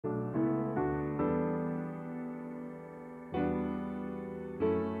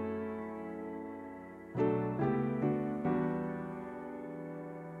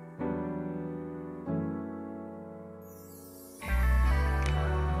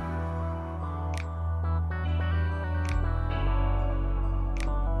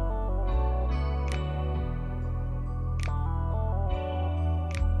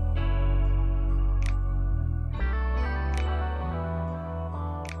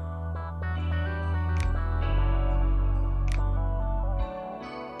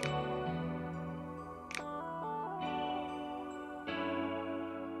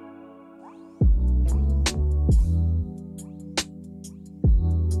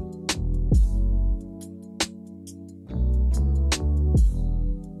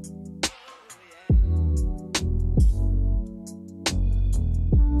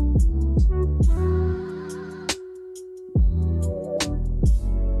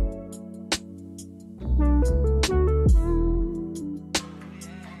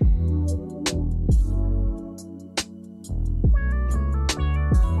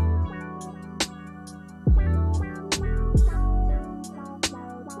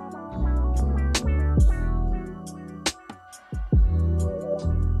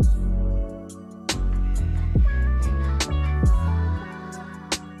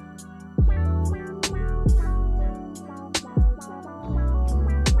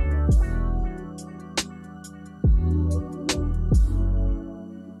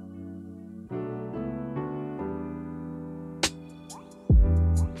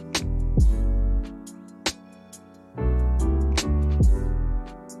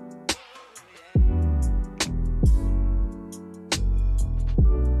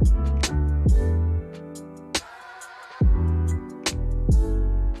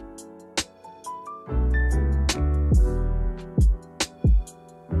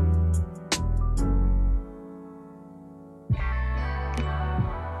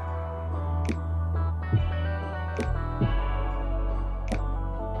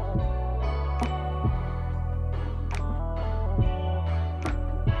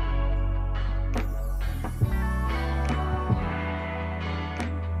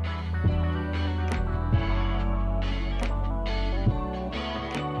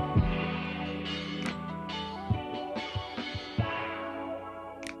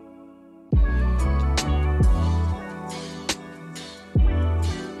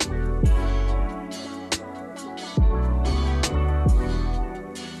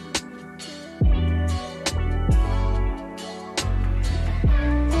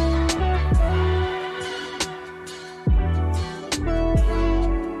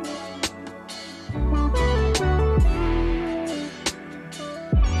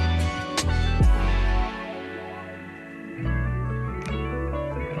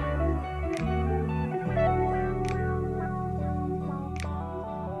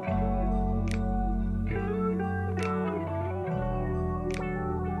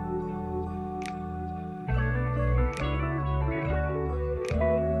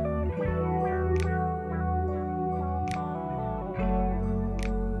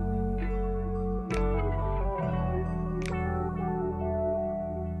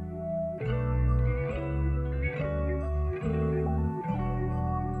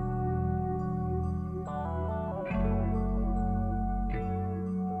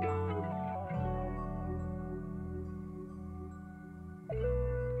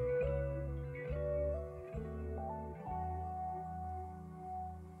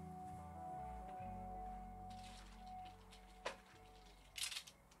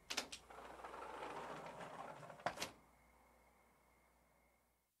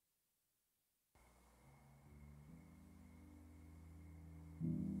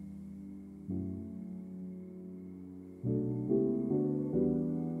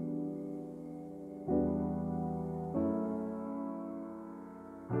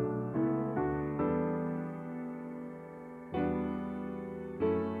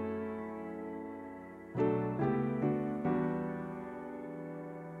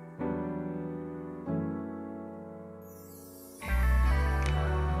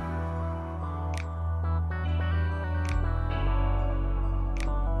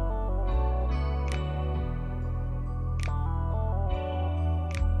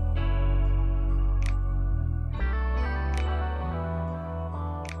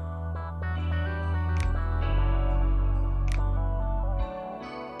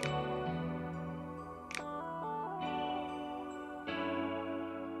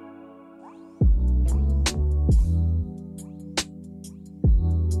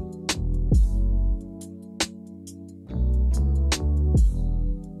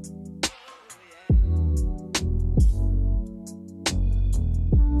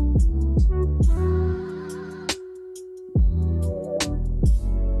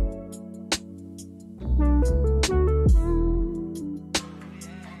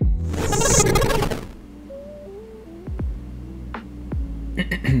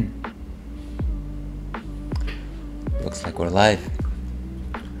Looks like we're live.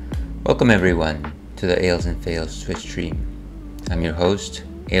 Welcome everyone to the Ales and Fails Twitch stream. I'm your host,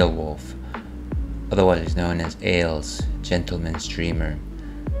 Alewolf, otherwise known as Ales, Gentleman Streamer,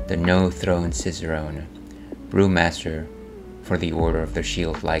 the No Throne Cicerone, Brewmaster for the Order of the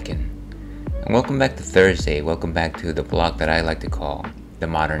Shield Lichen. And welcome back to Thursday. Welcome back to the block that I like to call the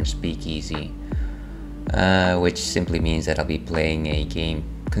Modern Speakeasy, which simply means that I'll be playing a game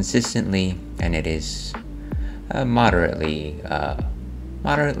consistently, and it is moderately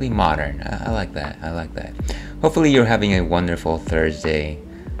modern. I like that. Hopefully you're having a wonderful Thursday.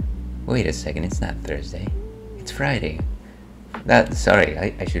 Wait a second, it's not Thursday. It's Friday. Sorry,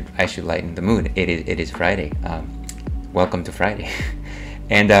 I should lighten the mood. It is Friday. Welcome to Friday.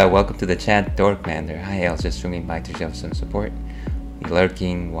 And welcome to the chat, Dorkmander. Hi, I was just swinging by to show some support. You're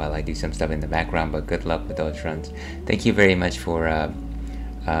lurking while I do some stuff in the background, but good luck with those runs. Thank you very much for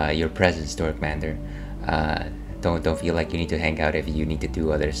your presence, Dorkmander. Don't feel like you need to hang out if you need to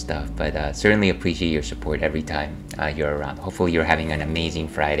do other stuff, but certainly appreciate your support every time you're around. Hopefully you're having an amazing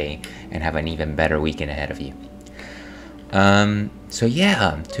Friday and have an even better weekend ahead of you. So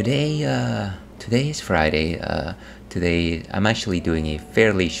yeah, today is Friday. Today I'm actually doing a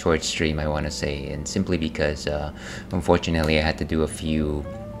fairly short stream, I want to say, and simply because unfortunately I had to do a few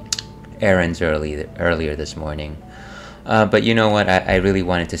errands earlier this morning. But you know what, I really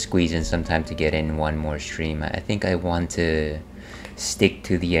wanted to squeeze in some time to get in one more stream. I think I want to stick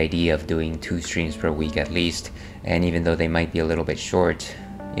to the idea of doing 2 streams per week at least, and even though they might be a little bit short,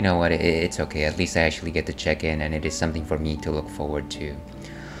 you know what, it's okay. At least I actually get to check in, and it is something for me to look forward to.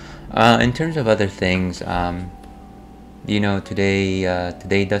 In terms of other things, you know,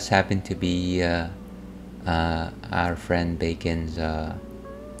 today does happen to be our friend Bacon's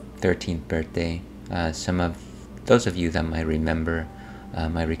 13th birthday. Those of you that might remember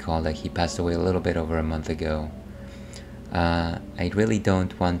might recall that he passed away a little bit over a month ago. I really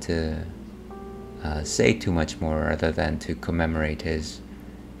don't want to say too much more other than to commemorate his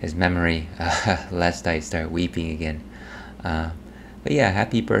memory, lest I start weeping again. But yeah,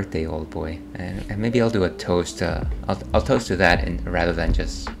 happy birthday, old boy. And maybe I'll do a toast. I'll toast to that, rather than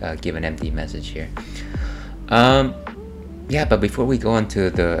just give an empty message here. Yeah, but before we go on to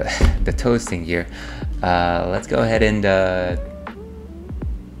the toasting here, let's go ahead and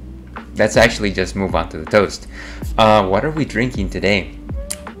let's actually just move on to the toast. What are we drinking today?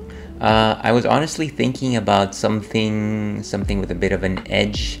 I was honestly thinking about something with a bit of an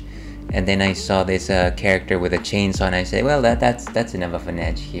edge, and then I saw this character with a chainsaw, and I said, well, that's enough of an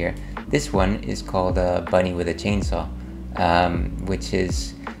edge here. This one is called Bunny with a Chainsaw,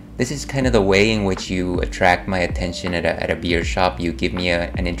 this is kind of the way in which you attract my attention at a beer shop. You give me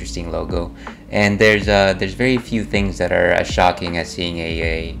an interesting logo, and there's very few things that are as shocking as seeing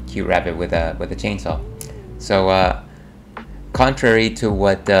a cute rabbit with a chainsaw. So contrary to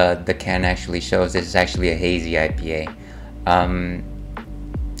what the can actually shows, this is actually a hazy IPA.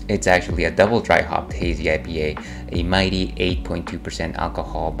 It's actually a double dry hopped hazy IPA, a mighty 8.2%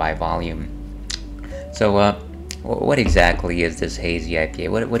 alcohol by volume. So what exactly is this hazy IPA?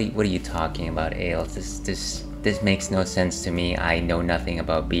 What are you talking about, Ales? This makes no sense to me. I know nothing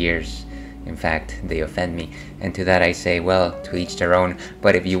about beers. In fact, they offend me. And to that I say, well, to each their own.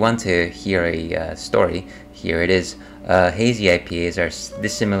 But if you want to hear a story, here it is. Hazy IPAs are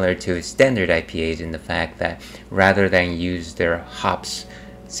dissimilar to standard IPAs in the fact that rather than use their hops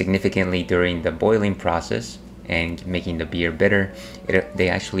significantly during the boiling process and making the beer bitter, they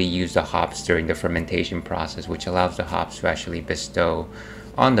actually use the hops during the fermentation process, which allows the hops to actually bestow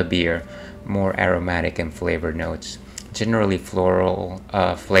on the beer more aromatic and flavor notes, generally floral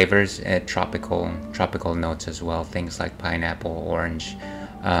flavors, tropical notes as well, things like pineapple, orange,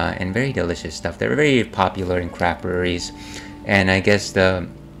 and very delicious stuff. They're very popular in craft breweries, and I guess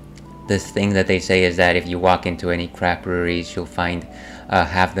this thing that they say is that if you walk into any craft breweries, you'll find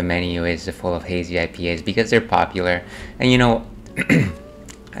half the menu is full of hazy IPAs because they're popular. And you know,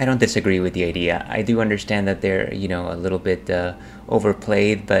 I don't disagree with the idea. I do understand that they're, you know, a little bit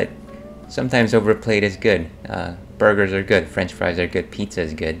overplayed, but sometimes overplayed is good. Burgers are good, French fries are good, pizza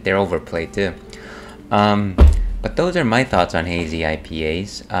is good. They're overplayed too. But those are my thoughts on hazy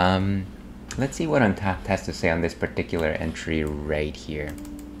IPAs. Let's see what Untapped has to say on this particular entry right here.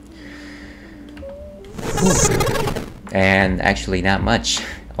 And actually not much.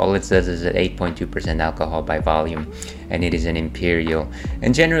 All it says is at 8.2% alcohol by volume, and it is an imperial.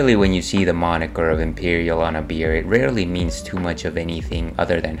 And generally when you see the moniker of imperial on a beer, it rarely means too much of anything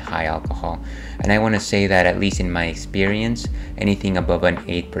other than high alcohol. And I want to say that, at least in my experience, anything above an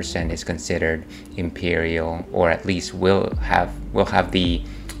 8% is considered imperial, or at least will have the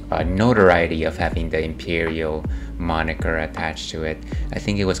notoriety of having the imperial moniker attached to it. I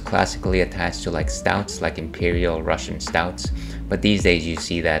think it was classically attached to like stouts, like imperial Russian stouts, but these days you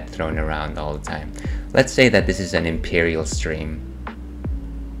see that thrown around all the time. Let's say that this is an imperial stream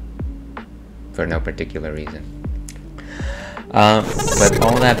for no particular reason. But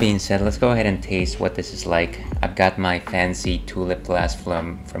all that being said, let's go ahead and taste what this is like. I've got my fancy tulip glass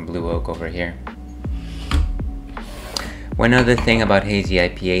from Blue Oak over here. One other thing about hazy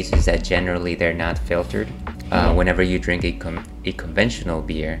IPAs is that generally they're not filtered. Whenever you drink a conventional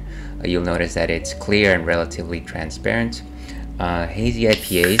beer, you'll notice that it's clear and relatively transparent. Hazy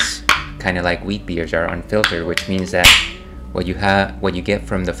IPAs, kind of like wheat beers, are unfiltered, which means that what you get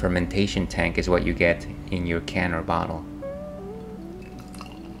from the fermentation tank is what you get in your can or bottle.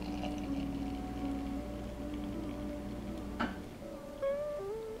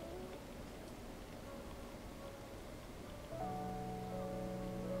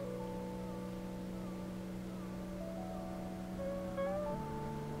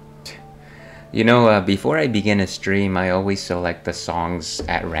 You know, before I begin a stream, I always select the songs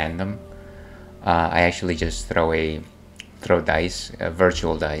at random. I actually just throw dice,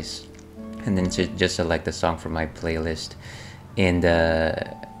 virtual dice, and then just select a song from my playlist. And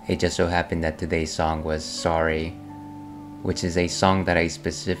it just so happened that today's song was Sorry, which is a song that I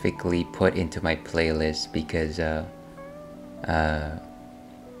specifically put into my playlist because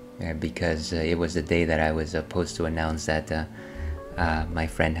it was the day that I was supposed to announce that my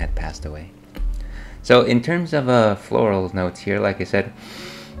friend had passed away. So in terms of floral notes here, like I said,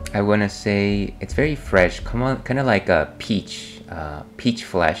 I want to say it's very fresh, kind of like a peach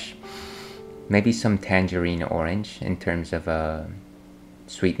flesh, maybe some tangerine orange in terms of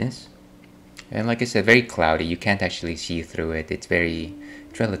sweetness. And like I said, very cloudy. You can't actually see through it. It's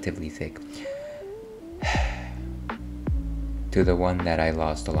relatively thick. To the one that I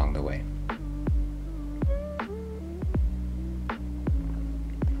lost along the way.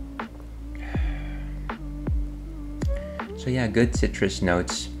 So yeah, good citrus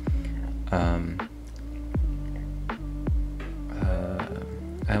notes.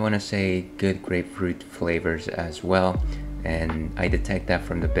 I want to say good grapefruit flavors as well, and I detect that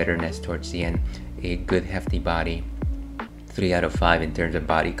from the bitterness towards the end. A good hefty body, 3 out of 5 in terms of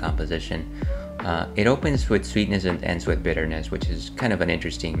body composition. It opens with sweetness and ends with bitterness, which is kind of an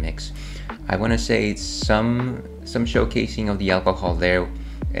interesting mix. I want to say some showcasing of the alcohol there,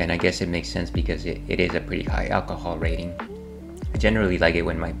 and I guess it makes sense because it is a pretty high alcohol rating. I generally like it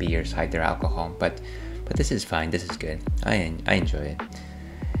when my beers hide their alcohol, but this is fine. This is good. I enjoy it.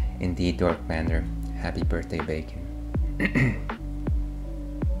 Indeed, Dorkmander. Happy birthday, Bacon.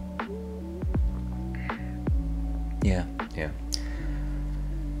 Yeah.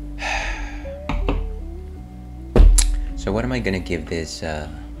 So what am I gonna give this?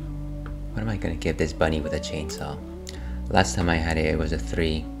 What am I gonna give this bunny with a chainsaw? Last time I had it, it was a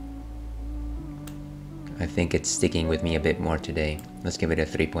 3. I think it's sticking with me a bit more today. Let's give it a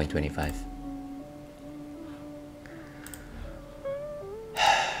 3.25.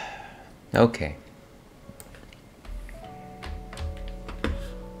 Okay.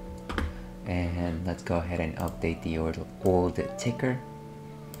 And let's go ahead and update the old ticker,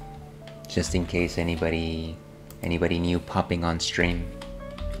 just in case anybody new popping on stream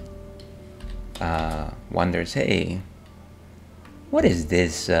wonders, hey, what is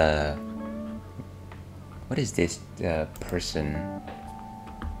this person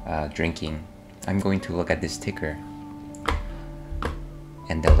drinking? I'm going to look at this ticker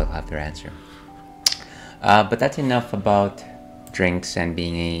and they'll have their answer. But that's enough about drinks and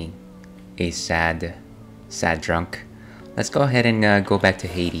being a sad drunk. Let's go ahead and go back to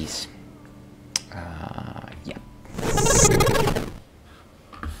Hades. Yeah.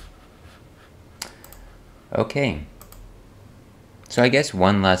 Okay. So I guess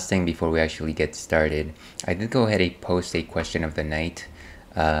one last thing before we actually get started. I did go ahead and post a question of the night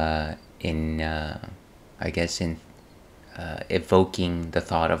evoking the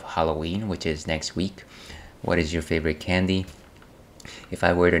thought of Halloween, which is next week. What is your favorite candy? If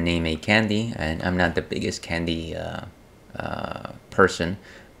I were to name a candy, and I'm not the biggest candy person,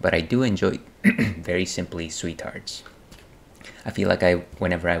 but I do enjoy very simply sweethearts. I feel like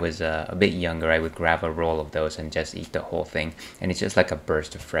whenever I was a bit younger, I would grab a roll of those and just eat the whole thing, and it's just like a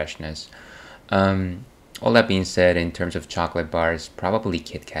burst of freshness. All that being said, in terms of chocolate bars, probably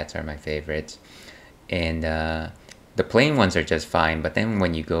Kit Kats are my favorites. And the plain ones are just fine, but then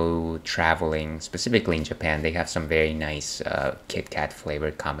when you go traveling, specifically in Japan, they have some very nice Kit Kat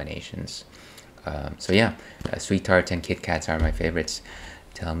flavored combinations. So yeah, Sweet Tarts and Kit Kats are my favorites.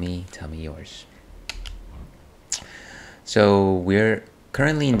 Tell me yours. So we're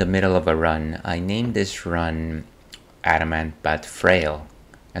currently in the middle of a run. I named this run Adamant but Frail.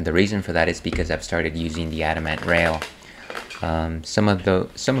 And the reason for that is because I've started using the Adamant rail. Some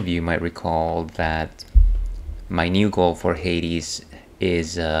of you might recall that my new goal for Hades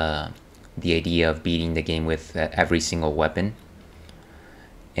is the idea of beating the game with every single weapon.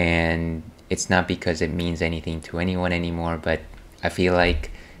 And it's not because it means anything to anyone anymore, but I feel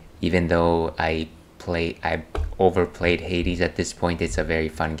like even though I overplayed Hades at this point, it's a very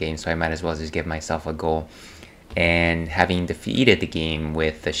fun game, so I might as well just give myself a goal. And having defeated the game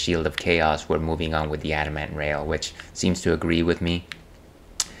with the Shield of Chaos, we're moving on with the Adamant Rail, which seems to agree with me.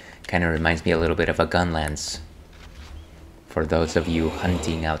 Kind of reminds me a little bit of a gun lance, for those of you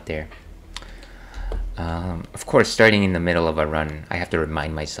hunting out there. Of course, starting in the middle of a run, I have to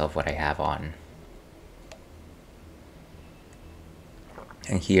remind myself what I have on.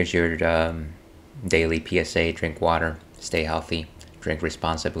 And here's your daily PSA: drink water, stay healthy, drink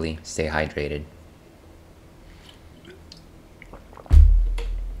responsibly, stay hydrated.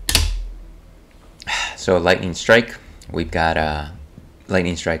 So Lightning Strike, we've got a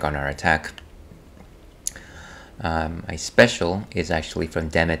Lightning Strike on our attack. My special is actually from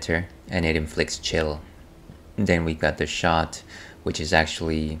Demeter, and it inflicts chill. Then we've got the Shot, which is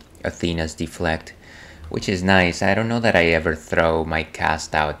actually Athena's Deflect, which is nice. I don't know that I ever throw my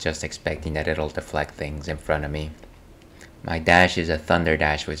cast out just expecting that it'll deflect things in front of me. My dash is a Thunder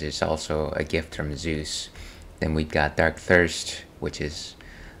Dash, which is also a gift from Zeus. Then we've got Dark Thirst, which is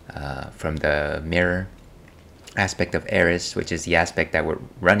from the Mirror aspect of Eris, which is the aspect that we're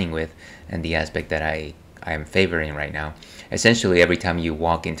running with and the aspect that I am favoring right now. Essentially, every time you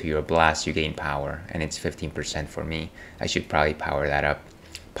walk into your blast, you gain power, and it's 15% for me. I should probably power that up.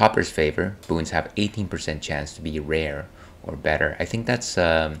 Popper's Favor, boons have 18% chance to be rare or better. I think that's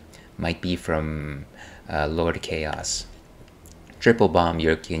might be from Lord Chaos. Triple Bomb,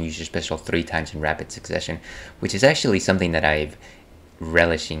 you can use your special 3 times in rapid succession, which is actually something that I've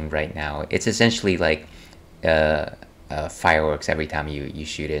relishing right now. It's essentially like fireworks every time you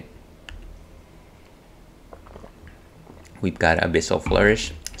shoot it. We've got Abyssal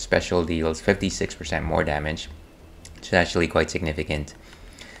Flourish. Special deals 56% more damage, which is actually quite significant.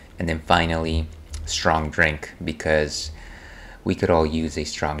 And then finally, Strong Drink, because we could all use a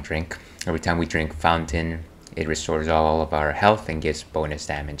strong drink. Every time we drink Fountain, it restores all of our health and gives bonus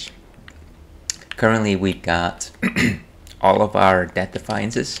damage. Currently, we've got all of our Death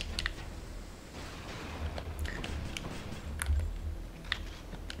Defiances.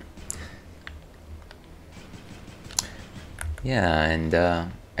 Yeah, and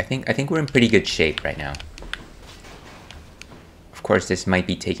I think we're in pretty good shape right now. Of course, this might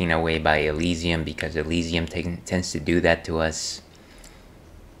be taken away by Elysium, because Elysium tends to do that to us.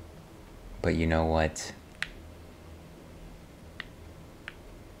 But you know what?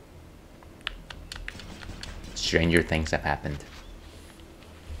 Stranger things have happened.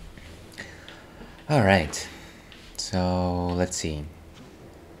 Alright, so let's see.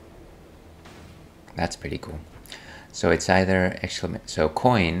 That's pretty cool. So it's either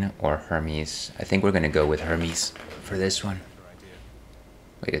Coin or Hermes. I think we're gonna go with Hermes for this one.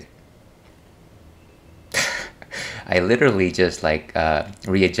 Wait. I literally just like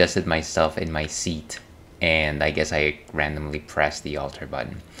readjusted myself in my seat, and I guess I randomly pressed the alter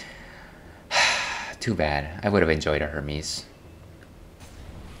button. Too bad. I would have enjoyed a Hermes.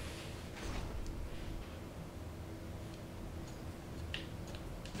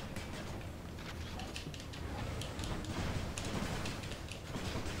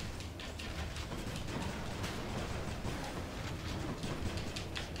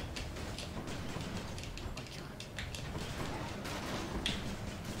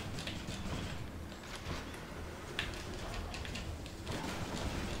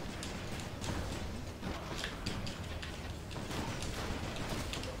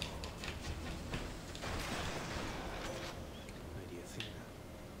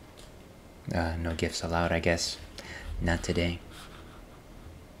 No gifts allowed, I guess. Not today.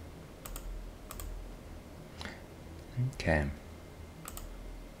 Okay.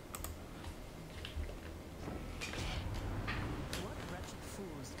 What wretched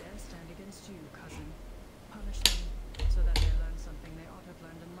fools dare stand against you, cousin? Punish them, so that they learn something they ought to have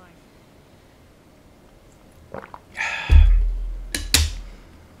learned in life.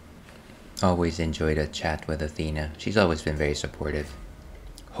 Always enjoyed a chat with Athena. She's always been very supportive.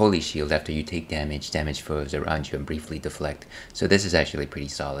 Holy Shield, after you take damage, damage foes around you and briefly deflect. So this is actually pretty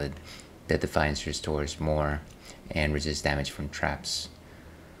solid. The Defiance restores more and resists damage from traps.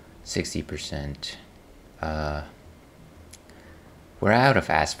 60%. We're out of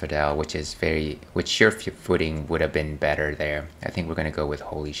Asphodel, which sure footing would have been better there. I think we're gonna go with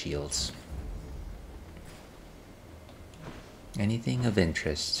Holy Shields. Anything of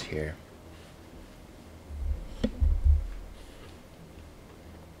interest here?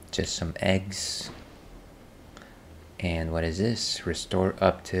 Just some eggs. And what is this? Restore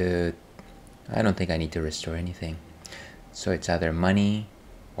up to... I don't think I need to restore anything. So it's either money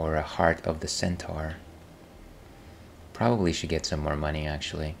or a heart of the centaur. Probably should get some more money,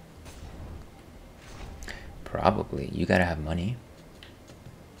 actually. Probably. You gotta have money.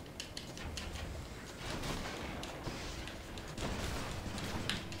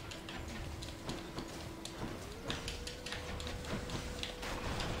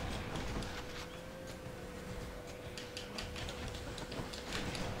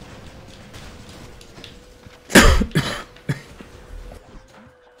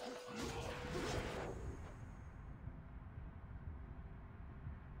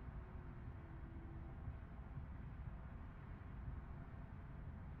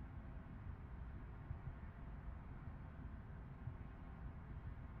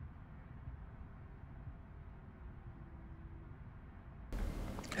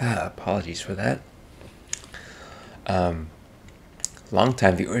 Apologies for that.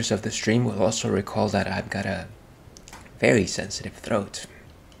 Longtime viewers of the stream will also recall that I've got a very sensitive throat.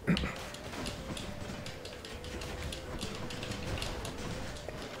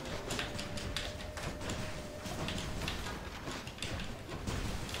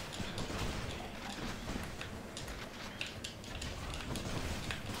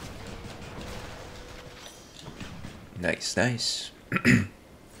 Nice, nice.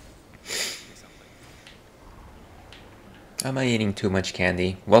 Am I eating too much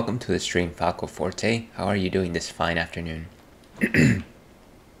candy? Welcome to the stream, Falco Forte. How are you doing this fine afternoon? Boy.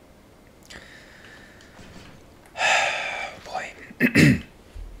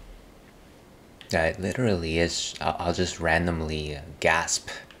 Yeah, it literally is. I'll just randomly gasp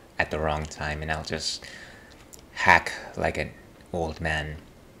at the wrong time and I'll just hack like an old man.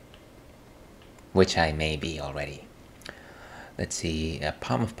 Which I may be already. Let's see, a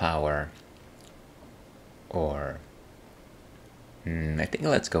Palm of Power. Or... I think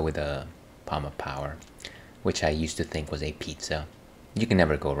let's go with a Palm of Power, which I used to think was a pizza. You can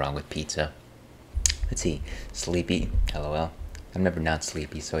never go wrong with pizza. Let's see, sleepy, lol. I'm never not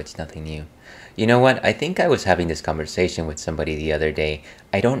sleepy, so it's nothing new. You know what, I think I was having this conversation with somebody the other day.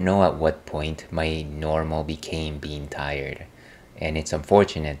 I don't know at what point my normal became being tired. And it's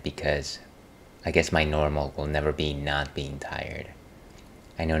unfortunate because I guess my normal will never be not being tired.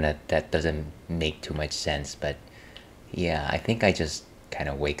 I know that doesn't make too much sense, but yeah, I think I just kind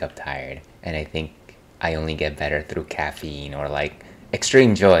of wake up tired, and I think I only get better through caffeine or like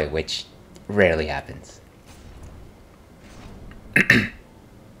extreme joy, which rarely happens.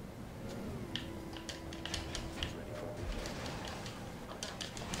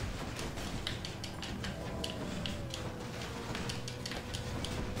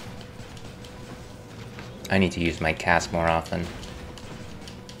 I need to use my cast more often.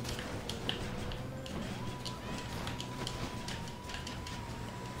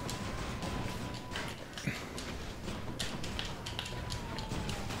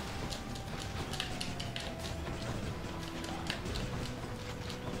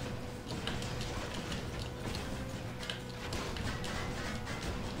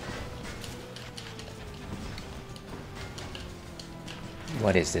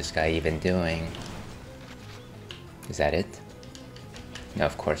 What is this guy even doing? Is that it? No,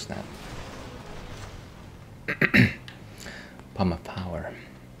 of course not. Palm of Power.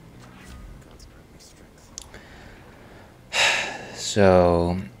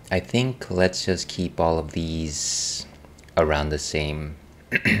 So, I think let's just keep all of these around the same.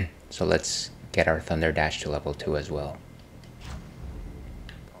 So let's get our Thunder Dash to level 2 as well.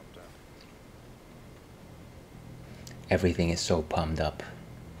 Everything is so pumped up.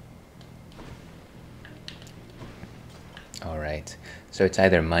 Alright, so it's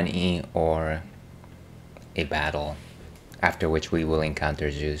either money or a battle, after which we will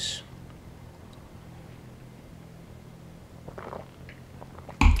encounter Zeus.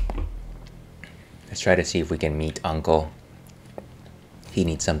 Let's try to see if we can meet Uncle. He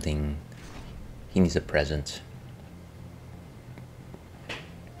needs something. He needs a present.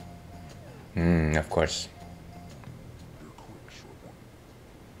 Of course. You're quick, short one.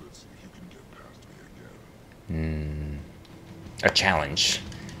 Let's see if you can A challenge.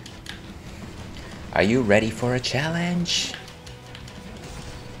 Are you ready for a challenge?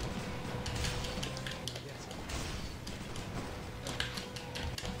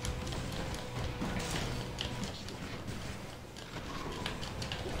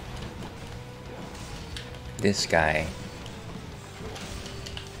 This guy.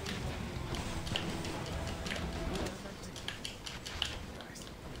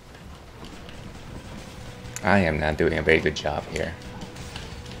 I am not doing a very good job here.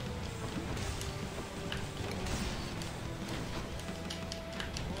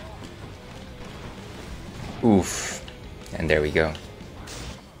 Oof. And there we go.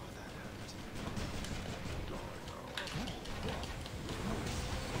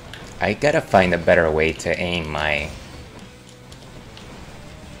 I gotta find a better way to aim my...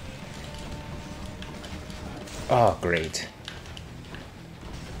 Oh, great.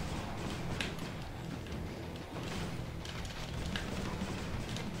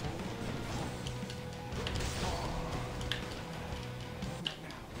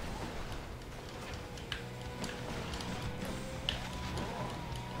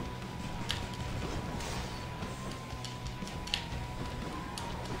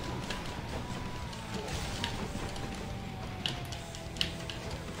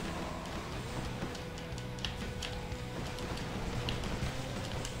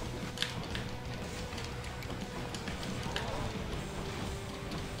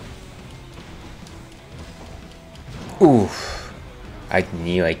 Oof. I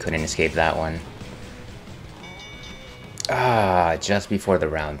knew I couldn't escape that one. Ah, just before the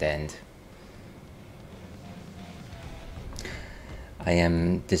round end. I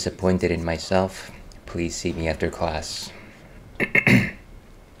am disappointed in myself. Please see me after class.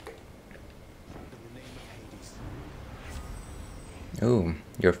 Ooh,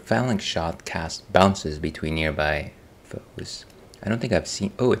 your phalanx shot cast bounces between nearby foes. I don't think I've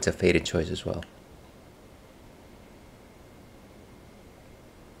seen... Oh, it's a fated choice as well.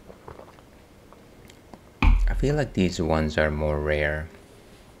 I feel like these ones are more rare.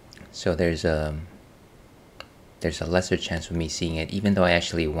 So there's a lesser chance of me seeing it, even though I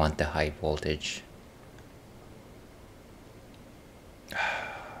actually want the high voltage.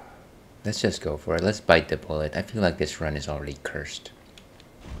 Let's just go for it. Let's bite the bullet. I feel like this run is already cursed.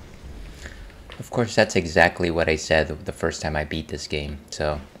 Of course, that's exactly what I said the first time I beat this game,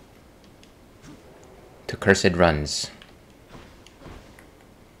 so... To cursed runs.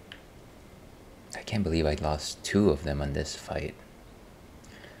 I can't believe I lost 2 of them on this fight.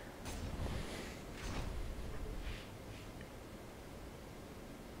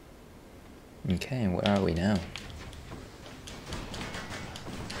 Okay, where are we now?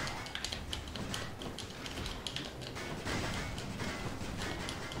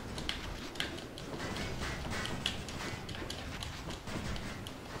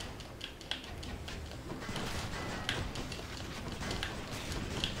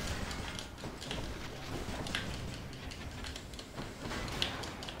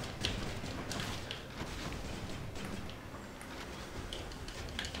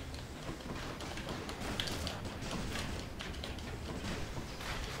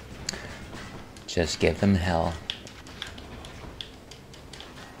 Just give them hell.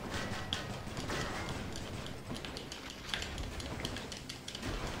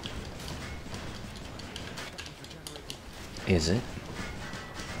 Is it?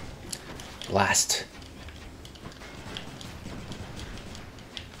 Blast.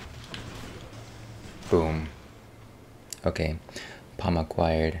 Boom. Okay, palm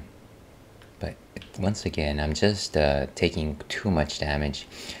acquired. But once again, I'm just taking too much damage.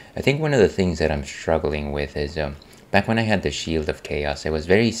 I think one of the things that I'm struggling with is, back when I had the Shield of Chaos, it was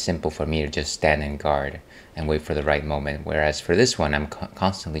very simple for me to just stand and guard and wait for the right moment. Whereas for this one, I'm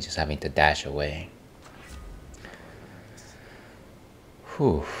constantly just having to dash away.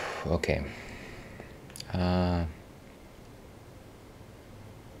 Whew, okay. I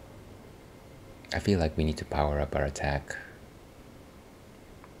feel like we need to power up our attack.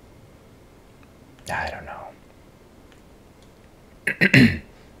 I don't know.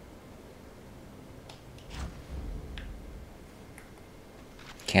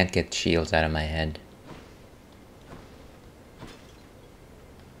 Can't get shields out of my head.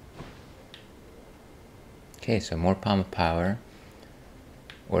 Okay, so more Palm of Power.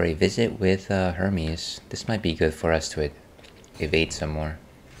 Or a visit with Hermes. This might be good for us to evade some more.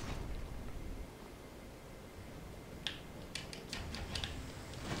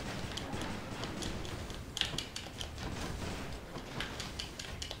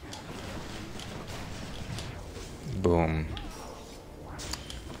 Boom.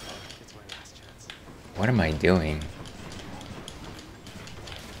 What am I doing?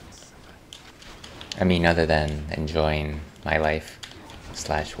 I mean, other than enjoying my life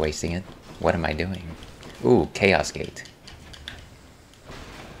 / wasting it, what am I doing? Ooh, Chaos Gate.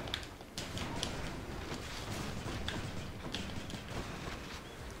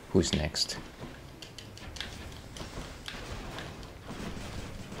 Who's next?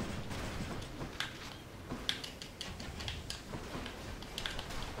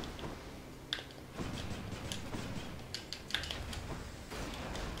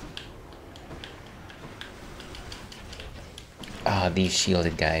 Ah, these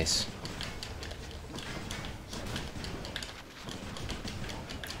shielded guys.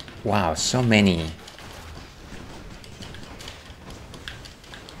 Wow, so many.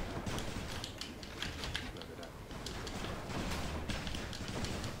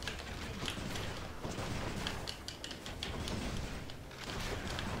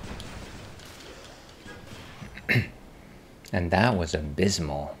 And that was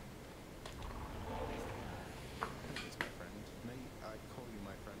abysmal. May I call you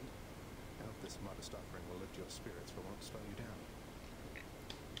my friend? I hope this modest offering will lift your spirits but won't slow you down.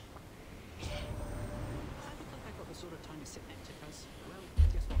 I look like I've got the sort of time to sit next to us. Well,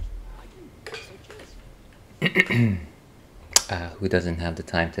 guess what? I do. So cheers. Who doesn't have the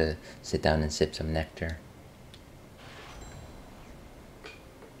time to sit down and sip some nectar?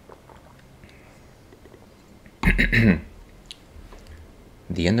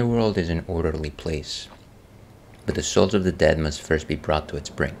 The underworld is an orderly place, but the souls of the dead must first be brought to its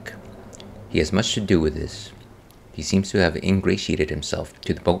brink. He has much to do with this. He seems to have ingratiated himself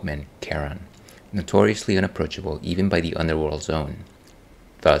to the boatman, Charon, notoriously unapproachable even by the underworld's own.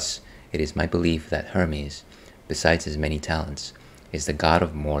 Thus, it is my belief that Hermes, besides his many talents, is the god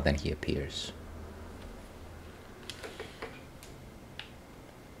of more than he appears.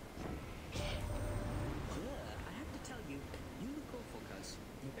 I have to tell you, you look awful, cuz.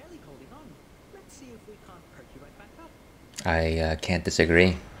 You're barely holding on. Let's see if we can't perk you right back up. I can't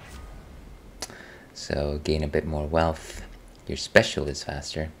disagree. So, gain a bit more wealth. Your special is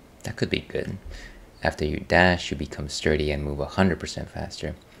faster. That could be good. After you dash, you become sturdy and move 100%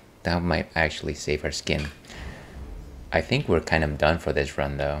 faster. That might actually save our skin. I think we're kind of done for this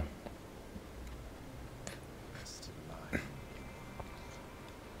run, though.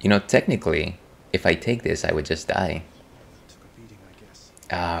 You know, technically, if I take this, I would just die. Took a beating, I guess.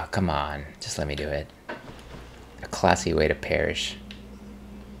 Ah, come on. Just let me do it. A classy way to perish.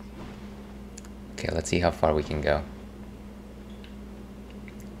 Okay, let's see how far we can go.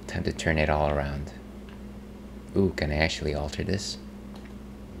 Time to turn it all around. Ooh, can I actually alter this?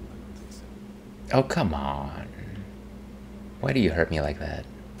 Oh, come on. Why do you hurt me like that?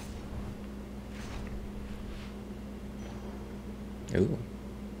 Ooh.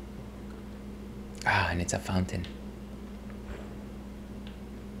 Ah, and it's a fountain.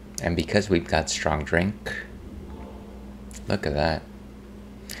 And because we've got strong drink, look at that.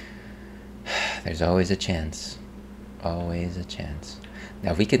 There's always a chance. Always a chance.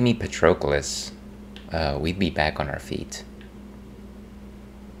 Now, if we could meet Patroclus, we'd be back on our feet.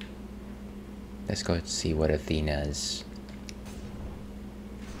 Let's go see what Athena's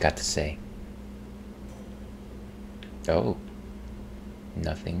got to say. Oh.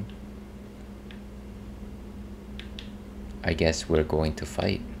 Nothing. I guess we're going to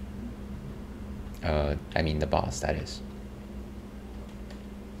fight. I mean the boss, that is.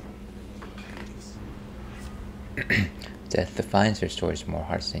 Death defines restores more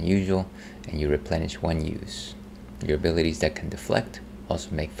hearts than usual, and you replenish one use. Your abilities that can deflect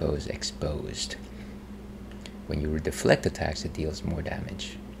also make foes exposed. When you deflect attacks, it deals more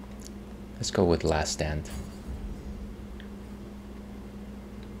damage. Let's go with Last Stand.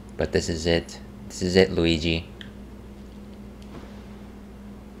 But this is it. This is it, Luigi.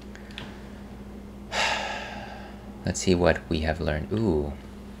 Let's see what we have learned. Ooh,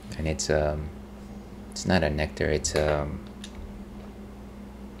 and it's not a nectar. It's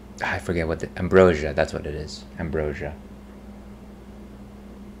I forget what the ambrosia. That's what it is. Ambrosia.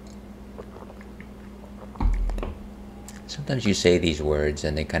 Sometimes you say these words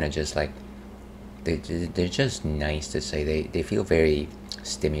and they kind of just like they're just nice to say. They feel very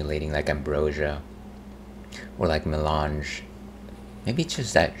stimulating, like ambrosia or like melange. Maybe it's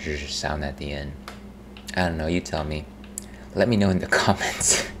just that zh sound at the end. I don't know, you tell me. Let me know in the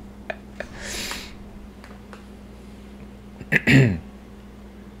comments.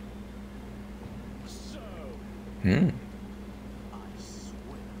 Hmm. I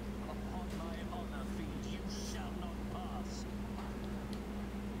swear, upon my honor, fiend, you shall not pass.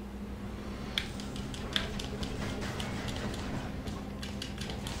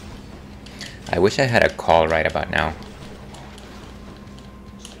 I wish I had a call right about now.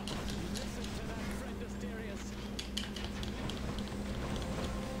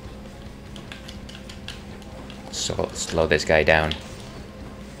 So slow this guy down.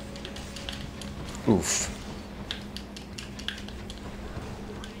 Oof.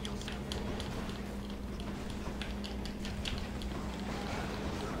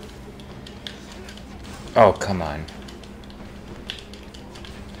 Oh, come on.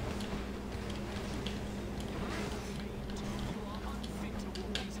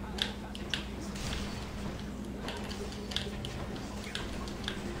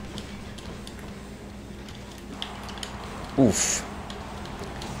 Oof.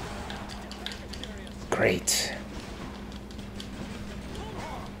 Great.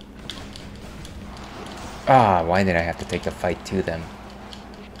 Ah, why did I have to take the fight to them?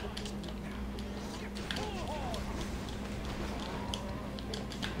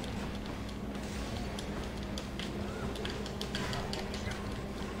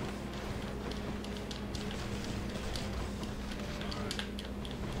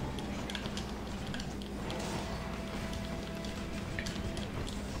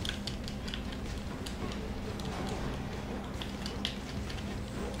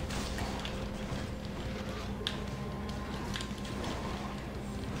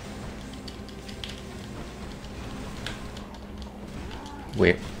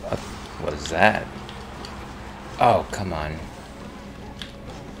 Wait, what was that? Oh, come on.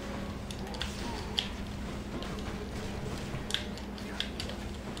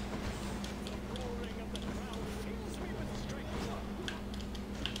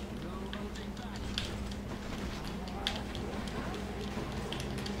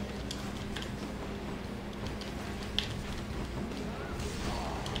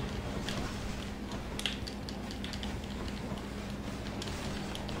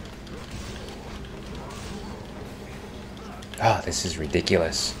 Oh, this is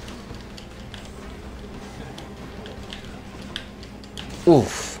ridiculous.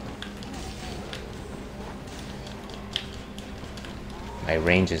 Oof. My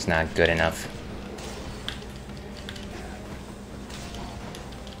range is not good enough.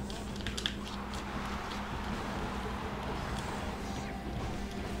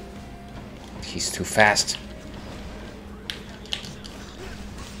 He's too fast.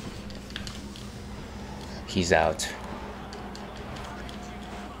 He's out.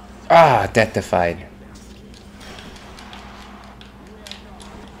 Ah, deathified.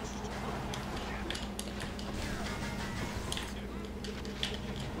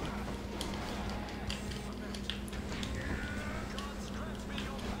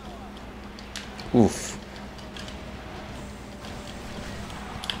 Oof.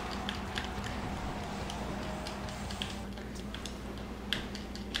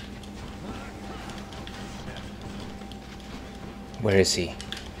 Where is he?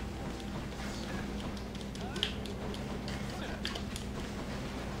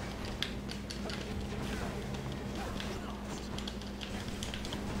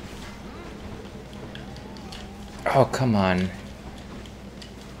 Oh, come on.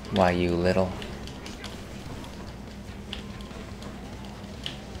 Why, you little?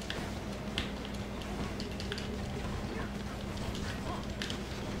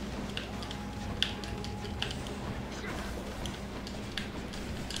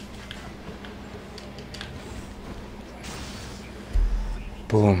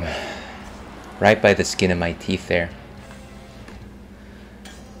 Boom. Right by the skin of my teeth there.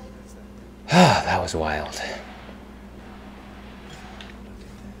 Ah, that was wild.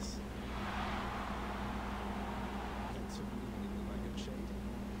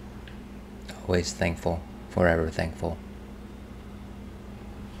 Always thankful, forever thankful.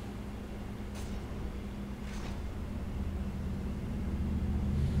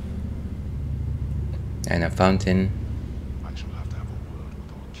 And a fountain. I shall have to have a word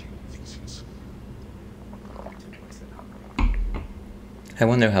with our king, Theseus. I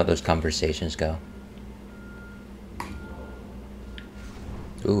wonder how those conversations go.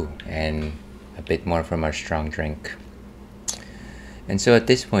 Ooh, and a bit more from our strong drink. And so at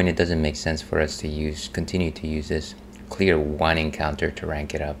this point, it doesn't make sense for us to continue to use this. Clear one encounter to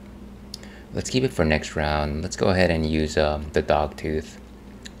rank it up. Let's keep it for next round. Let's go ahead and use the dog tooth,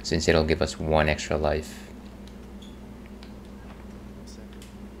 since it'll give us one extra life.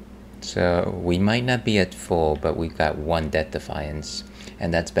 So we might not be at full, but we've got one Death Defiance,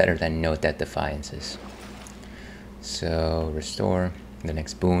 and that's better than no Death Defiances. So restore. The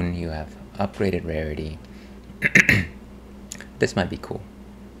next boon, you have upgraded rarity. This might be cool.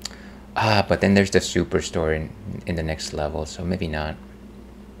 Ah, but then there's the superstore in the next level, so maybe not.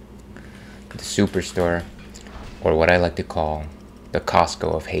 the superstore, or what I like to call the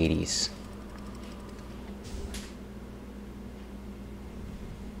Costco of Hades.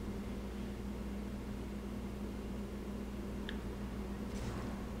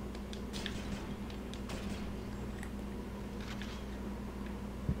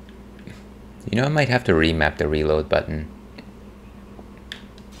 You know, I might have to remap the reload button.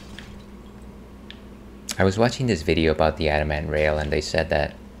 I was watching this video about the Adamant rail and they said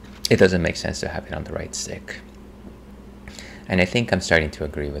that it doesn't make sense to have it on the right stick. And I think I'm starting to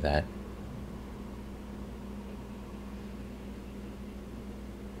agree with that.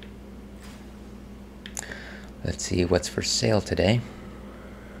 Let's see what's for sale today.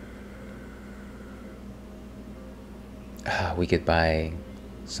 We could buy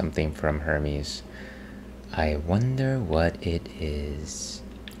something from Hermes. I wonder what it is.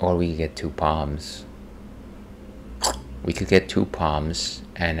 Or we could get 2 palms. We could get 2 palms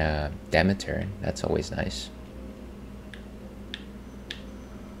and a Demeter. That's always nice.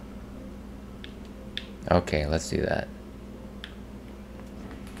 Okay, let's do that.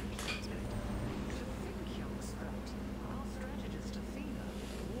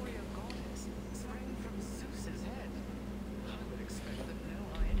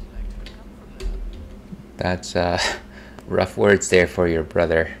 That's rough words there for your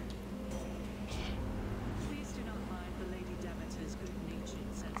brother. Please do not mind the Lady Demeter's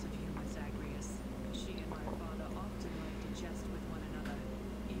good-natured sense of humor, Zagreus. She and my father often like to jest with one another,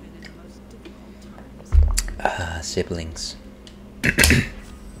 even in the most difficult times. Siblings.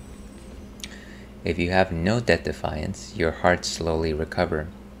 If you have no death defiance, your heart slowly recover.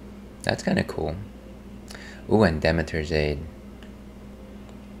 That's kind of cool. Ooh, and Demeter's Aid.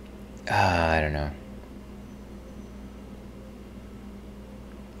 I don't know.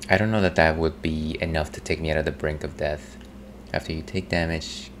 I don't know that that would be enough to take me out of the brink of death. After you take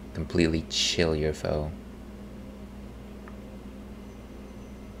damage, completely chill your foe.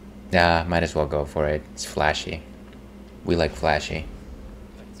 Nah, might as well go for it. It's flashy. We like flashy.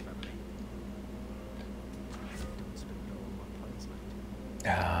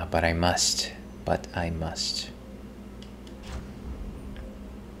 But I must. But I must.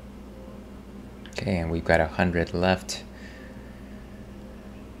 Okay, and we've got 100 left.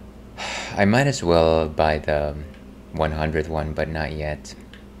 I might as well buy the 100 one, but not yet.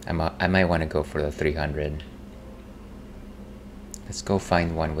 I might want to go for the 300. Let's go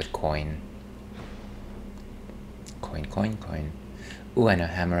find one with coin. Coin, coin, coin. Ooh, and a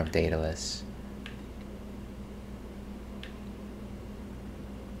Hammer of Daedalus.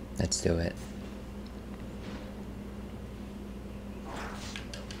 Let's do it.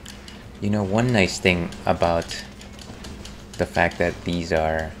 You know, one nice thing about the fact that these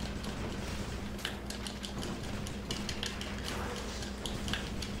are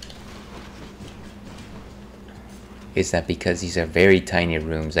is that because these are very tiny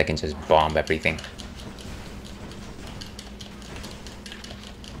rooms, I can just bomb everything.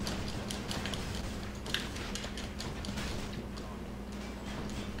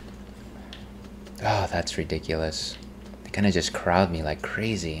 Oh, that's ridiculous. They kind of just crowd me like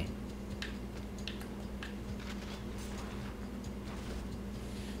crazy.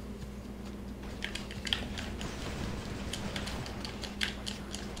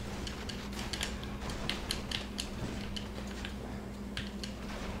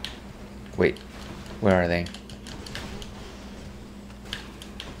 Wait, where are they?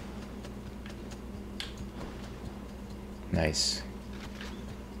 Nice.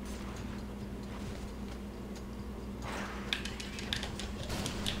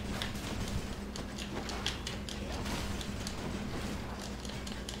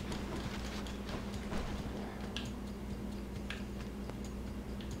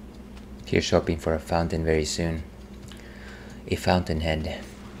 Here's hoping for a fountain very soon. A fountainhead.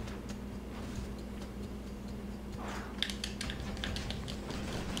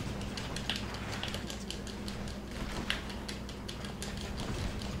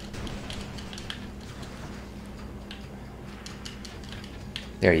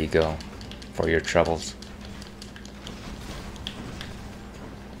 There you go, for your troubles.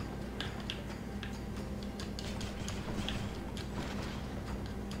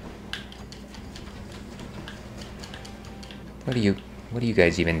 What are you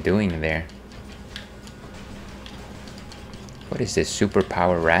guys even doing there? What is this,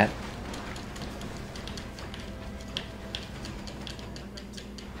 superpower rat?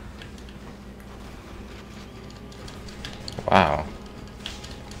 Wow.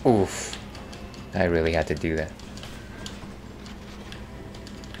 Oof. I really had to do that.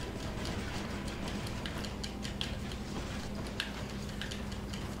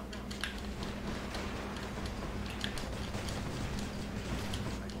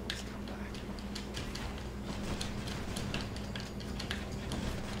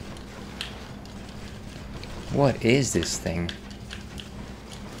 What is this thing?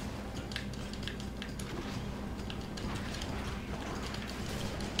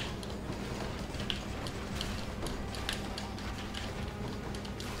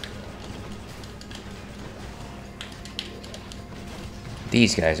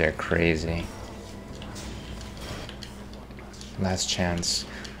 These guys are crazy. Last chance.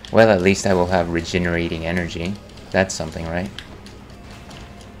 Well, at least I will have regenerating energy. That's something, right?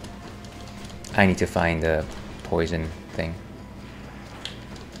 I need to find the poison thing.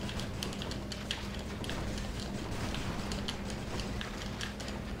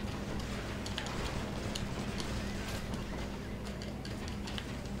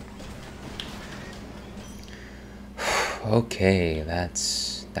 Okay,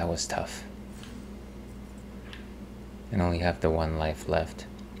 that was tough. And only have the one life left.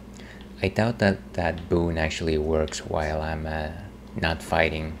 I doubt that that boon actually works while I'm not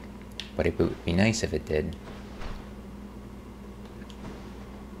fighting, but it would be nice if it did.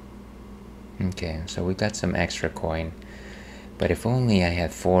 Okay, so we got some extra coin, but if only I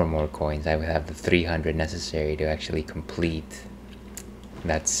had 4 more coins, I would have the 300 necessary to actually complete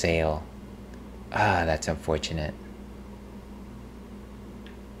that sale. Ah, that's unfortunate.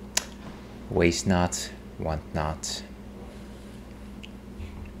 Waste not, want not.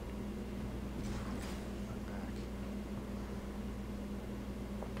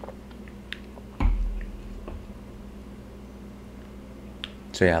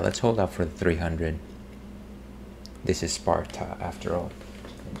 So yeah, let's hold up for the 300. This is Sparta after all.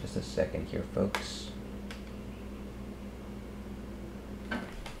 In just a second here, folks.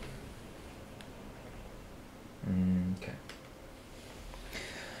 Okay.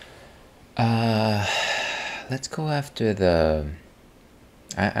 Let's go after the...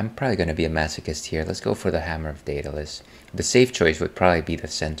 I'm probably going to be a masochist here. Let's go for the Hammer of Daedalus. The safe choice would probably be the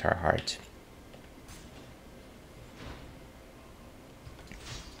Centaur Heart.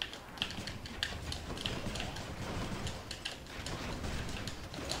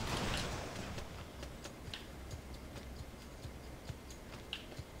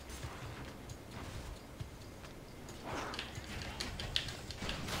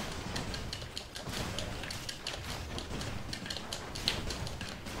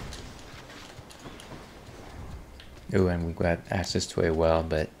 Ooh, and we got access to a well,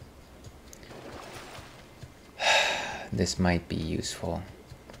 but this might be useful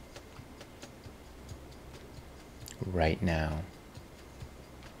right now.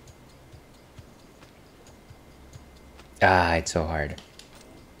 Ah, it's so hard.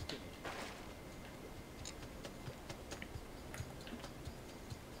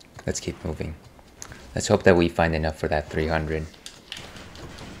 Let's keep moving. Let's hope that we find enough for that 300.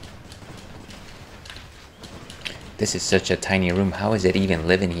 This is such a tiny room. How is it even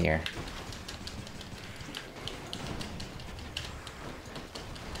living here?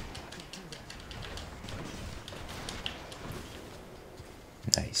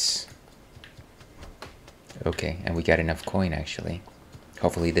 Nice. Okay, and we got enough coin actually.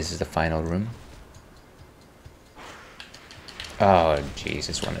 Hopefully this is the final room. Oh, jeez,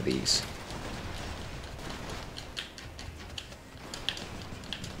 it's one of these.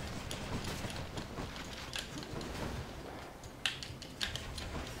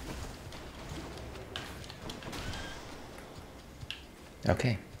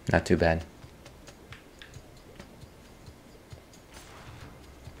 Okay, not too bad.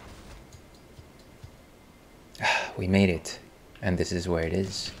 We made it, and this is where it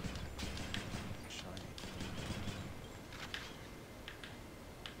is.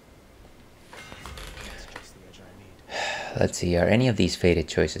 Let's see, are any of these fated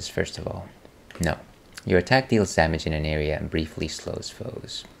choices first of all? No. Your attack deals damage in an area and briefly slows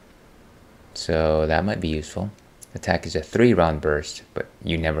foes. So that might be useful. Attack is a 3-round burst, but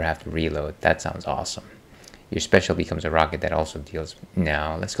you never have to reload. That sounds awesome. Your special becomes a rocket that also deals...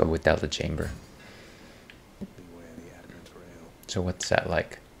 No, let's go with Delta Chamber. Beware the Adamant Frail. So what's that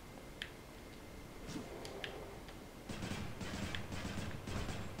like?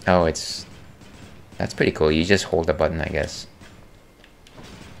 Oh, it's... That's pretty cool. You just hold the button, I guess.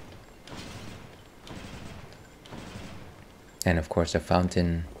 And of course a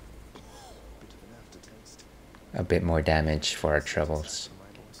fountain. Bit of an aftertaste. A bit more damage for our troubles. For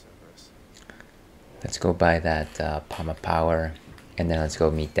my boy Cerberus. Let's go buy that Palm of Power. And then let's go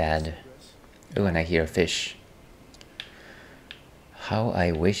meet Dad. Oh, and I hear a fish. How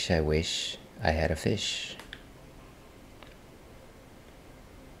I wish I had a fish.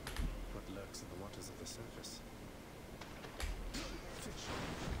 What lurks in the waters of the surface? Fish.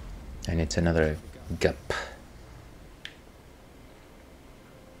 And it's another gup.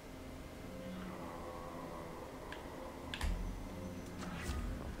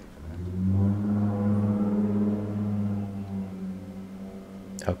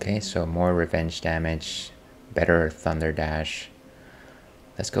 Okay, so more revenge damage, better thunder dash.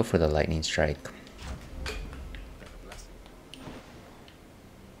 Let's go for the lightning strike.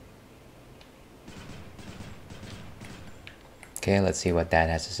 Okay, let's see what Dad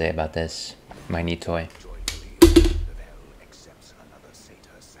has to say about this. My new toy.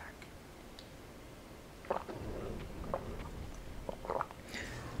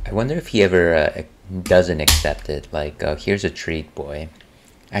 I wonder if he ever doesn't accept it. Like, here's a treat, boy.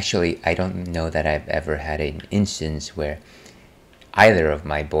 Actually, I don't know that I've ever had an instance where either of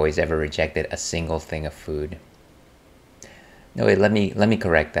my boys ever rejected a single thing of food. No, wait, let me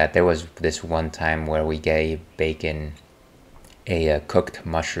correct that. There was this one time where we gave Bacon a cooked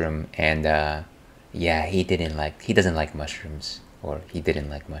mushroom, and yeah, he doesn't like mushrooms, or he didn't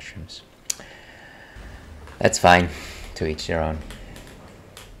like mushrooms. That's fine. To each their own.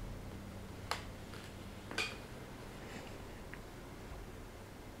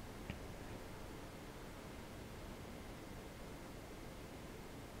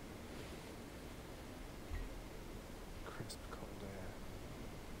 Crisp cold air.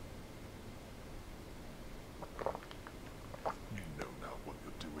 You know now what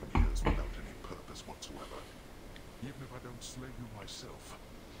you're doing here is without any purpose whatsoever. Even if I don't slay you myself,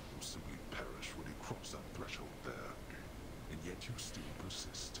 you'll simply perish when you cross that threshold there. And yet you still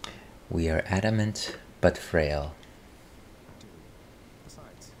persist. We are adamant, but frail. Do.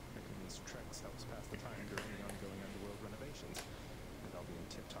 Besides, making these treks helps pass the time during the ongoing underworld renovations, and I'll be in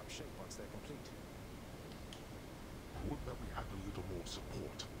tip-top shape once they're complete. Would that we had a little more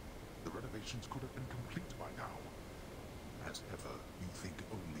support. The renovations could have been complete by now. As ever, you think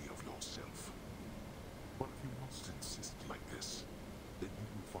only of yourself. But if you must insist like this, then you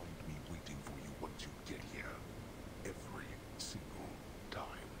will find me waiting for you once you get here. Every single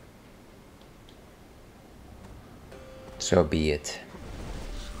time. So be it.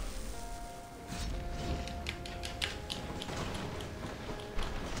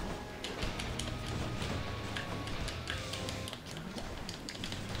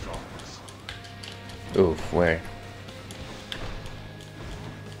 Oof, where?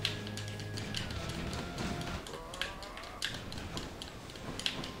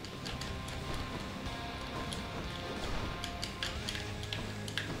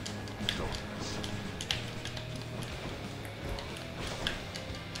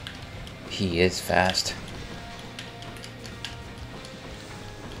 He is fast.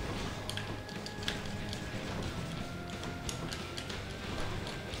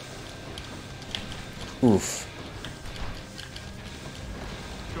 Oof.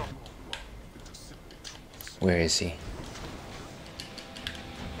 Where is he?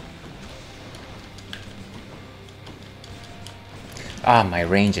 Ah, my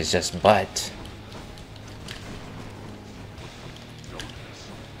range is just butt.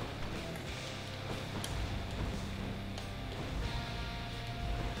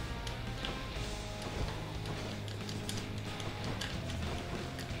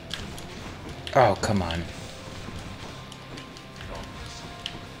 Oh, come on.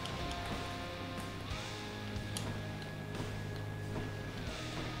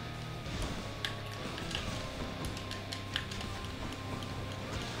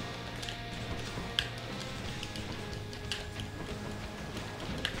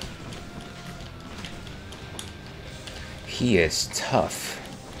 He is tough.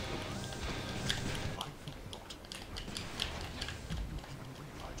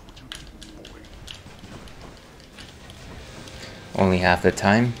 Only half the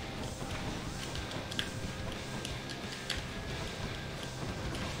time.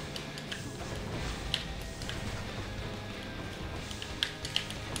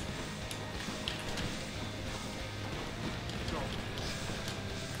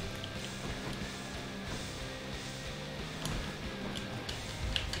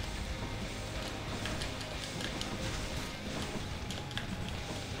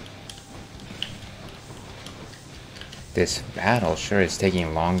 This battle sure is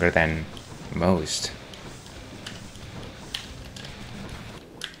taking longer than most.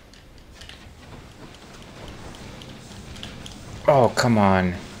 Oh, come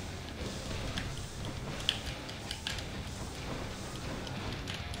on.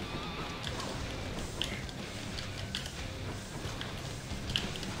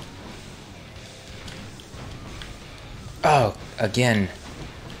 Oh, again.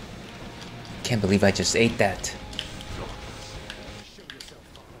 Can't believe I just ate that.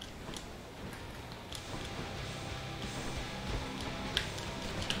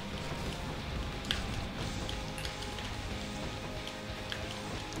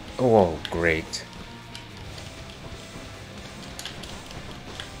 Oh, great.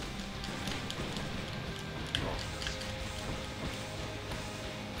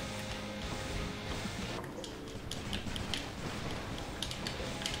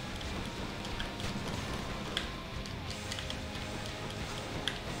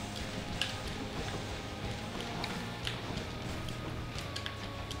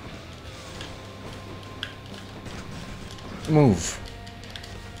 Move.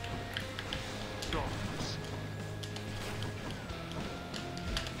 Darkness.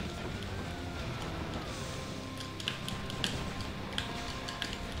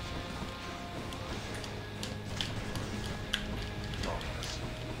 Darkness.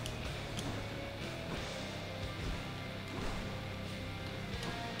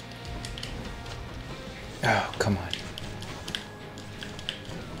 Oh, come on.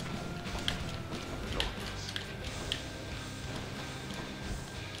 Darkness.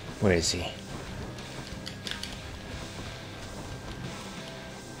 Where is he?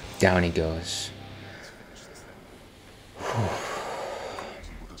 Down he goes.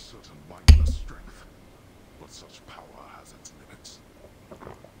 With a certain mindless strength, but such power has its limits.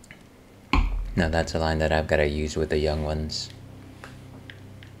 Now that's a line that I've got to use with the young ones.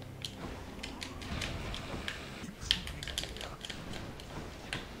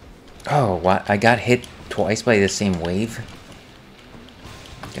 Oh, what? I got hit twice by the same wave?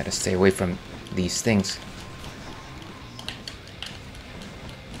 Gotta stay away from these things.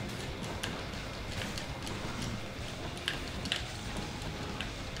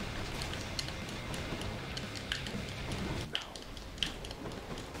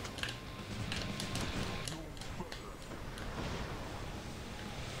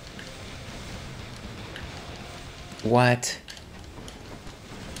 What?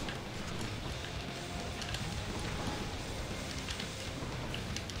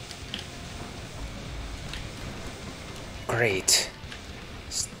 Great.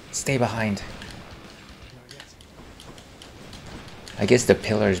 Stay behind. I guess the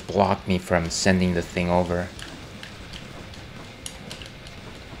pillars blocked me from sending the thing over.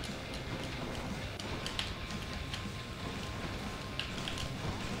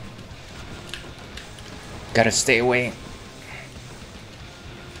 Gotta stay away.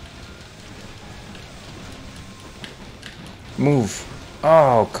 Move.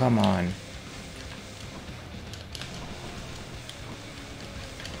 Oh, come on.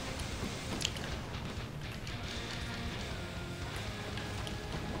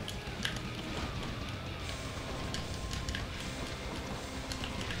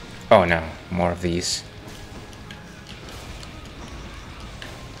 Oh no, more of these.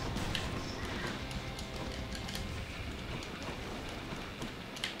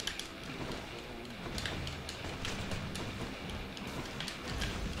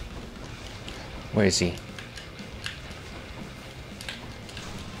 Where is he?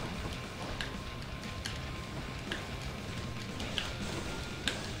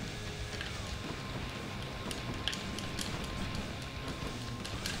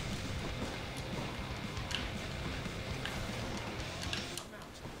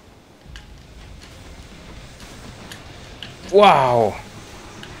 Wow!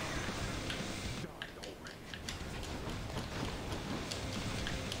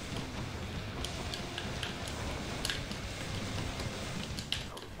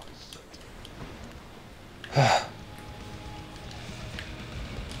 Ah.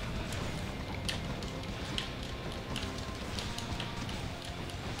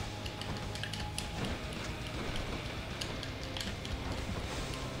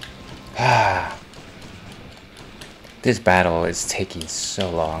 This battle is taking so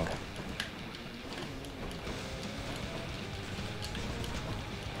long.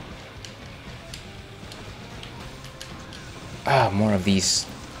 Ah, more of these.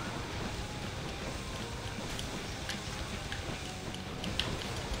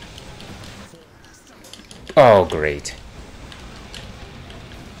 Oh, great.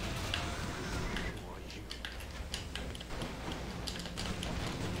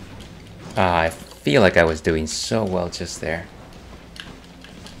 Ah, I feel like I was doing so well just there.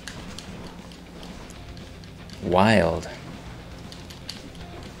 Wild.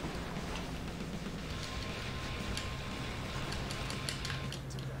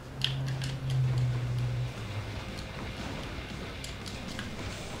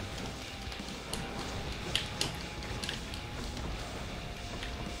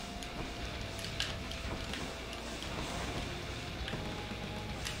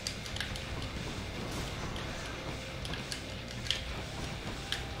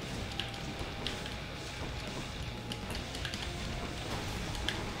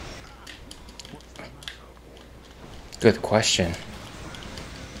 Good question.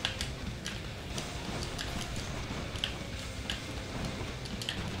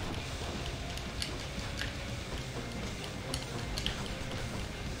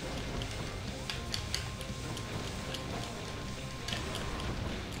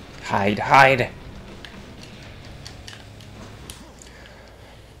 Hide, hide.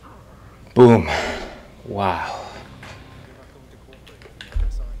 Boom. Wow.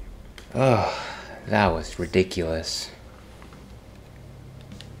 Oh, that was ridiculous.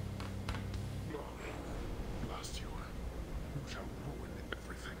 Blast you. You shall ruin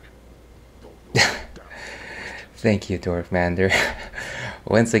everything. Though you're down to it. Thank you, Dwarfmander.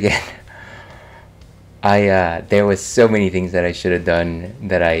 Once again, there was so many things that I should have done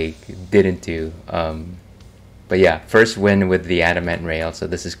that I didn't do. But yeah, first win with the Adamant rail, so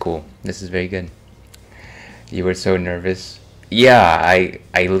this is cool. This is very good. You were so nervous. Yeah,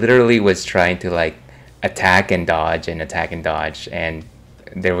 I literally was trying to like attack and dodge and attack and dodge, and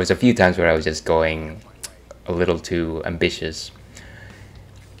there was a few times where I was just going a little too ambitious.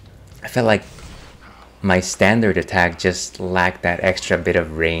 I felt like my standard attack just lacked that extra bit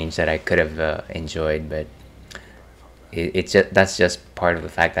of range that I could have enjoyed, but it's just, that's just part of the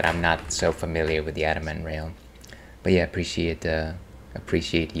fact that I'm not so familiar with the Adamant rail. But yeah, appreciate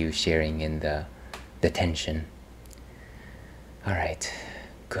you sharing in the tension. All right,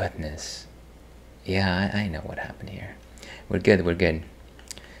 goodness. Yeah, I know what happened here. We're good, we're good.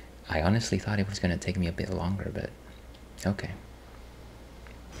 I honestly thought it was gonna take me a bit longer, but okay.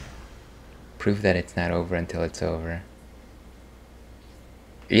 Prove that it's not over until it's over.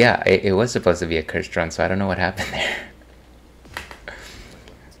 Yeah, it was supposed to be a cursed run, so I don't know what happened there.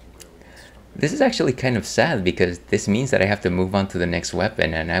 This is actually kind of sad because this means that I have to move on to the next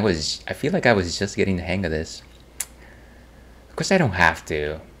weapon, and I feel like I was just getting the hang of this. Of course I don't have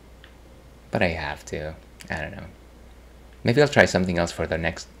to, but I have to. I don't know. Maybe I'll try something else for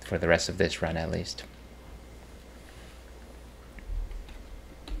the rest of this run at least.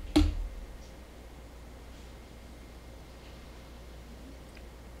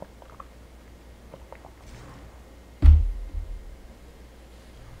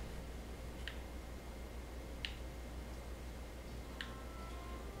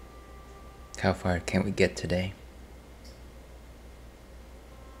 How far can we get today?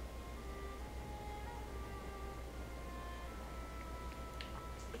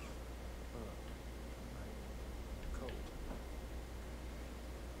 Cold.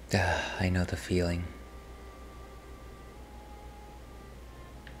 I know the feeling.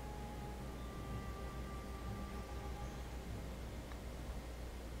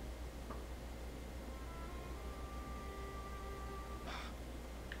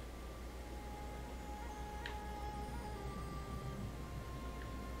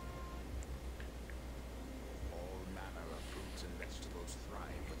 All manner of fruits and vegetables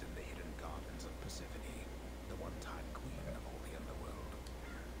thrive within the hidden gardens of Persephone, the one-time queen of all the underworld.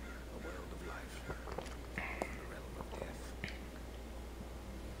 A world of life, and the realm of death.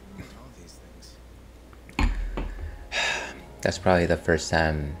 What are these things? That's probably the first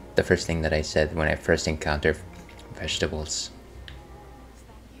thing that I said when I first encountered vegetables. Is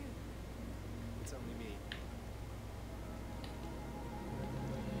that you? It's only me.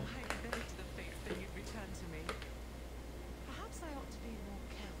 I begged the faith that you'd return to me. Perhaps I ought to be more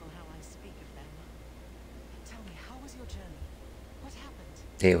careful how I speak of them. Tell me, how was your journey? What happened?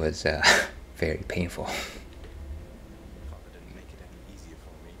 It was very painful. Father didn't make it any easier for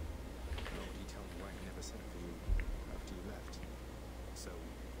me. Nor did he tell me why he never sent for you after you left. So,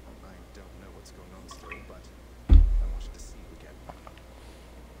 I don't know what's going on still, but I wanted to see you again.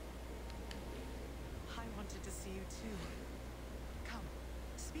 I wanted to see you too. Come,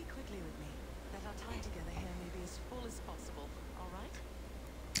 speak quickly with me, that our time together here may be as full as possible, all right?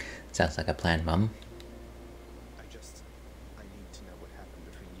 Sounds like a plan, Mum. I need to know what happened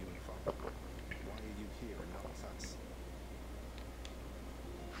between you and Father. Why are you here and not with us?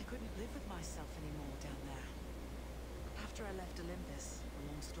 I couldn't live with myself anymore down there. After I left Olympus, a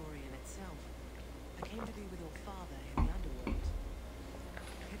long story in itself, I came to be with your father in the underworld.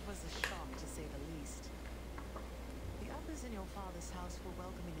 It was a shock, to say the least. The others in your father's house were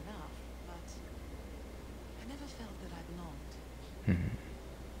welcoming enough, but I never felt that I belonged. Hmm.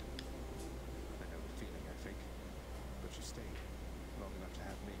 I know the feeling, I think. But you stayed long enough to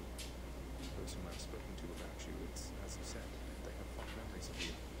have me. Those whom I've spoken to about you, it's as you said, they have fond memories of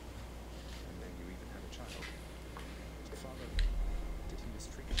you. And then you even had a child. Your father, did he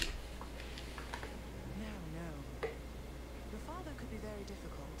mistreat you? No, no. Your father could be very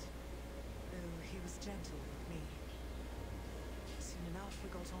difficult, though he was gentle with me. Soon enough, we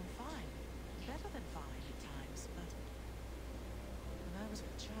got on fine. Better than fine at times, but when I was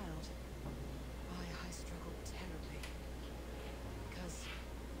a child, I struggled terribly. Because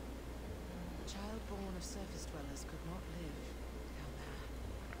a child born of surface dwellers could not live down there.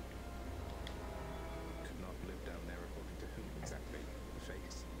 Could not live down there according to whom exactly? The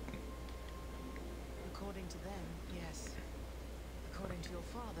Fates? According to them, yes. According to your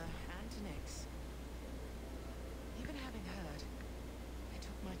father and to Nyx. Even having heard, I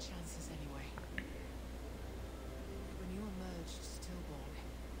took my chances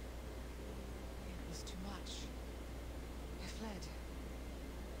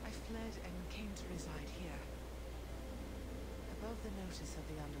came to reside here, above the notice of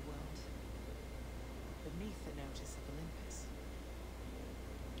the underworld, beneath the notice of Olympus.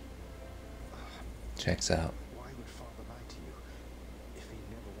 Checks out. Why would Father lie to you? If he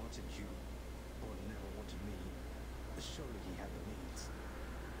never wanted you, or never wanted me, surely he had the means.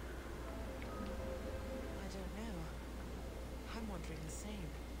 I don't know. I'm wondering the same.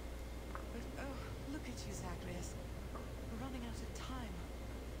 But oh, look at you, Zagreus. We're running out of time.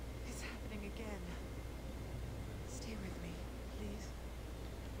 It's happening again. Stay with me, please.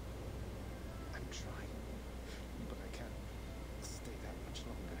 I'm trying, but I can't stay that much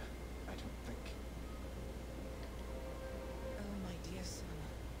longer, I don't think. Oh, my dear son.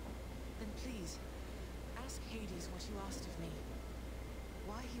 Then please, ask Hades what you asked of me.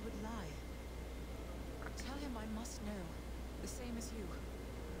 Why he would lie. Tell him I must know, the same as you.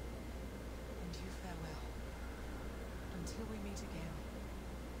 And you farewell. Until we meet again.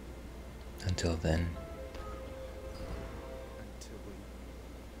 Until then. Until we...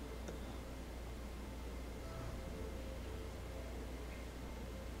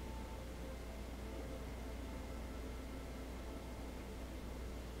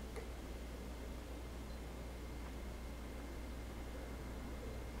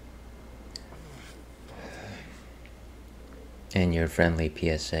 And your friendly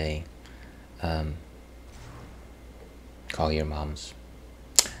PSA, call your moms.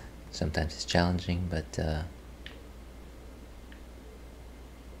 Sometimes it's challenging, but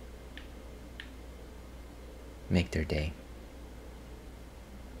make their day.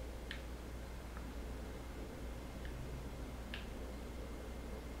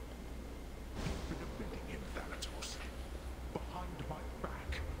 Been abetting him, Thanatos. Behind my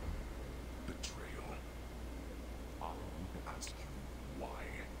back. Betrayal. I would ask you why.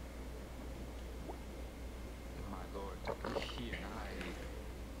 My lord, he and I...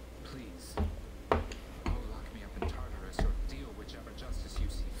 Please. Oh, lock me up in Tartarus or deal whichever justice you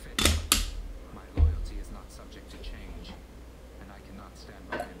see fit. My loyalty is not subject to change, and I cannot stand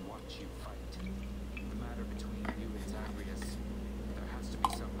by and watch you fight. The matter between you and Zagreus, there has to be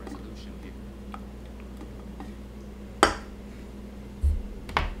some resolution here.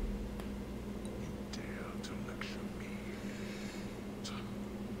 You dare to lecture me.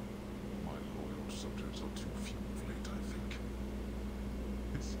 My loyal subjects are too few of late, I think.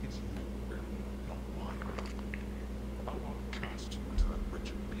 This is your realm, not mine. I won't cast you into that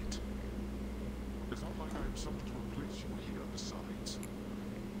wretched pit. It's not like I have someone to replace you here besides.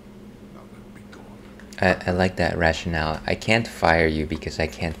 Now then, be gone. I like that rationale. I can't fire you because I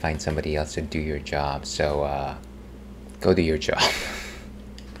can't find somebody else to do your job. So, go do your job. I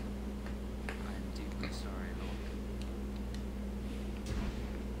am deeply sorry,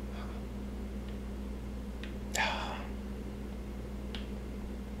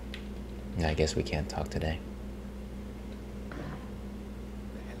 lord. I guess we can't talk today. The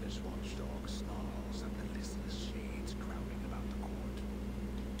hellish watchdog snarls at the listless shades crowding about the court.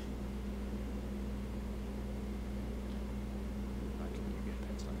 Like it when you get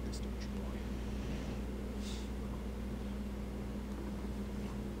pets like this, don't you, boy?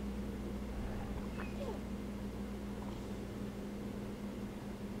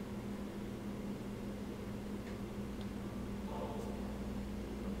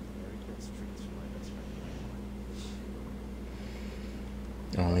 Very best treats for my best friend.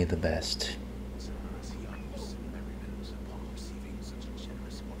 Only the best. Cerberus yawns in merriment upon receiving such a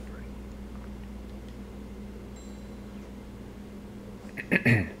generous offering.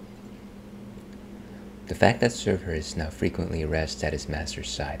 The fact that Cerberus now frequently rests at his master's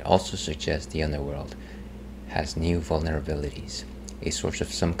side also suggests the underworld has new vulnerabilities, a source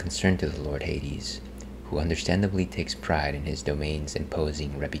of some concern to the Lord Hades, who understandably takes pride in his domain's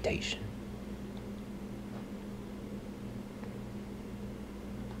imposing reputation.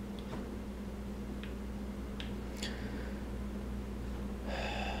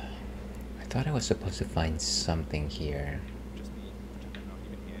 I thought I was supposed to find something here. Just me, pretend I'm not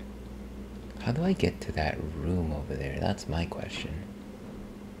even here. How do I get to that room over there? That's my question.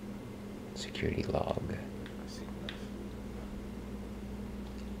 Security log. I've seen enough.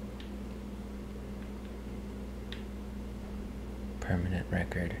 Permanent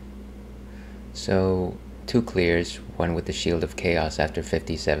record. So, 2 clears, one with the Shield of Chaos after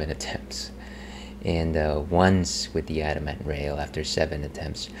 57 attempts, and one's with the Adamant rail after 7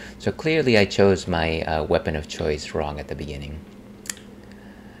 attempts. So clearly I chose my weapon of choice wrong at the beginning.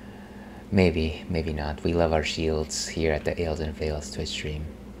 Maybe, maybe not. We love our shields here at the Ales and Veils Twitch stream.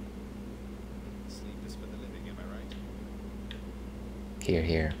 Sleep is for the living, am I right? Here,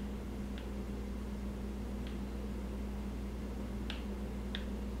 here.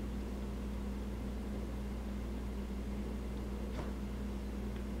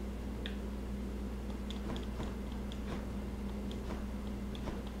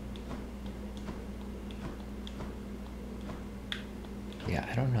 Yeah,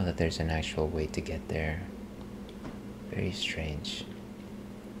 I don't know that there's an actual way to get there. Very strange.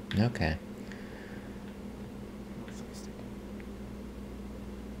 Okay. Not thirsty.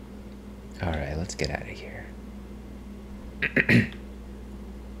 Alright, let's get out of here.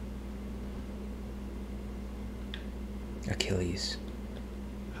 Achilles.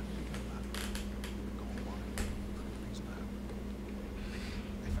 How did we get back? We were gone why? For good reason, I hope.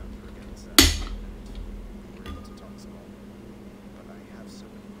 They found her again, sir. We were able to talk some more. But I have so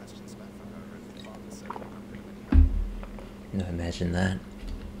many questions left for her, and the father said we couldn't be of any help. No, imagine that.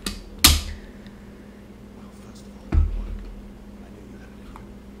 Well, first of all, good work. I knew you had it in you.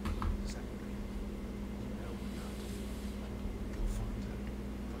 Secondly, you know what you have to do. Go find her.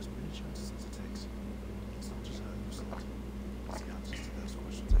 For as many chances as it takes. It's not just her who's left. It's the answers to those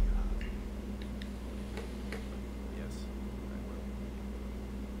questions that you have. Yes,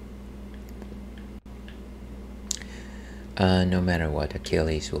 I will. No matter what,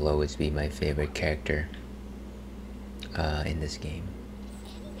 Achilles will always be my favorite character in this game.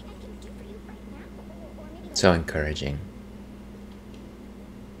 So encouraging.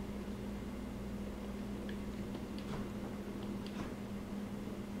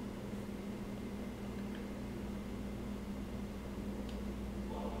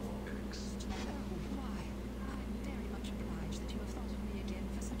 Why, I'm very much obliged that you have thought of me again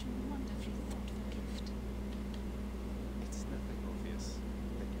for such a wonderfully thoughtful gift. It's nothing obvious.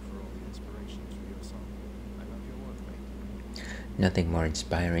 Thank you for all the inspiration through your song. I love your work, mate. Nothing more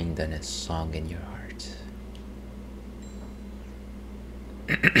inspiring than a song in your heart.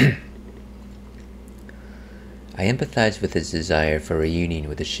 I empathize with his desire for reunion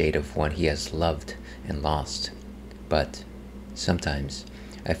with the shade of one he has loved and lost, but sometimes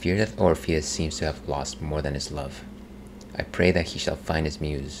I fear that Orpheus seems to have lost more than his love. I pray that he shall find his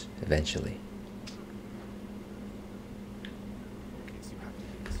muse eventually. In case you have to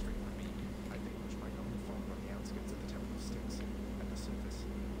hear this straight from me, I think much my own father on the outskirts of the Temple of Styx. At the surface,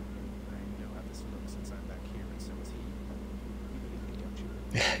 I know how this looks since I'm back here, and so is he. You believe me, don't you?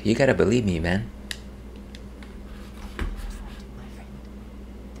 You gotta believe me, man. My friend,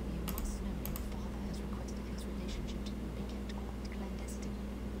 though you must know your father has requested his relationship to you be kept quite clandestine.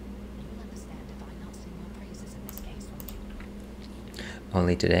 You'll understand if I not sing your praises in this case, won't you?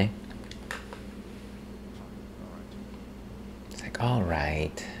 Only today? Alright. It's like,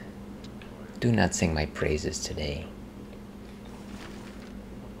 alright. Do not sing my praises today.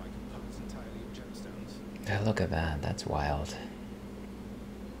 What do I compose entirely of gemstones? Look at that, that's wild.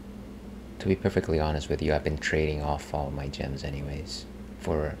 To be perfectly honest with you, I've been trading off all my gems anyways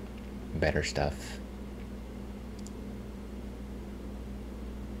for better stuff.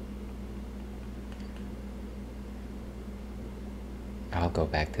 I'll go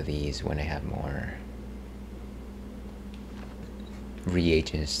back to these when I have more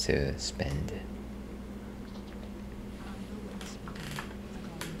reagents to spend. I know when this began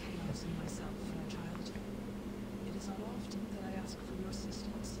regarding chaos in myself, child. It is not often that I ask for your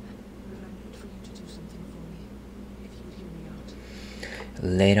assistance, but I need for you to do something for me, if you would hear me out.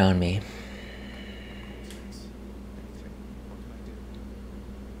 Lay it on me. Thanks. Anything. What can I do?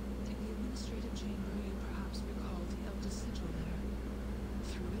 In the administrative chamber, you perhaps recall the eldest sigil there.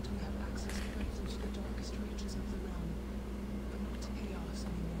 Through it, we have access directly to the darkest reaches of the realm, but not to chaos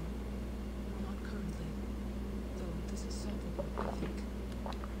anymore. Not currently. Though this is solvable, I think.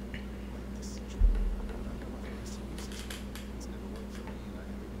 This sigil. I know I've always seen this sigil. It's never worked for me, and I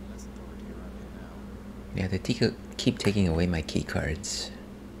have even less authority around here now. Yeah, they keep taking away my key cards.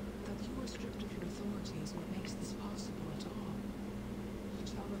 That you are stripped of your authority is what makes this possible at all. It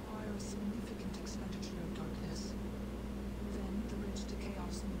shall require a significant expenditure of darkness. Then the bridge to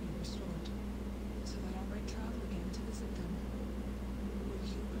chaos may be restored, so that I might travel again to visit them. Will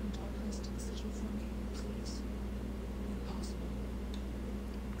you bring darkness to the sigil for me, please? If possible.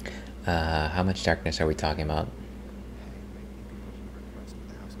 How much darkness are we talking about? Hey, maybe you could put in a request with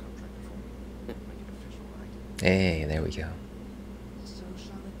the house contractor for me. Make it official, right? Hey, there we go. So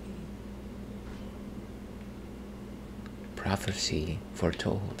shall it be. Prophecy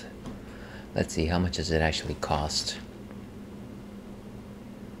foretold. Let's see, how much does it actually cost?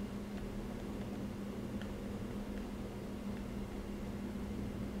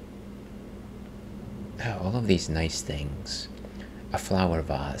 Oh, all of these nice things. A flower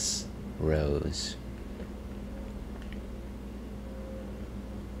vase, rose.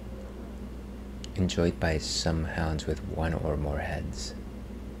 Enjoyed by some hounds with one or more heads.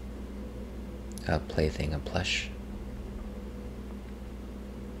 A plaything, a plush.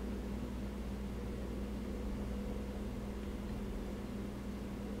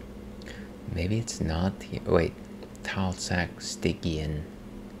 Maybe it's not. Wait, Talsac Stygian.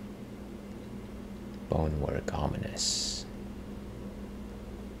 Bonework ominous.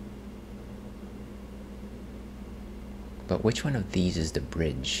 But which one of these is the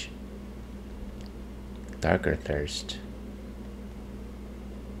bridge? Darker Thirst.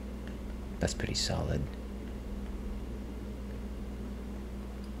 That's pretty solid.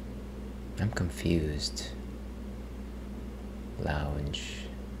 I'm confused. Lounge.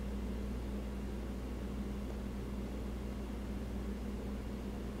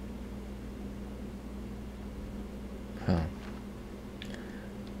 Huh.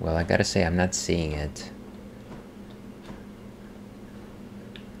 Well, I gotta say, I'm not seeing it.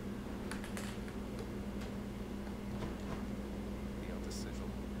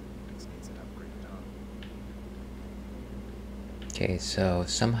 Okay, so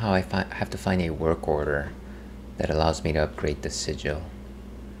somehow I have to find a work order that allows me to upgrade the sigil.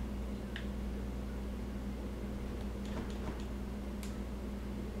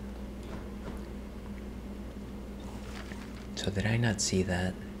 So did I not see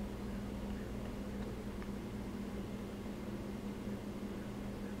that?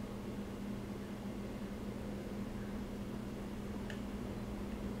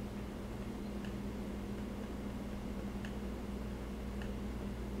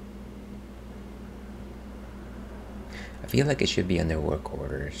 I feel like it should be under work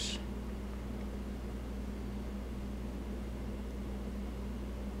orders.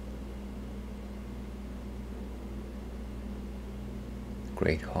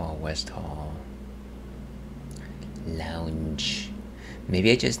 Great Hall, West Hall. Lounge.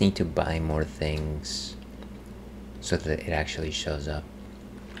 Maybe I just need to buy more things so that it actually shows up.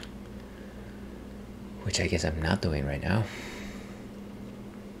 Which I guess I'm not doing right now.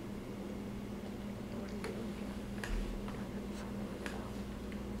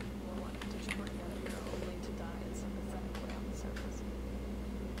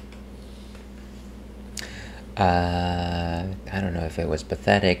 I don't know if it was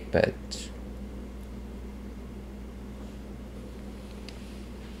pathetic, but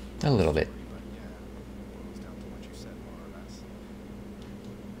a little bit.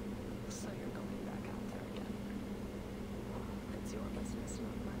 So you're going back out there again. It's your business,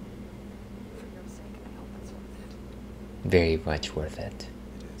 not mine. For your sake, I hope it's worth it. Very much worth it.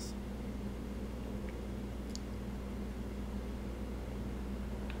 It is.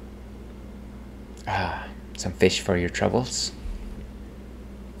 Ah, some fish for your troubles.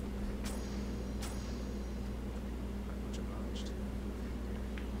 Much obliged.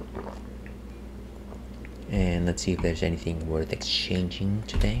 And let's see if there's anything worth exchanging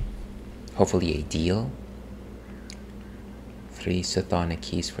today. Hopefully a deal. 3 Sothona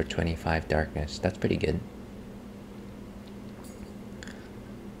keys for 25 darkness. That's pretty good.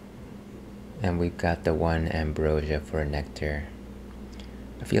 And we've got the 1 ambrosia for a nectar.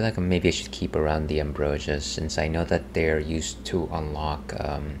 I feel like maybe I should keep around the ambrosias since I know that they're used to unlock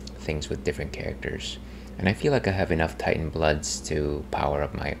things with different characters. And I feel like I have enough Titan Bloods to power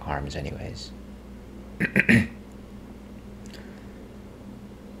up my arms anyways.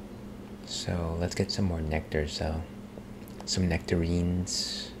 So let's get some more nectars though. Some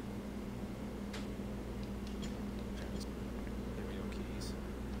nectarines. Here are your keys.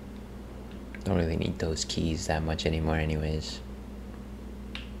 Don't really need those keys that much anymore anyways.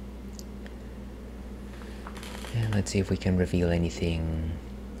 And let's see if we can reveal anything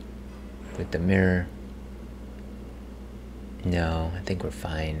with the mirror. No, I think we're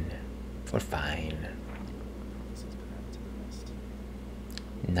fine. We're fine. This has been added to the list.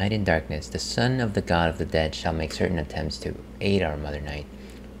 Night and darkness. The son of the god of the dead shall make certain attempts to aid our mother night,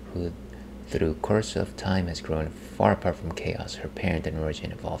 who through course of time has grown far apart from chaos, her parent and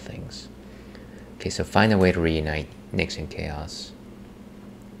origin of all things. Okay, so find a way to reunite Nyx and Chaos.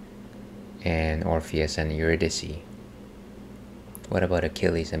 And Orpheus and Eurydice. What about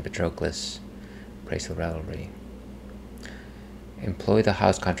Achilles and Patroclus? Praise the rivalry. Employ the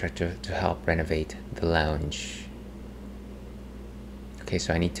house contractor to help renovate the lounge. Okay,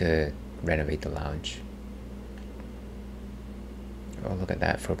 so I need to renovate the lounge. Oh, look at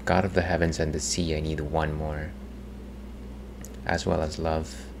that. For God of the heavens and the sea, I need 1 more. As well as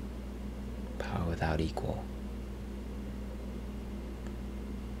love. Power without equal.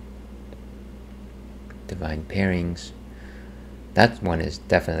 Divine pairings. That one is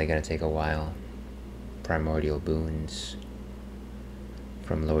definitely going to take a while. Primordial boons.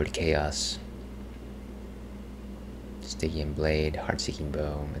 From Lord Chaos. Stygian blade, heart-seeking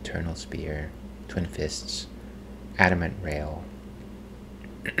bow, maternal spear, twin fists, adamant rail.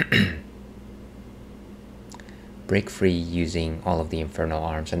 Break free using all of the infernal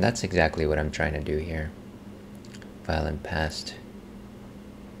arms, and that's exactly what I'm trying to do here. violent past.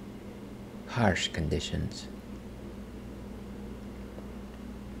 Harsh conditions.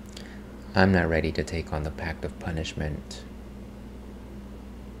 I'm not ready to take on the pact of punishment.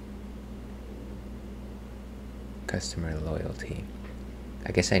 Customer loyalty.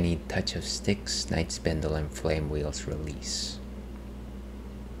 I guess I need touch of sticks, night spindle, and flame wheels release.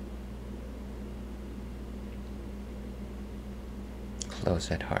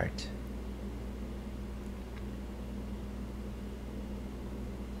 Close at heart.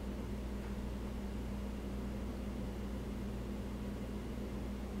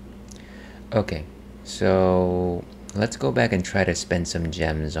 Okay, so let's go back and try to spend some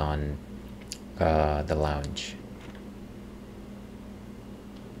gems on the lounge.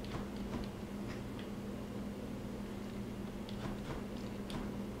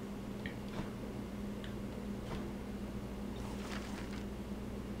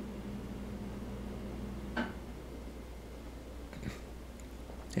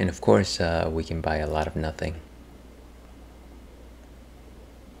 And of course, we can buy a lot of nothing.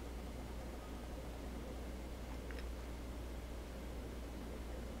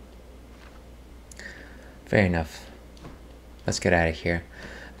 Fair enough. Let's get out of here.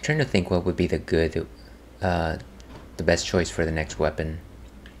 I'm trying to think what would be the best choice for the next weapon.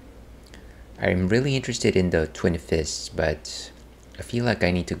 I'm really interested in the twin fists, but I feel like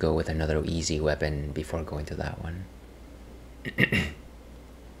I need to go with another easy weapon before going to that one.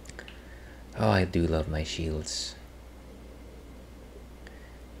 Oh, I do love my shields.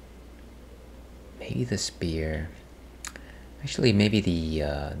 Maybe the spear. Actually, maybe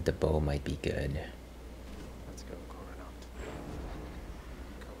the bow might be good. Let's go, Coronat.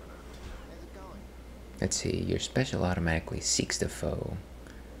 Let's see. Your special automatically seeks the foe.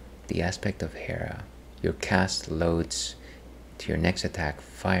 The aspect of Hera. Your cast loads to your next attack,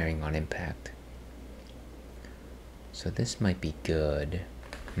 firing on impact. So this might be good.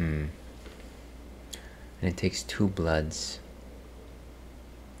 And it takes 2 bloods.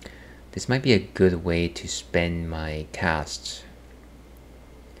 This might be a good way to spend my casts,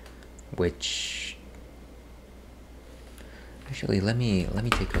 which actually let me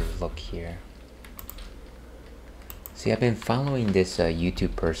take a look here. See, I've been following this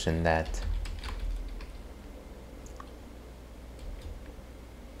YouTube person that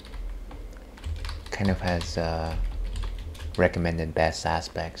kind of has recommended best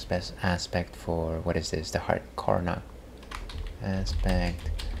aspect for, what is this, the heart coronat aspect,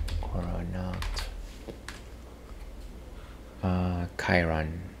 coronat,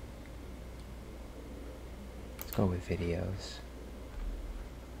 Chiron. Let's go with videos.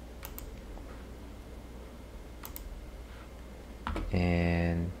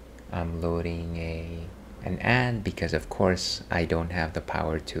 And I'm loading an ad because of course I don't have the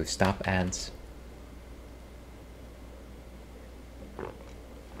power to stop ads.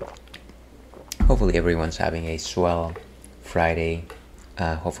 Hopefully everyone's having a swell Friday.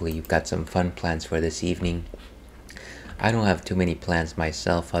 Hopefully you've got some fun plans for this evening. I don't have too many plans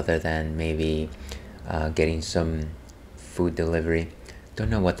myself other than maybe getting some food delivery. Don't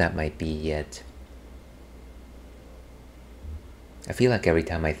know what that might be yet. I feel like every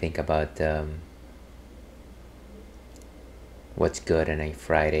time I think about what's good on a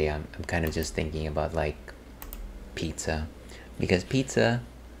Friday, I'm kind of just thinking about like pizza, because pizza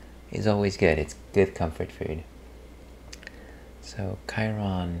is always good. It's good comfort food. So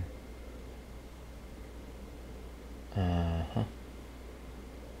Chiron,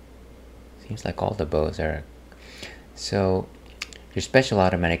 seems like all the bows are. So your special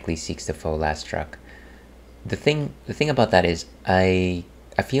automatically seeks the foe last struck. The thing about that is I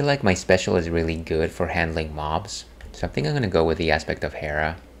feel like my special is really good for handling mobs. So I think I'm gonna go with the aspect of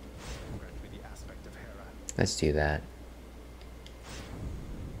Hera. Let's do that.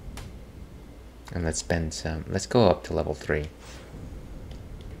 And let's spend some. Let's go up to level 3.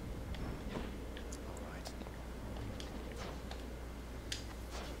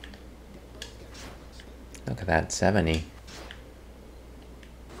 Look at that, 70.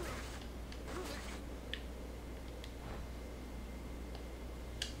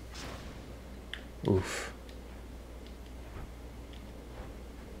 Oof.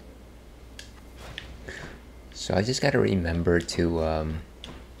 So I just gotta remember to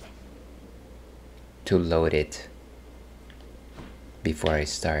load it before I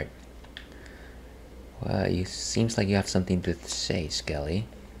start. Well, you seems like you have something to say, Skelly.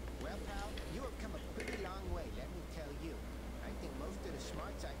 Well, pal, you have come a pretty long way, let me tell you. I think most of the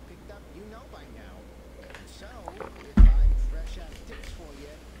smarts I've picked up you know by now. So, if I'm fresh out tips for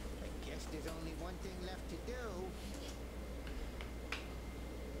you, I guess there's only one thing left to do.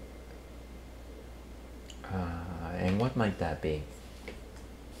 What might that be?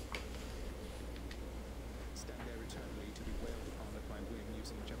 Stand there eternally to be wailed upon at my whim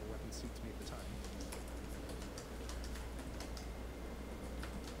using whichever weapon suits me at the time.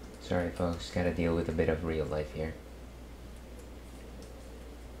 Sorry folks, gotta deal with a bit of real life here.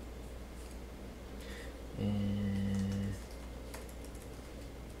 And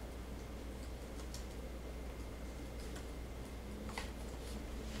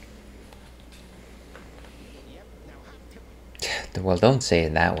Yep, now hop to well, don't say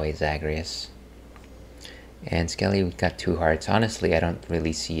it that way, Zagreus. And Skelly got 2 hearts. Honestly, I don't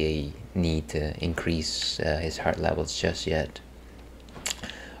really see a need to increase his heart levels just yet.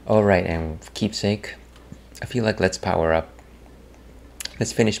 Alright, and keepsake, I feel like let's power up.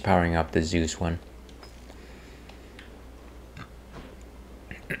 Let's finish powering up the Zeus one.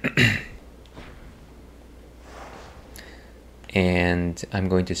 And I'm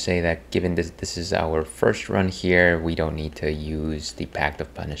going to say that given this is our first run here, we don't need to use the Pact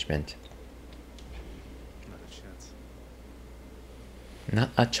of Punishment. Not a chance.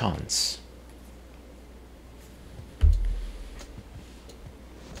 Not a chance.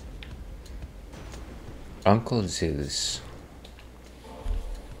 Uncle Zeus.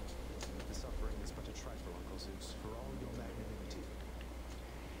 The suffering is but a trifle, Uncle Zeus, for all your magnanimity.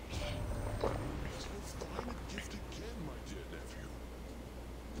 So fine a gift again, my dear nephew.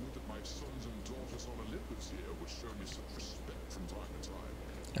 Would that my sons and daughters on Olympus here would show me such respect from time to time.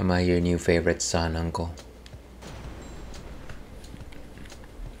 Am I your new favorite son, Uncle?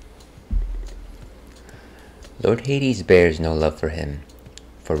 Lord Hades bears no love for him,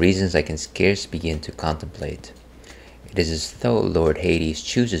 for reasons I can scarce begin to contemplate. It is as though Lord Hades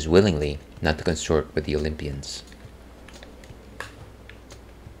chooses willingly not to consort with the Olympians.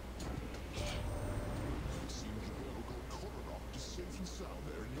 It seems you have got Coronach is safe and sound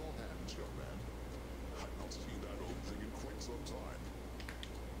there in your hands, young man. I've not seen that old thing in quite some time.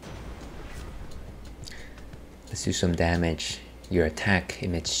 Let's do some damage. Your attack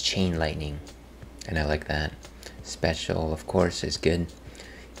emits chain lightning, and I like that. Special, of course, is good.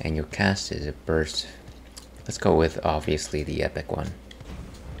 And your cast is a burst. Let's go with, obviously, the epic one.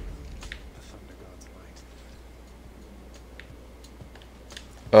 The thunder god's might.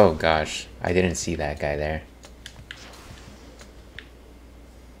 Oh gosh, I didn't see that guy there.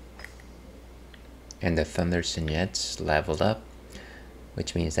 And the Thunder Signet's leveled up,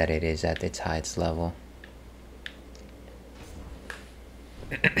 which means that it is at its highest level.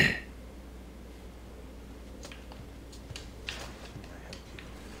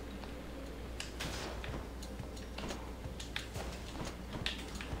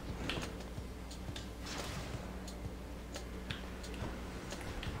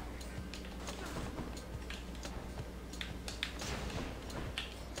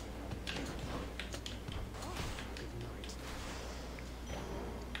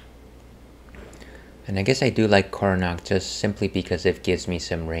 And I guess I do like Coronach just simply because it gives me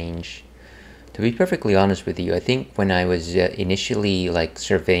some range. To be perfectly honest with you, I think when I was initially like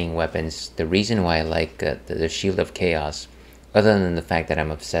surveying weapons, the reason why I like the Shield of Chaos, other than the fact that I'm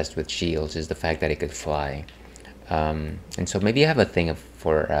obsessed with shields, is the fact that it could fly. And so maybe I have a thing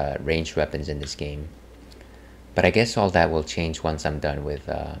for ranged weapons in this game. But I guess all that will change once I'm done with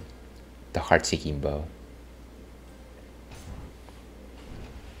the Heart-Seeking Bow.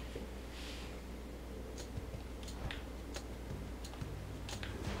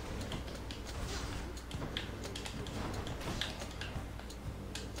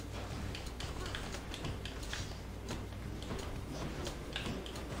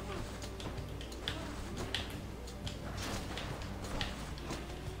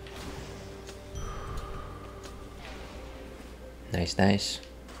 Nice, nice.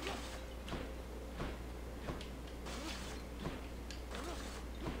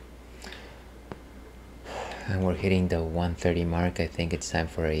 And we're hitting the 1:30 mark. I think it's time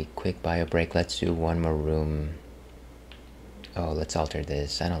for a quick bio break. Let's do one more room. Oh, let's alter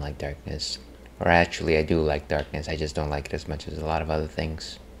this. I don't like darkness. Or actually, I do like darkness. I just don't like it as much as a lot of other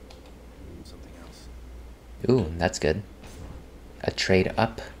things. Something else. Ooh, that's good. A trade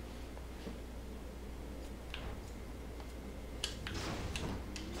up.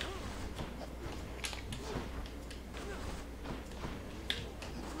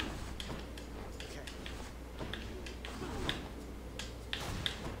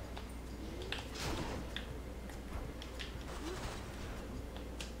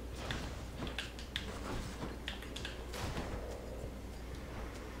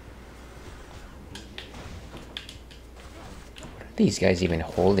 These guys even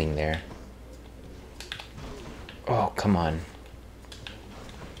holding there. Oh, come on.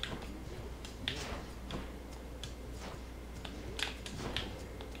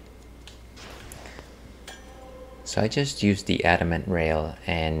 So I just used the Adamant rail,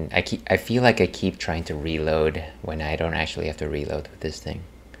 and I feel like I keep trying to reload when I don't actually have to reload with this thing.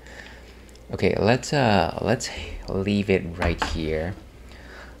 Okay, let's leave it right here.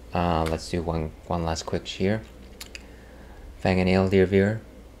 Let's do one last quick shear. Fang and nail, dear viewer.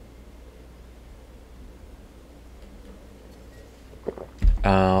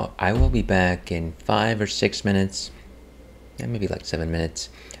 I will be back in 5 or 6 minutes, and maybe like 7 minutes,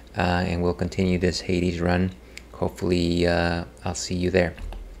 and we'll continue this Hades run. Hopefully, I'll see you there.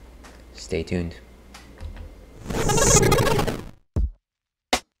 Stay tuned.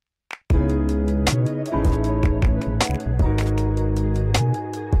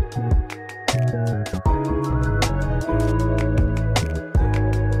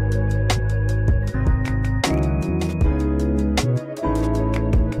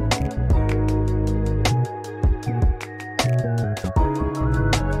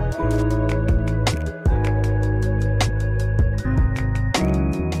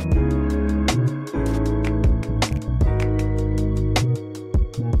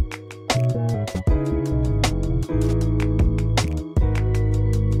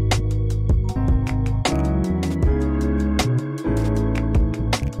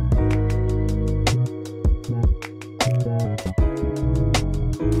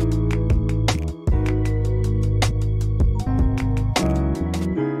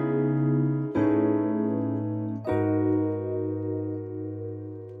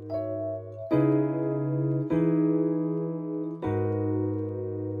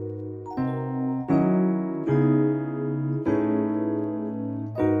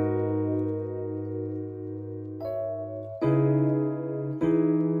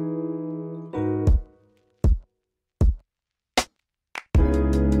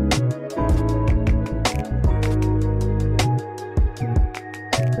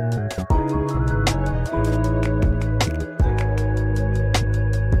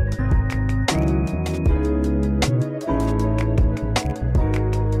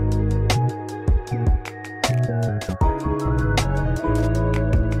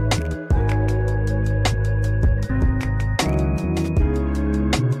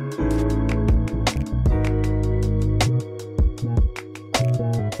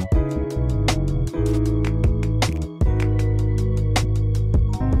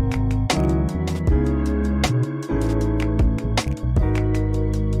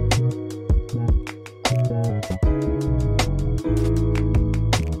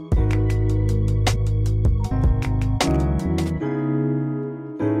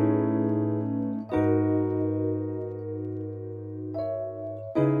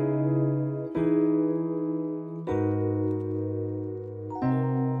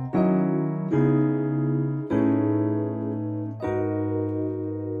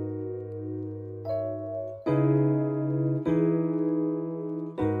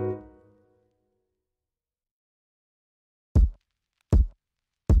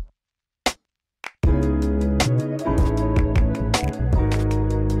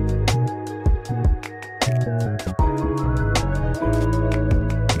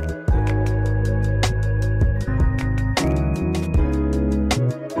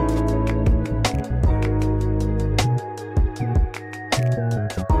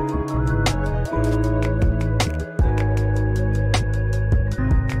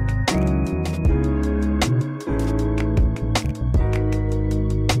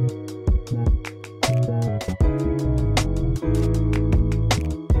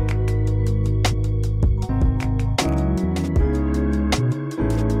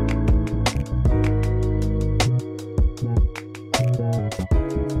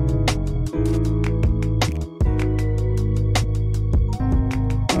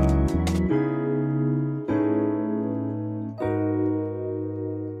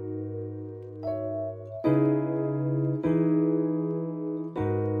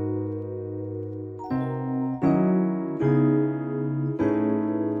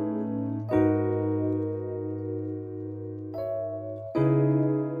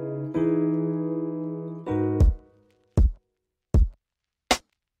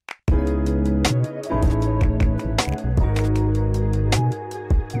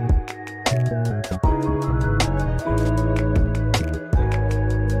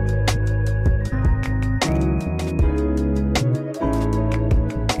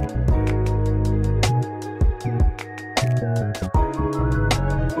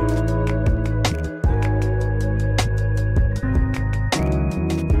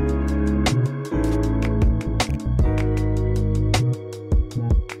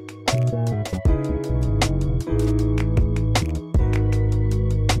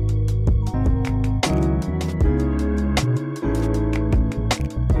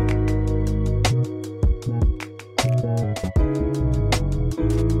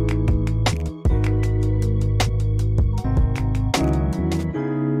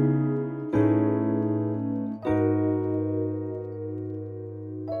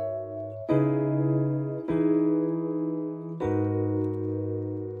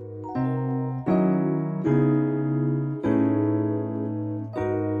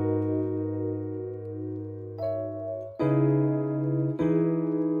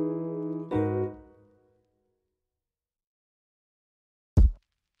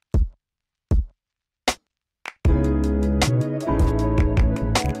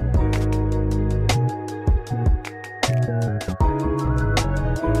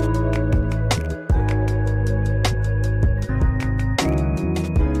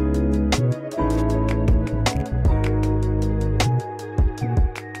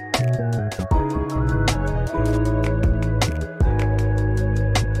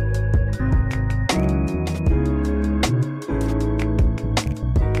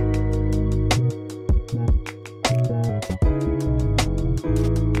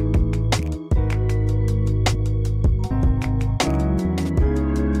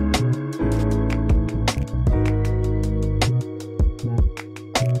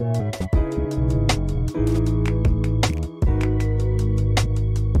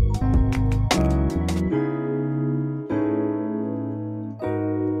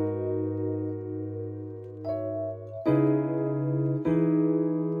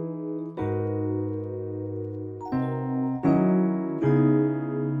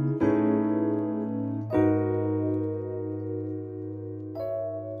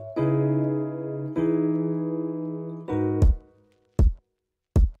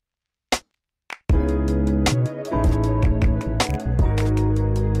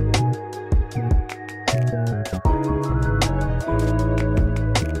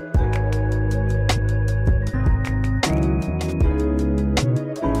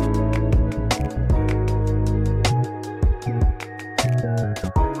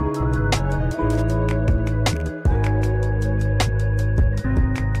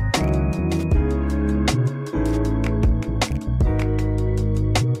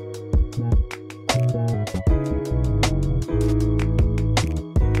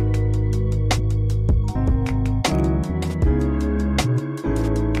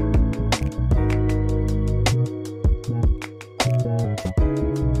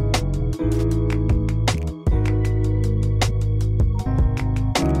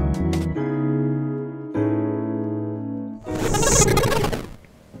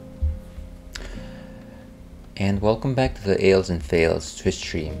 welcome back to the Ales and Fails Twitch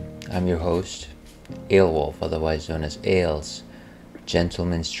stream. I'm your host, Alewolf, otherwise known as Ales,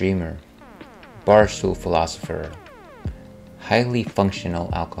 gentleman streamer, barstool philosopher, highly functional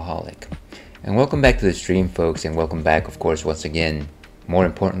alcoholic. And welcome back to the stream, folks, and welcome back, of course, once again, more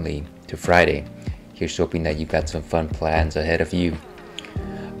importantly, to Friday. Here's hoping that you got some fun plans ahead of you.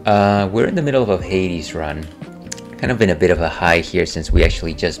 We're in the middle of a Hades run. Kind of been a bit of a high here since we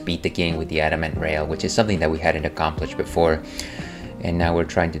actually just beat the game with the Adamant rail, which is something that we hadn't accomplished before. And now we're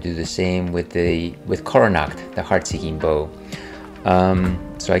trying to do the same with Coronacht, the heart-seeking bow.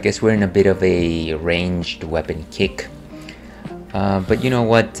 So I guess we're in a bit of a ranged weapon kick. But you know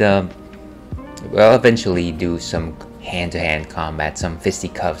what? We'll eventually do some hand-to-hand combat, some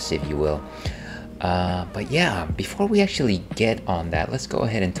fisticuffs, if you will. But yeah, before we actually get on that, let's go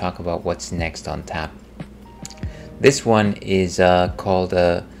ahead and talk about what's next on tap. This one is called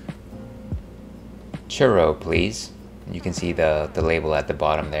Churro, please. You can see the label at the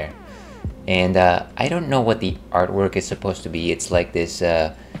bottom there. And I don't know what the artwork is supposed to be. It's like this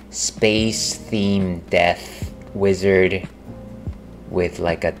space-themed death wizard with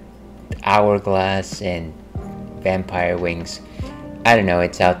like a hourglass and vampire wings. I don't know,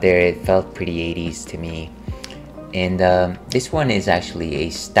 it's out there. It felt pretty 80s to me. And this one is actually a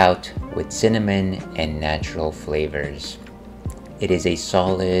stout with cinnamon and natural flavors. It is a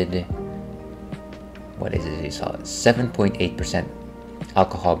solid, what is it? A solid 7.8%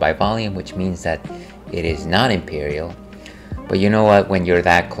 alcohol by volume, which means that it is not imperial. But you know what? When you're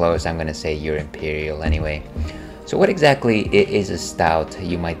that close, I'm gonna say you're imperial anyway. So what exactly is a stout?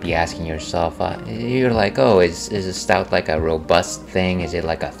 You might be asking yourself. You're like, oh, is a stout like a robust thing? Is it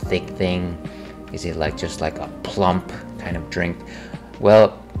like a thick thing? Is it like just like a plump kind of drink?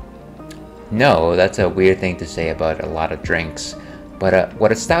 Well, no, that's a weird thing to say about a lot of drinks. But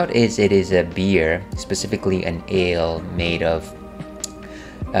what a stout is, it is a beer, specifically an ale made of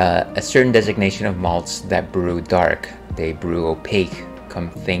a certain designation of malts that brew dark. They brew opaque. Come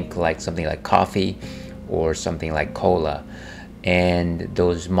think like something like coffee or something like cola, and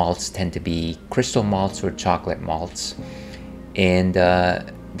those malts tend to be crystal malts or chocolate malts, and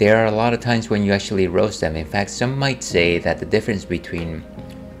there are a lot of times when you actually roast them. In fact, some might say that the difference between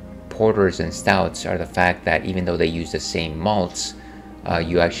porters and stouts are the fact that even though they use the same malts,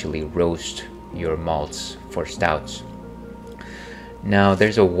 you actually roast your malts for stouts. Now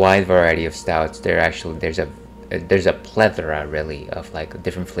there's a wide variety of stouts. There's a plethora really of like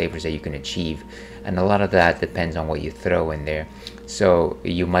different flavors that you can achieve, and a lot of that depends on what you throw in there. So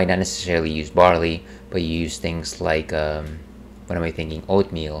you might not necessarily use barley, but you use things like what am I thinking,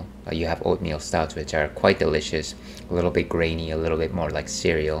 oatmeal. You have oatmeal stouts, which are quite delicious, a little bit grainy, a little bit more like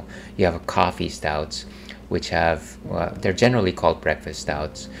cereal. You have coffee stouts, which have they're generally called breakfast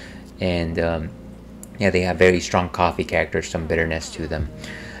stouts, and yeah, they have very strong coffee character, some bitterness to them.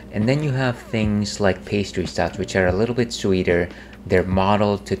 And then you have things like pastry stouts, which are a little bit sweeter. They're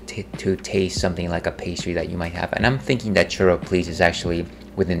modeled to taste something like a pastry that you might have. And I'm thinking that Churro Please is actually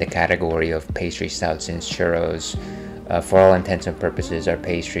within the category of pastry stouts, since churros, for all intents and purposes, are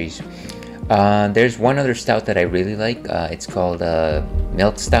pastries. There's one other stout that I really like. It's called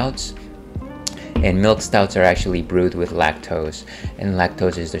milk stouts. And milk stouts are actually brewed with lactose. And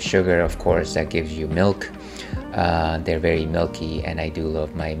lactose is the sugar, of course, that gives you milk. They're very milky, and I do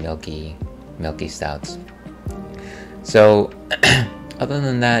love my milky stouts. So other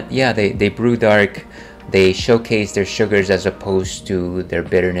than that, yeah, they brew dark. They showcase their sugars as opposed to their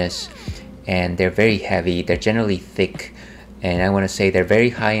bitterness, and they're very heavy. They're generally thick, and I want to say they're very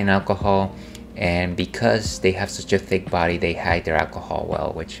high in alcohol. And because they have such a thick body, they hide their alcohol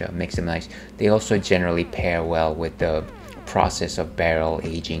well, which makes them nice. They also generally pair well with the process of barrel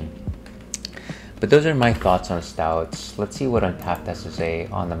aging. But those are my thoughts on stouts. Let's see what Untapped has to say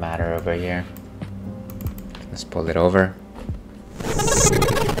on the matter over here. Let's pull it over.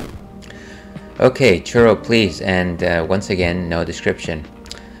 Okay, Churro Please, and once again, no description.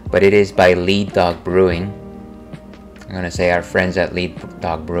 But it is by Lead Dog Brewing. I'm gonna say our friends at Lead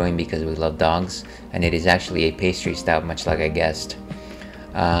Dog Brewing because we love dogs. And it is actually a pastry stout, much like I guessed.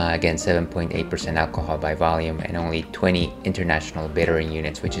 Again, 7.8% alcohol by volume and only 20 international bittering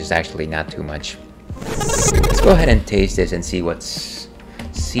units, which is actually not too much. Let's go ahead and taste this and see what's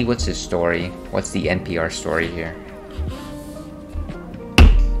his story. What's the NPR story here?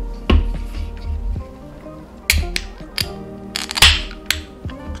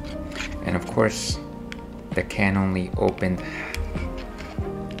 And of course, the can only opened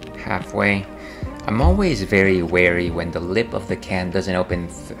halfway. I'm always very wary when the lip of the can doesn't open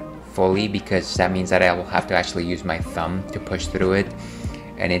fully, because that means that I will have to actually use my thumb to push through it.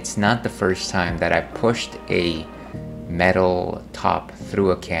 And it's not the first time that I pushed a metal top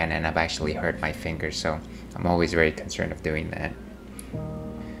through a can, and I've actually hurt my finger, so I'm always very concerned of doing that.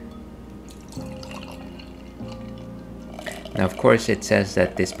 Now, of course, it says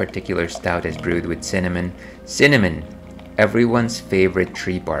that this particular stout is brewed with cinnamon. Cinnamon, everyone's favorite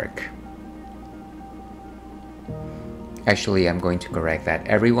tree bark. Actually, I'm going to correct that.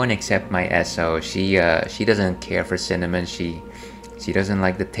 Everyone except my SO, she doesn't care for cinnamon. She doesn't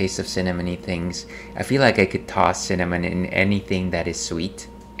like the taste of cinnamony things. I feel like I could toss cinnamon in anything that is sweet,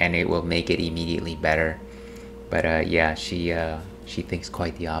 and it will make it immediately better. But yeah, she thinks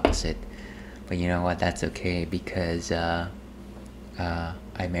quite the opposite. But you know what? That's okay, because I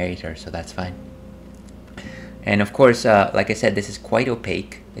married her, so that's fine. And of course, like I said, this is quite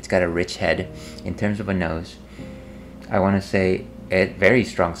opaque. It's got a rich head. In terms of a nose, I want to say it very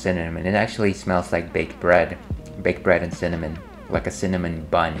strong cinnamon. It actually smells like baked bread and cinnamon, like a cinnamon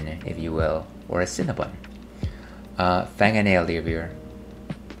bun, if you will, or a cinnabon. Fang and ale, dear viewer.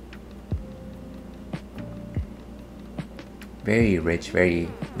 Very rich, very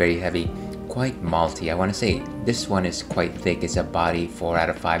heavy, quite malty. I want to say this one is quite thick. It's a body 4 out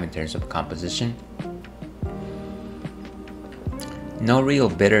of 5 in terms of composition. No real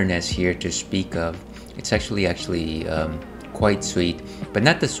bitterness here to speak of. It's actually quite sweet, but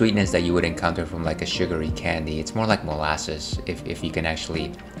not the sweetness that you would encounter from like a sugary candy. It's more like molasses, if you can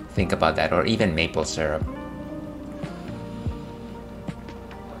actually think about that, or even maple syrup.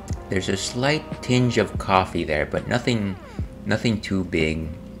 There's a slight tinge of coffee there, but nothing too big.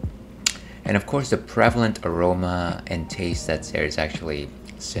 And of course, the prevalent aroma and taste that's there is actually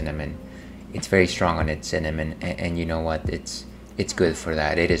cinnamon. It's very strong on its cinnamon, and you know what? It's good for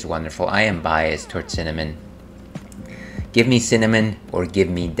that. It is wonderful. I am biased towards cinnamon. Give me cinnamon or give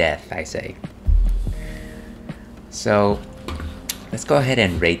me death, I say. So let's go ahead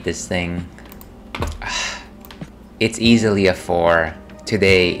and rate this thing. It's easily a 4.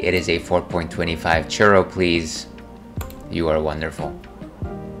 Today it is a 4.25. Churro, please. You are wonderful.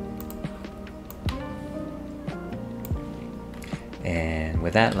 And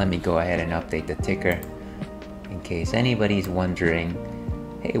with that, let me go ahead and update the ticker. In case anybody's wondering,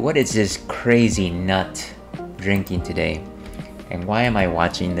 hey, what is this crazy nut drinking today? And why am I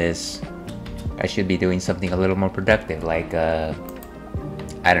watching this? I should be doing something a little more productive, like, I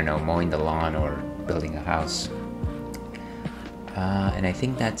don't know, mowing the lawn or building a house. And I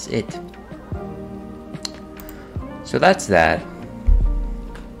think that's it. So that's that.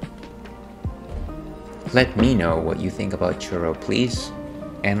 Let me know what you think about churro, please.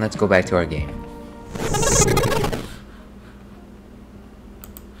 And let's go back to our game.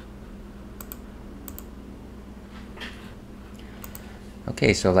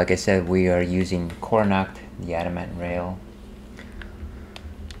 Okay, so like I said, we are using Coronact, the Adamant rail.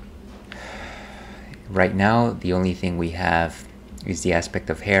 Right now, the only thing we have is the aspect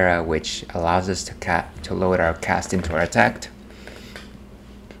of Hera, which allows us to load our cast into our attack.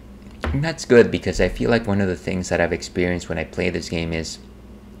 And that's good, because I feel like one of the things that I've experienced when I play this game is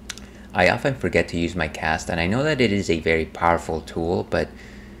I often forget to use my cast, and I know that it is a very powerful tool, but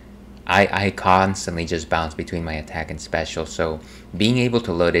I constantly just bounce between my attack and special, so being able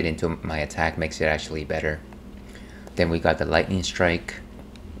to load it into my attack makes it actually better. Then we got the lightning strike,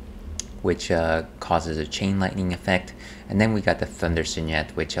 which causes a chain lightning effect, and then we got the thunder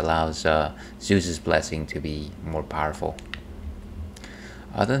signet, which allows Zeus's blessing to be more powerful.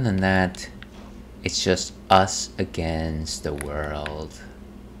 Other than that, it's just us against the world.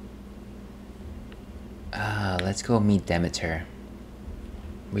 Let's go meet Demeter.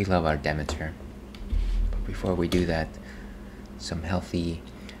 We love our Demeter. But before we do that, some healthy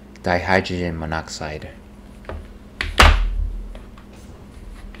dihydrogen monoxide.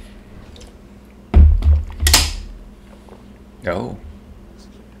 Oh.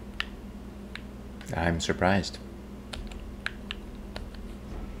 I'm surprised.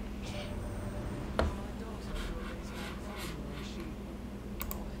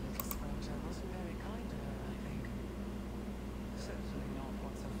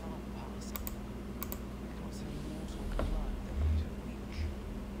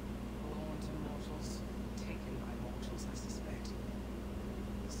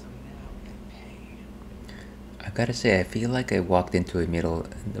 I gotta say, I feel like I walked into the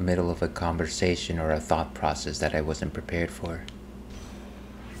middle of a conversation or a thought process that I wasn't prepared for.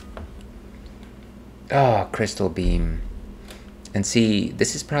 Oh, Crystal Beam. And see,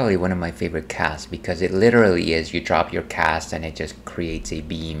 this is probably one of my favorite casts, because it literally is, you drop your cast and it just creates a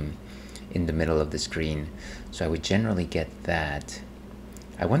beam in the middle of the screen. So I would generally get that.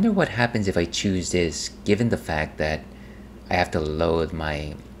 I wonder what happens if I choose this, given the fact that I have to load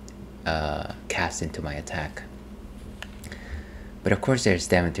my cast into my attack. But of course there's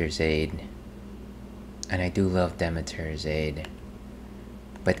Demeter's Aid. And I do love Demeter's Aid.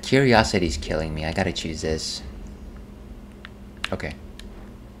 But curiosity's killing me. I gotta choose this. Okay.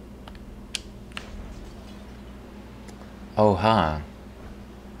 Oh, huh.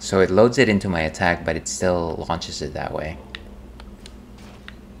 So it loads it into my attack, but it still launches it that way.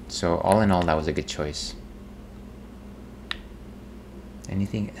 So all in all, that was a good choice.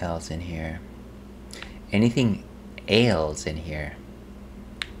 Anything else in here? Anything ales in here?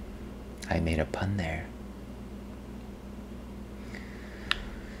 I made a pun there.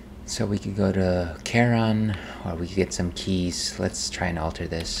 So we could go to Charon, or we could get some keys. Let's try and alter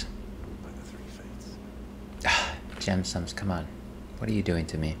this. By the three fates. Ah, gemstones, come on. What are you doing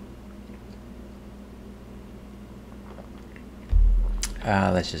to me?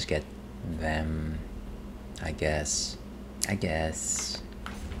 Let's just get them, I guess.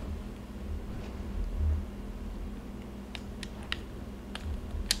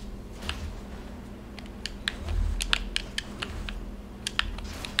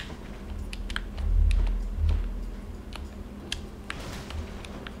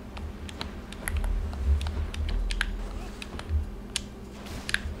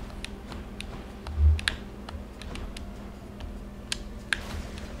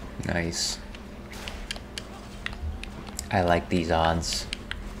 Nice. I like these odds.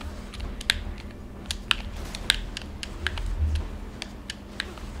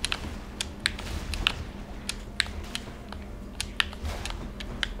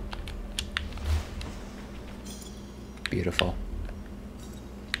 Beautiful.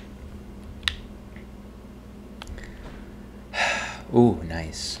 Ooh,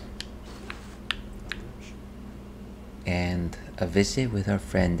 nice. And a visit with our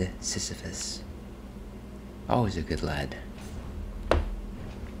friend Sisyphus. Always a good lad.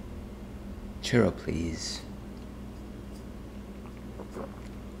 Churro, please.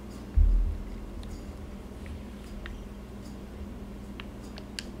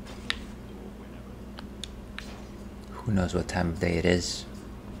 Who knows what time of day it is?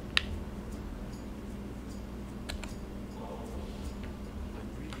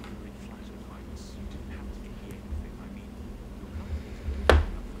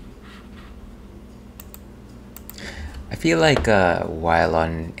 I feel like while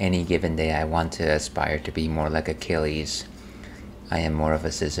on any given day I want to aspire to be more like Achilles, I am more of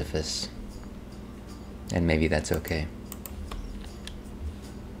a Sisyphus. And maybe that's okay.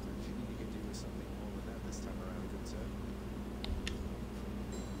 You could do with something more with that this time around, good sir.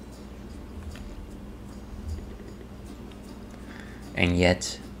 And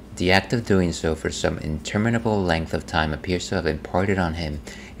yet, the act of doing so for some interminable length of time appears to have imparted on him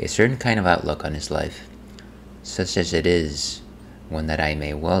a certain kind of outlook on his life, such as it is one that I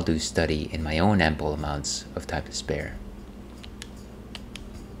may well do study in my own ample amounts of time to spare.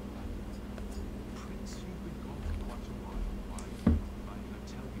 Prince, you've been gone for quite a while. Why, I can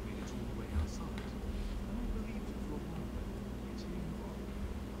tell you made it all the way outside. And I believed it for a while then. It's here you are.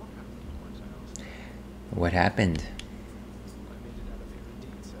 What happened, might I ask? What happened? I made it out of here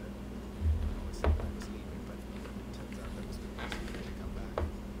indeed, sir. I always thought I was leaving, but it turns out there was good reason for me to come back.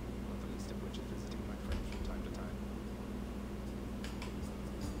 Not the least of which is visiting my friends from time to time.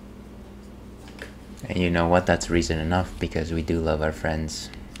 And you know what? That's reason enough, because we do love our friends.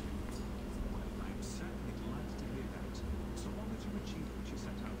 Well, I am certainly delighted to hear that. So long as you achieve what you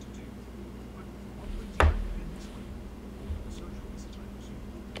set out to do. But what brings you back again this way? A social visit, I presume.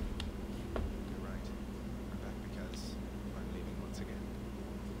 You're right. I'm back because I'm leaving once again.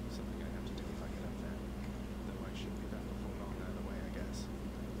 Something I have to do if I get up there. Though I should be back before long either way, I guess.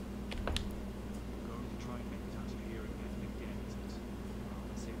 Going to try and make it out of here again, is it? Well,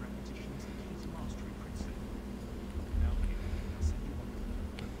 they say repetition is the key to mastery, Prince. Now here, I'll send you one.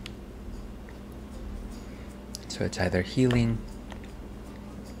 So it's either healing.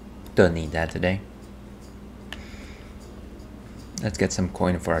 Don't need that today. Let's get some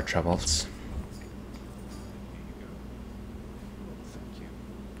coin for our troubles. Here you go. Thank you.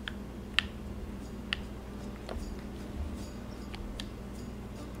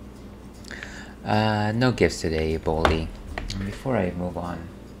 No gifts today, Boldy. And before I move on,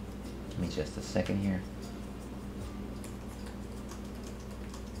 give me just a second here.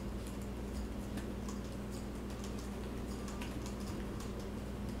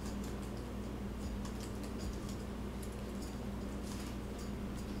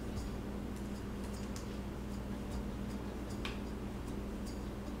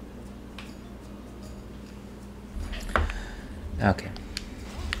 Okay.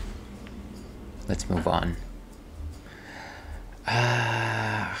 Let's move on.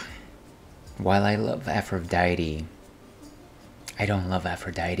 While I love Aphrodite, I don't love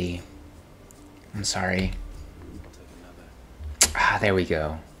Aphrodite. I'm sorry. I'll take another. Ah, there we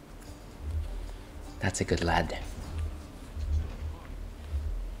go. That's a good lad.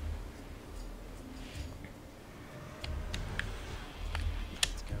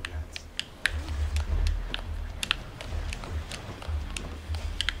 Let's go, lads.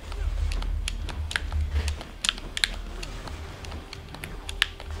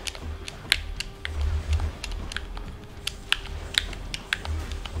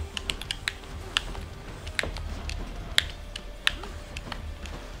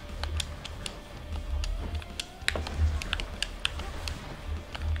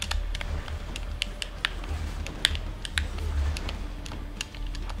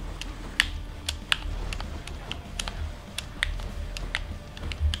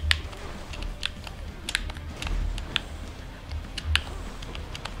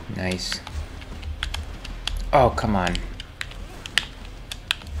 Nice. Oh, come on. Had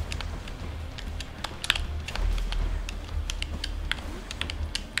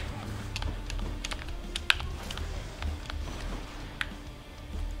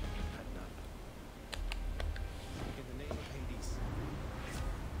none. In the name of Hades.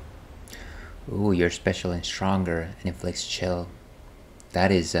 Ooh, you're special and stronger and inflicts chill.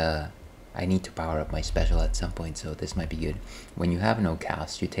 That is, I need to power up my special at some point, so this might be good. When you have no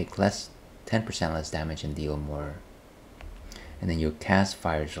cast, you take 10% less damage and deal more. And then your cast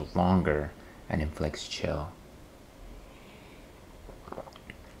fires longer and inflicts chill.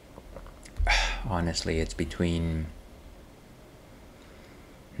 Honestly, it's between...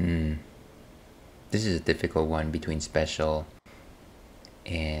 This is a difficult one between special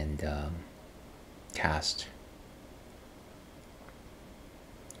and cast.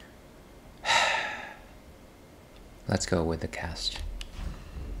 Let's go with the cast.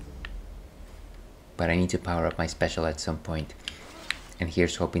 But I need to power up my special at some point. And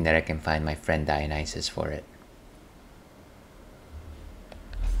here's hoping that I can find my friend Dionysus for it.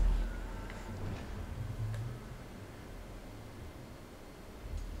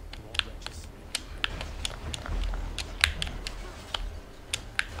 More wretches.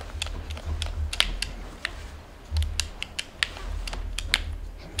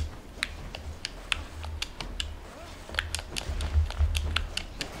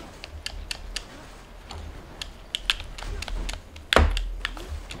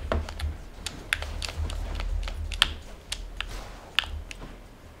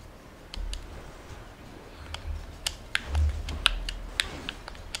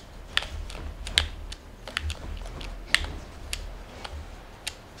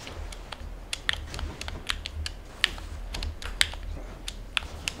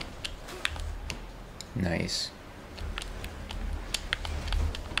 Nice.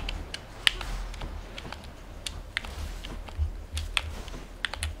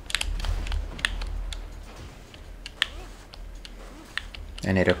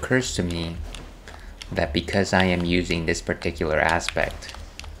 And it occurs to me that because I am using this particular aspect,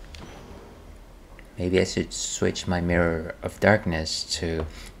 maybe I should switch my Mirror of Darkness to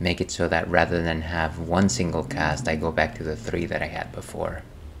make it so that rather than have one single cast, I go back to the 3 that I had before.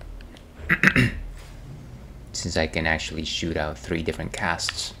 Since I can actually shoot out 3 different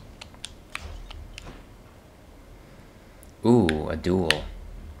casts. Ooh, a duel.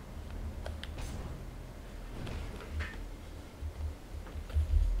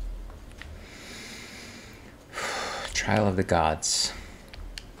 Trial of the Gods.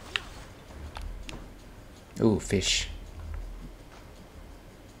 Ooh, fish.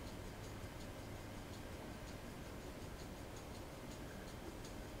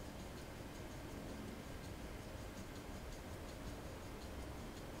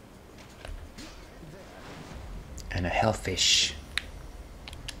 And a hellfish.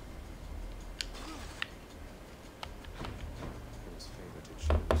 Whose favorite to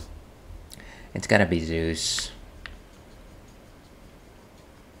choose? It's gotta be Zeus.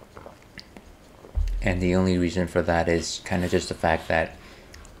 And the only reason for that is kind of just the fact that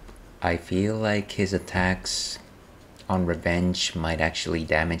I feel like his attacks on revenge might actually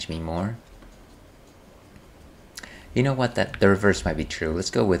damage me more. You know what? The reverse might be true.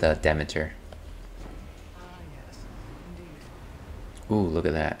 Let's go with a Demeter. Yes, indeed. Ooh, look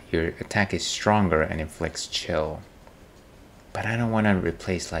at that. Your attack is stronger and inflicts chill. But I don't want to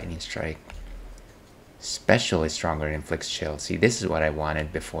replace Lightning Strike. Special is stronger and inflicts chill. See, this is what I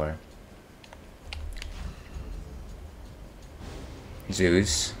wanted before.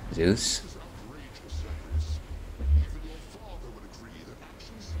 Zeus. Zeus. This is outrageous, Cyrus. Even your father would agree that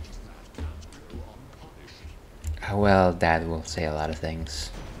actions such as that can't go unpunished. Well, Dad will say a lot of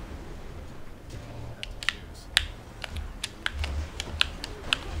things.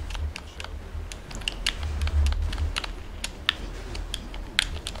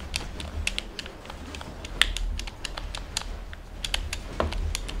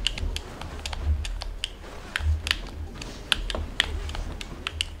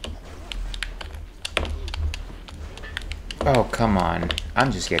 Oh, come on.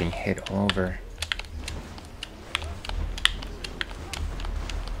 I'm just getting hit all over.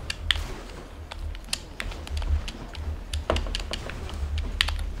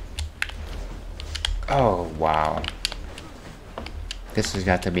 Oh, wow. This has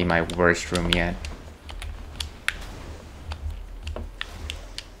got to be my worst room yet.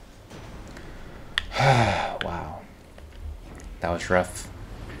 Wow. That was rough.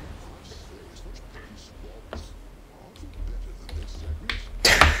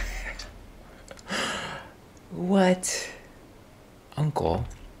 What? Uncle?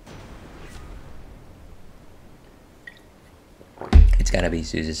 It's gotta be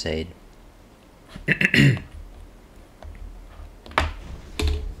Suicide.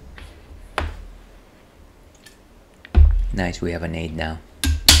 Nice, we have an aid now.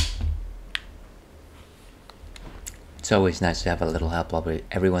 It's always nice to have a little help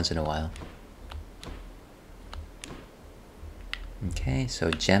every once in a while. Okay,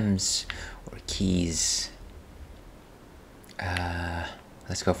 so gems or keys.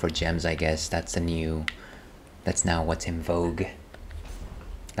 Let's go for gems, I guess. That's now what's in vogue.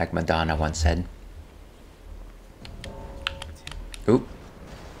 Like Madonna once said. Oop.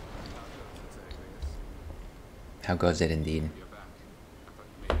 How goes it indeed? You're back. I thought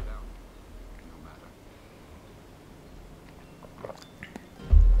you made it out. No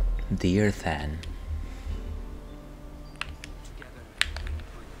matter. Dear Than.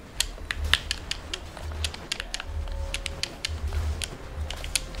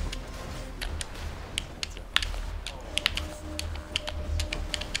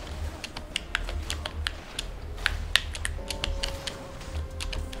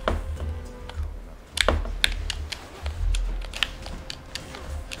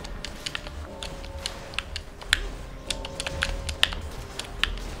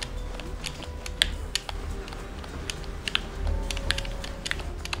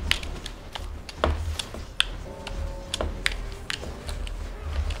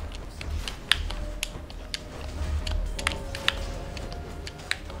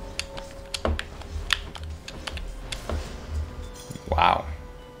 Wow.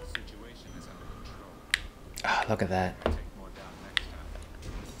 Situation is under control. Ah, look at that. Take more down next time.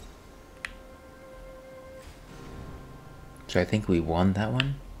 So I think we won that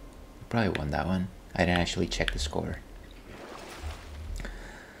one. We probably won that one. I didn't actually check the score.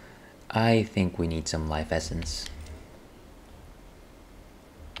 I think we need some life essence.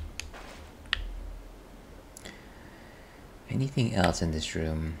 Anything else in this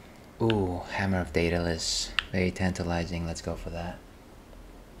room? Ooh, Hammer of Daedalus. Very tantalizing. Let's go for that.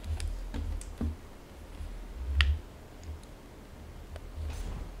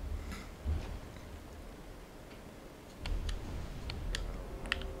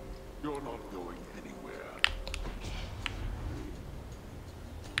 You're not going anywhere.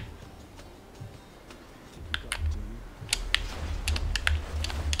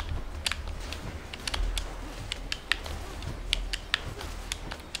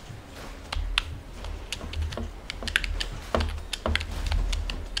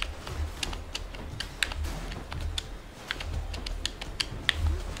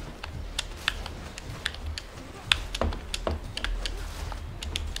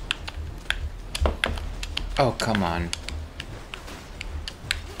 Oh, come on.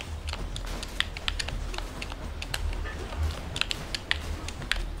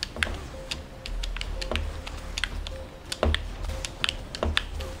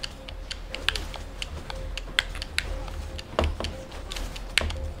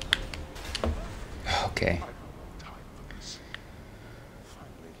 Okay.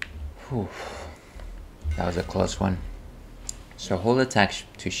 Whew. That was a close one. So hold attack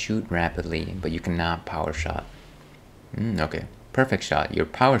to shoot rapidly, but you cannot power shot. Okay. Perfect shot. Your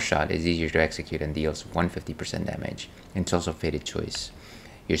power shot is easier to execute and deals 150% damage. It's also fated choice.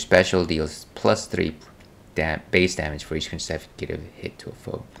 Your special deals +3 base damage for each consecutive hit to a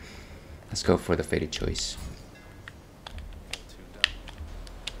foe. Let's go for the fated choice.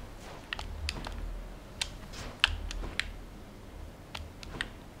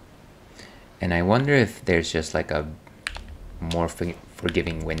 And I wonder if there's just like a more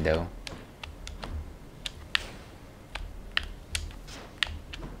forgiving window.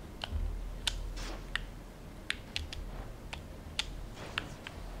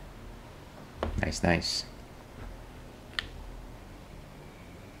 Nice, nice.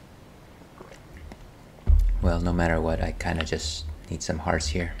 Well, no matter what, I kind of just need some hearts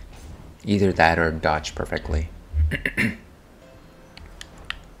here. Either that or dodge perfectly.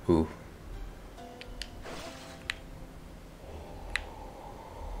 Ooh.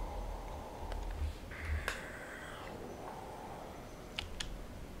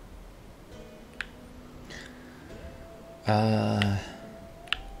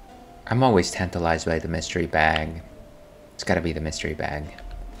 I'm always tantalized by the mystery bag. It's gotta be the mystery bag. My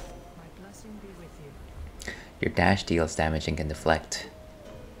blessing be with you. Your dash deals damage and can deflect.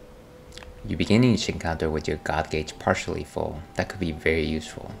 You begin each encounter with your god gauge partially full. That could be very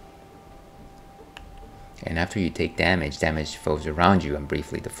useful. And after you take damage, damage foes around you and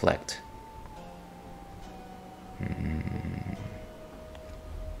briefly deflect.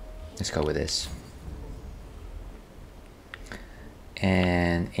 Let's go with this.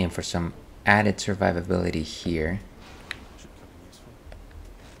 And aim for some added survivability here.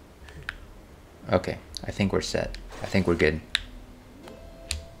 Okay, I think we're set. I think we're good.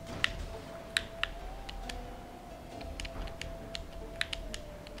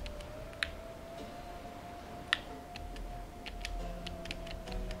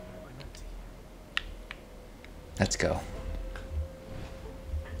 Let's go.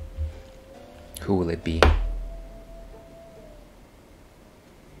 Who will it be?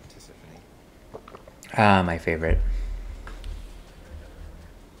 Ah, my favorite.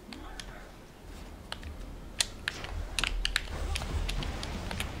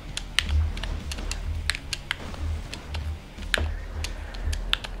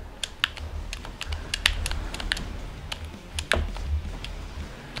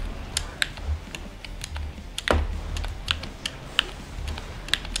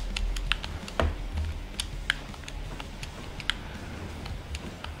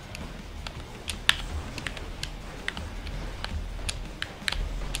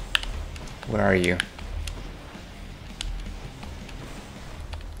 Where are you?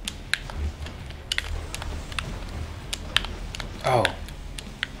 Oh.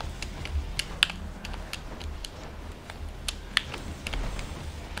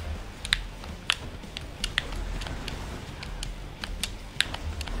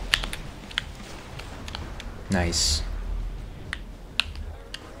 Nice.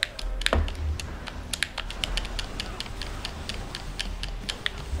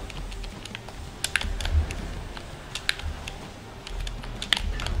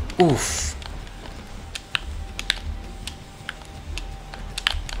 Oof.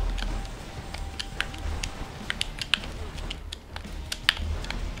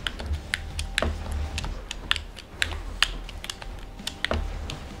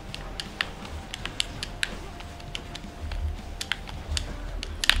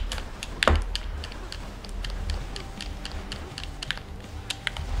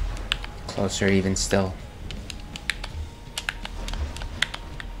 Closer even still.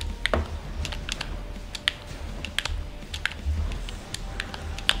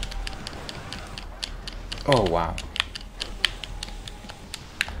 Oh, wow.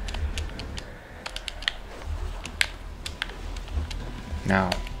 Now.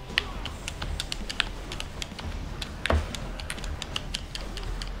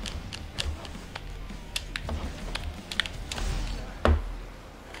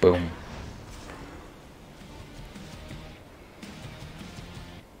 Boom.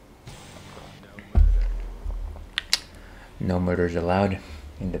 No murders allowed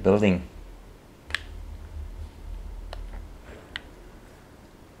in the building.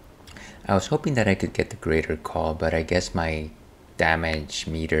 I was hoping that I could get the greater call, but I guess my damage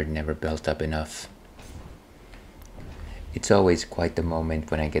meter never built up enough. It's always quite the moment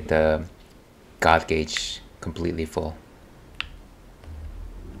when I get the god gauge completely full.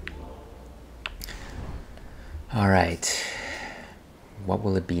 Alright, what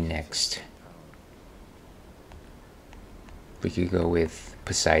will it be next? We could go with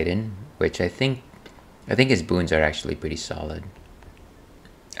Poseidon, which I think his boons are actually pretty solid.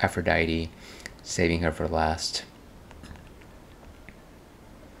 Aphrodite, saving her for last.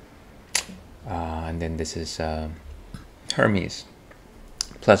 And then this is Hermes.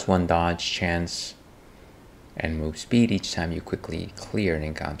 +1 dodge chance and move speed each time you quickly clear an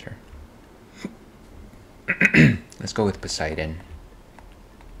encounter. Let's go with Poseidon.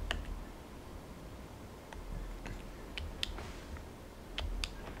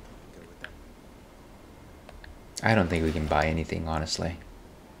 I don't think we can buy anything, honestly.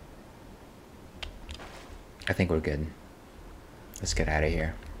 I think we're good. Let's get out of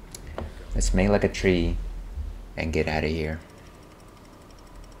here. Let's make like a tree and get out of here.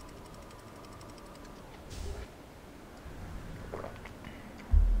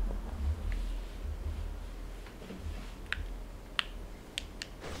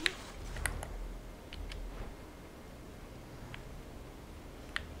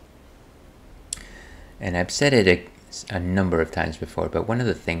 And I've said it a number of times before, but one of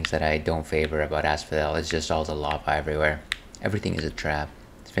the things that I don't favor about Asphodel is just all the lava everywhere. Everything is a trap.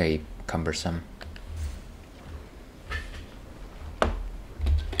 It's very cumbersome.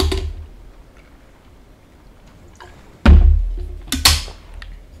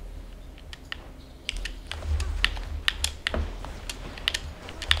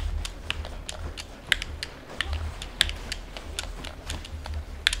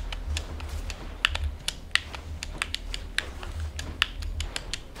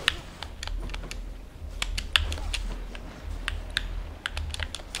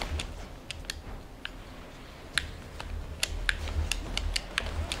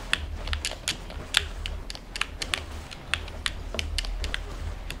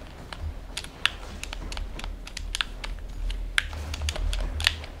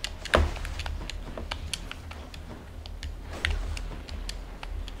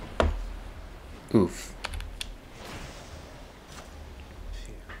 Oof.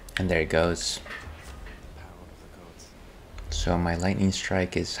 And there it goes. Power of the gods. So my lightning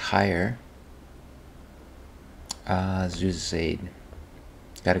strike is higher. Zeus' aid.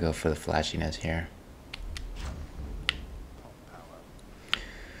 Gotta go for the flashiness here.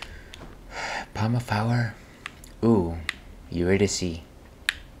 Palm of power. Ooh, Eurydice.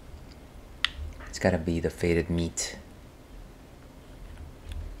 It's gotta be the fated meat.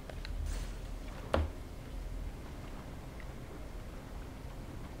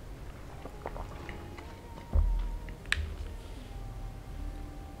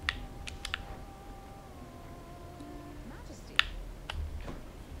 Majesty.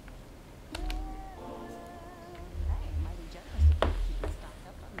 Hey, mighty generous of you to keep me stocked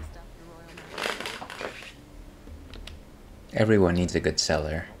up on the stuff, Your Royal Majesty. Everyone needs a good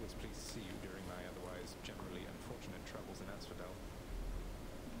seller. Always pleased to see you during my otherwise generally unfortunate travels in Asphodel.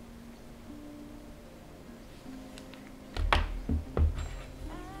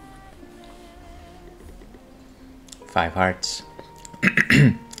 5 hearts.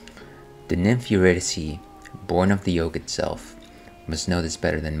 The nymph Eurydice, born of the oak itself, must know this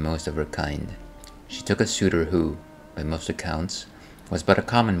better than most of her kind. She took a suitor who, by most accounts, was but a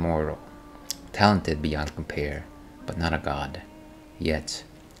common mortal, talented beyond compare, but not a god. Yet,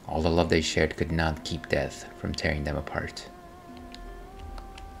 all the love they shared could not keep death from tearing them apart.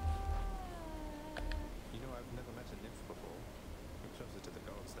 You know, I've never met a nymph before. You're closer to the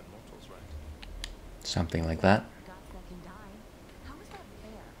gods than mortals, right? Something like that. Gods that can die. How is that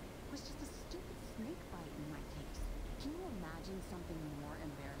fair? It was just a stupid snake bite in my case. Can you imagine something more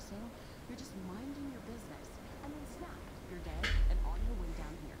embarrassing? You're just minding your business, and then snap, you're dead, and on your way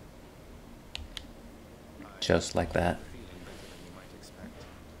down here. Just like that. Feeling better than you might expect.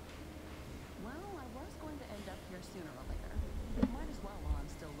 Well, I was going to end up here sooner or later. Might as well while I'm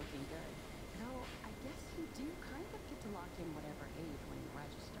still looking good. Though, I guess you do kind of get to lock in whatever age when you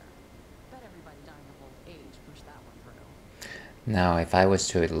register. Bet everybody dying of old age pushed that one through. Now, if I was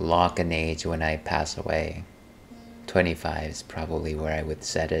to lock an age when I pass away, 25 is probably where I would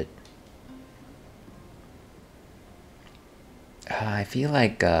set it. I feel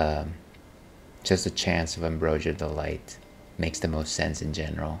like just a chance of Ambrosia Delight makes the most sense in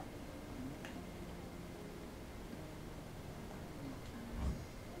general.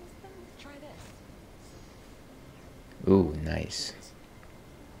 Try this. Ooh, nice.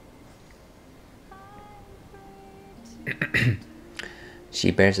 She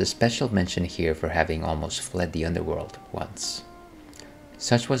bears a special mention here for having almost fled the underworld once.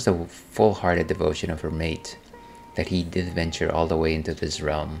 Such was the full-hearted devotion of her mate that he did venture all the way into this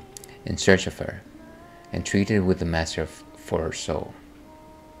realm in search of her, and treated with the master for her soul.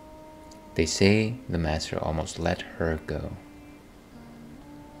 They say the master almost let her go.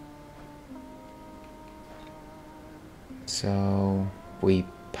 So we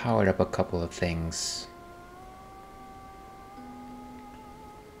powered up a couple of things.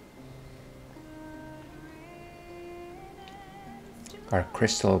 Our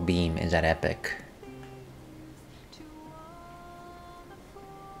crystal beam is at epic.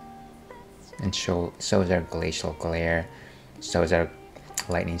 And so is our glacial glare, so is our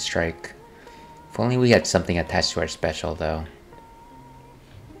lightning strike. If only we had something attached to our special though.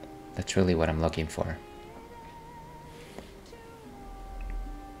 That's really what I'm looking for.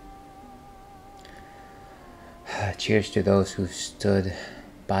 Cheers to those who stood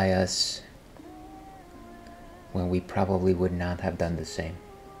by us when we probably would not have done the same.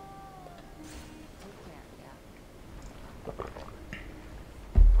 Take care, yeah.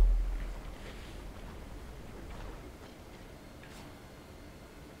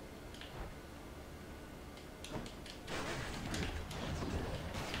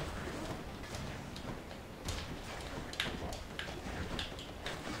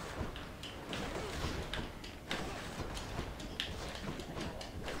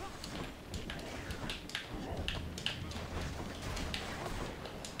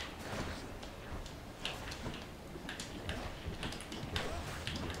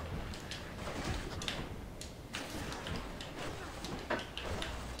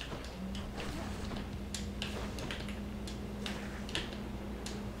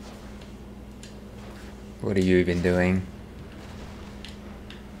 What are you even doing?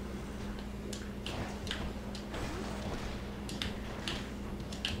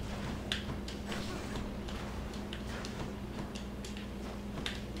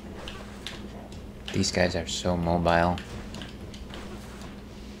 These guys are so mobile.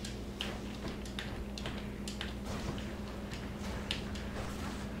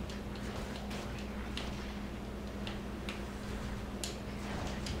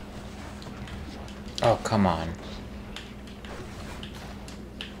 Oh, come on.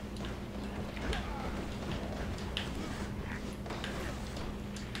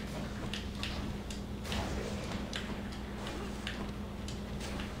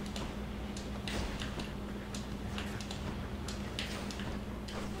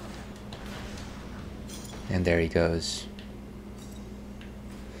 And there he goes.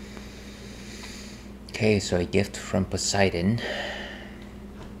 Okay, so a gift from Poseidon.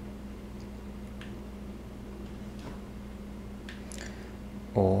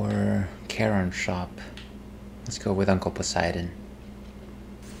 Or Charon shop. Let's go with Uncle Poseidon.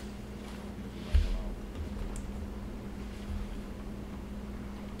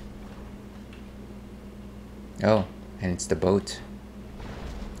 Oh, and it's the boat.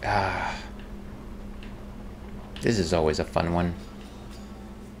 Ah. This is always a fun one.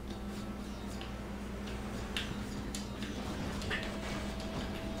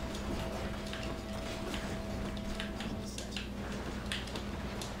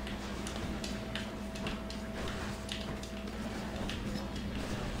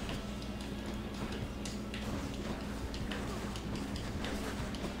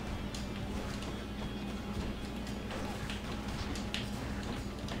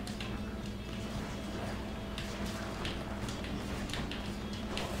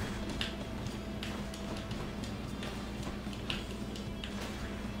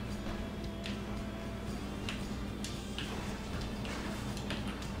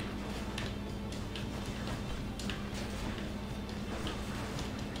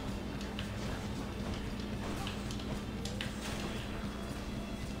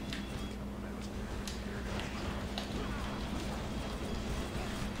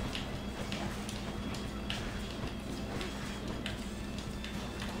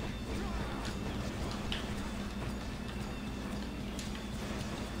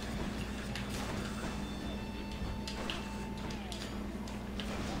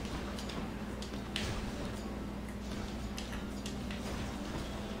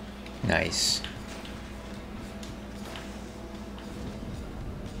 Nice.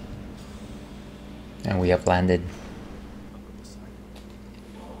 And we have landed.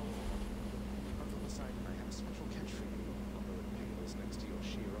 Uncle Poseidon, I have a special catch for you, although it pales next to your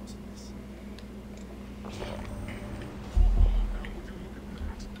sheer awesomeness.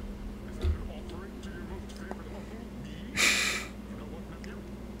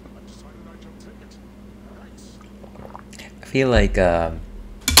 I feel like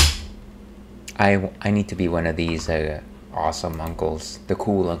I need to be one of these awesome uncles, the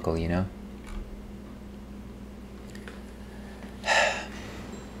cool uncle, you know.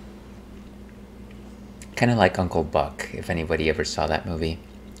 Kind of like Uncle Buck, if anybody ever saw that movie.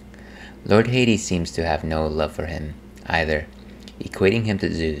 Lord Hades seems to have no love for him either, equating him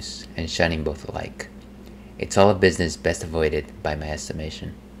to Zeus and shunning both alike. It's all a business best avoided by my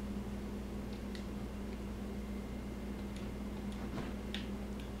estimation.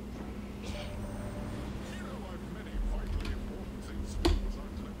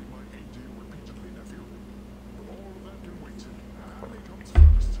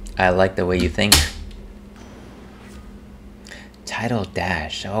 I like the way you think. Tidal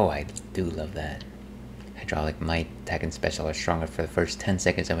Dash. Oh, I do love that. Hydraulic Might. Attack and special are stronger for the first 10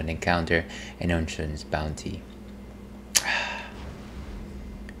 seconds of an encounter and Ocean's Bounty.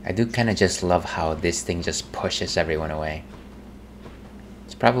 I do kind of just love how this thing just pushes everyone away.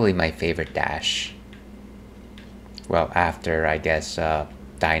 It's probably my favorite dash. Well, after, I guess,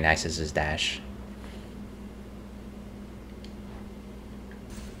 Dionysus' dash.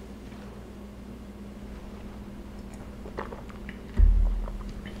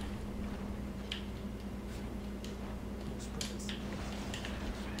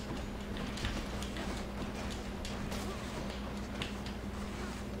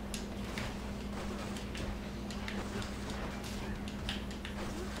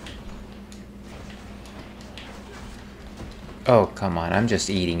 Oh, come on, I'm just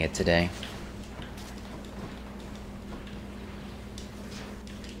eating it today.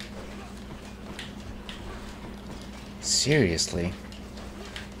 Seriously?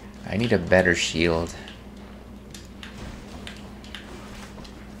 I need a better shield.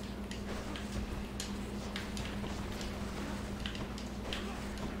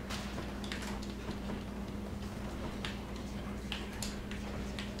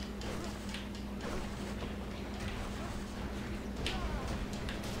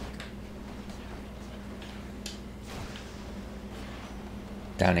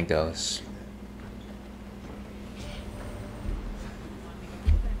 Down it goes.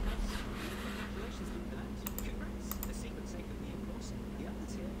 The secret's safe at the course. The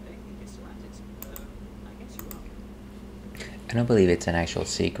others here, they think it's still at it. I don't believe it's an actual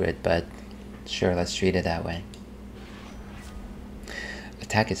secret, but sure, let's treat it that way.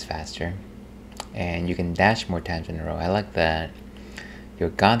 Attack is faster, and you can dash more times in a row. I like that your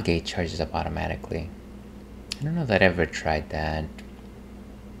God Gate charges up automatically. I don't know if I've ever tried that.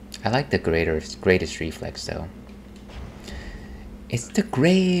 I like the greatest reflex though. It's the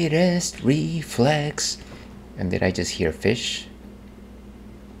greatest reflex. And did I just hear fish?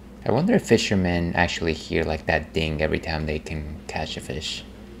 I wonder if fishermen actually hear like that ding every time they can catch a fish.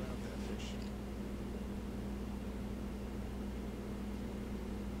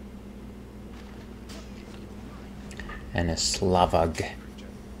 And a Slavog.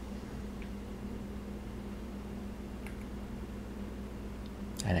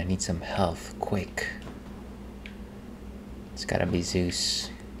 And I need some health, quick. It's gotta be Zeus.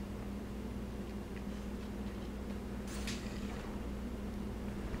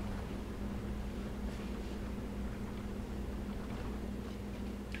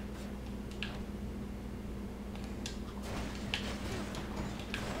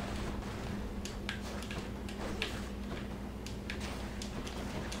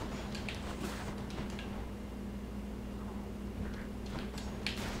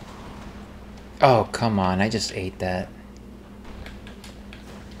 Oh, come on, I just ate that.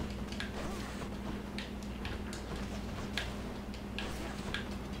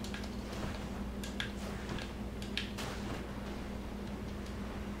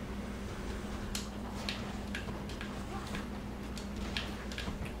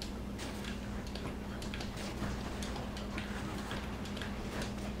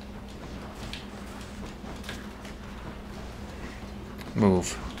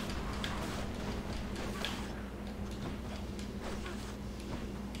 Move.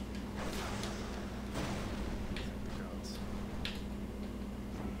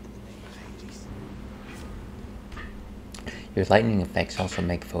 Your lightning effects also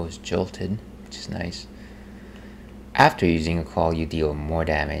make foes jolted, which is nice. After using a call, you deal more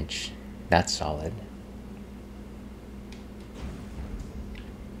damage. That's solid.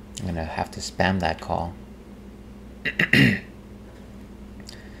 I'm gonna have to spam that call.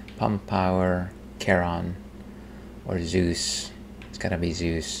 Pump Power, Charon, or Zeus. It's gotta be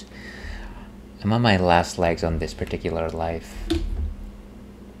Zeus. I'm on my last legs on this particular life,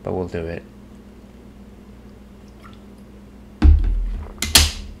 but we'll do it.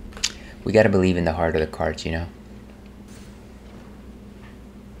 We gotta believe in the heart of the cards, you know?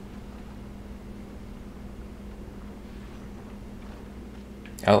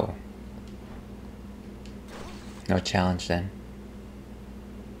 Oh. No challenge then.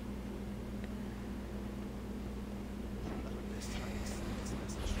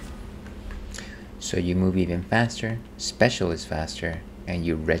 So you move even faster, special is faster, and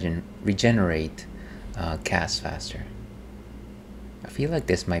you regenerate cast faster. I feel like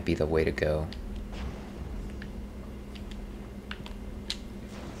this might be the way to go.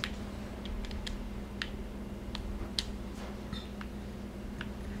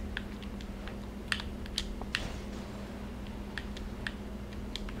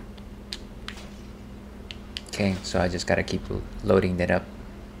 Okay, so I just gotta keep loading that up.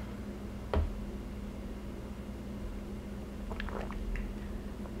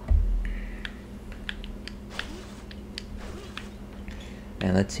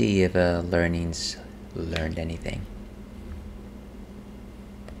 And let's see if learnings learned anything.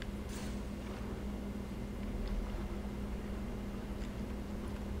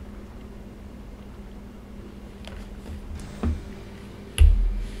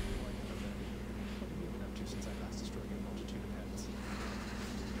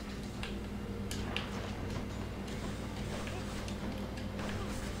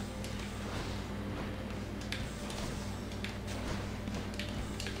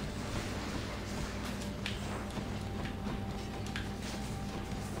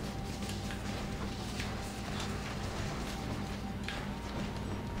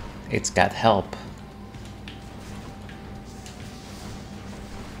 It's got help.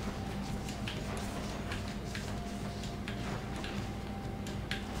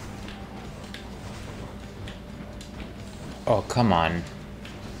 Oh, come on.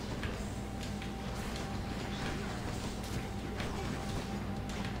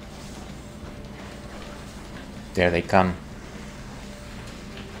 There they come.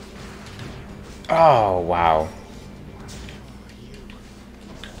 Oh, wow.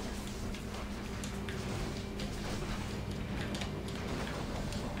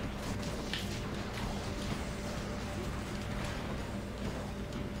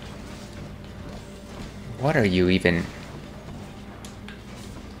 What are you even?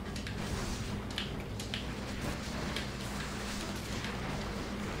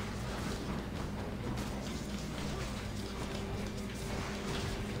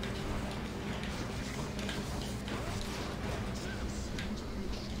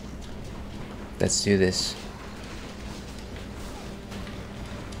 Let's do this.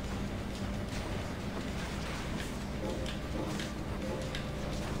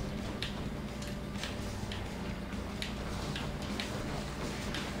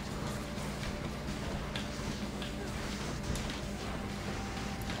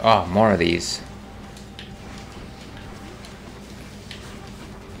 Oh, more of these.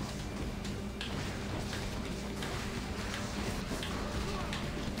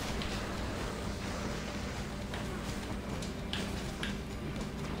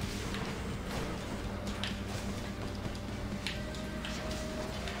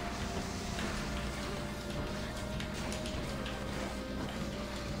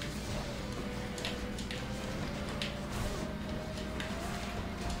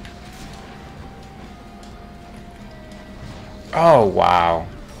 Oh, wow.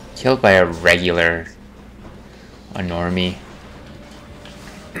 Killed by a regular. A normie.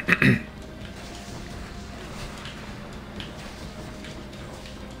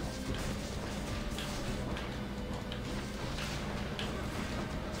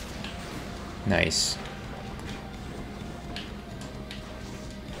 Nice.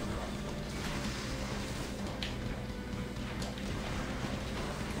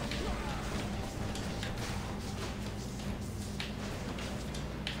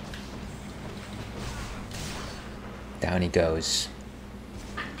 Down he goes.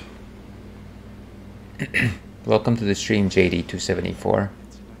 Welcome to the stream, JD274.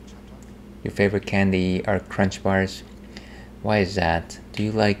 Your favorite candy are Crunch Bars. Why is that? Do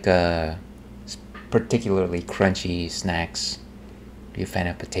you like particularly crunchy snacks? Are you a fan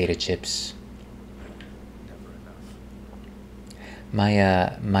of potato chips?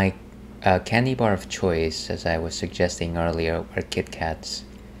 My candy bar of choice, as I was suggesting earlier, are Kit Kats,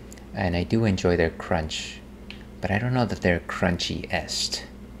 and I do enjoy their crunch, but I don't know that they're crunchy-est.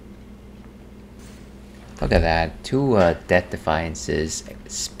 Look at that, 2 Death Defiances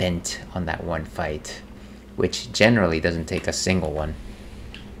spent on that one fight, which generally doesn't take a single one.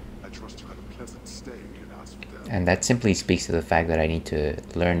 I trust you had a pleasant stay in Asphodel. And that simply speaks to the fact that I need to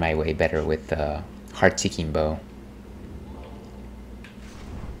learn my way better with the Heart-Seeking Bow.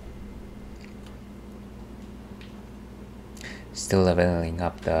 Still leveling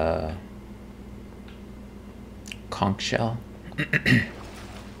up the conch shell.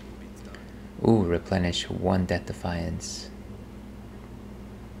 Ooh, replenish 1 Death Defiance.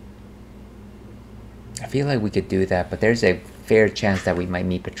 I feel like we could do that, but there's a fair chance that we might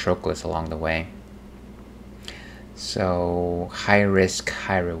meet Patroclus along the way. So, high risk,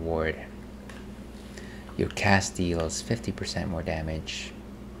 high reward. Your cast deals 50% more damage.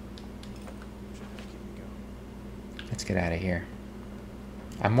 Let's get out of here.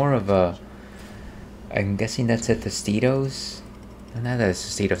 I'm more of a... I'm guessing that's at Tostitos? Not the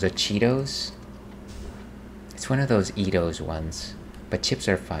Tostitos, the Cheetos? It's one of those Eatos ones. But chips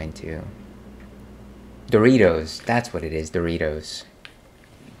are fine too. Doritos, that's what it is, Doritos.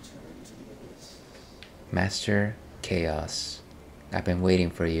 Master Chaos. I've been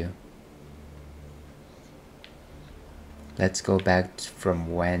waiting for you. Let's go back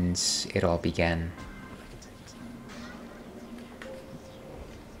from whence it all began.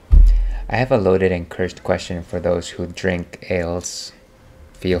 I have a loaded and cursed question for those who drink ales.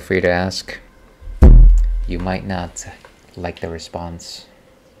 Feel free to ask. You might not like the response.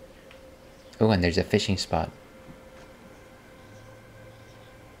 Oh, and there's a fishing spot.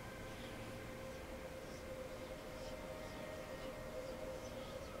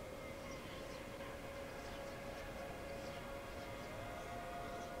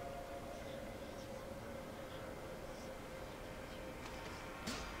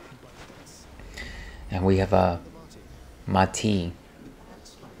 And we have a Mati.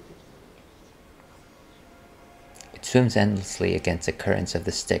 It swims endlessly against the currents of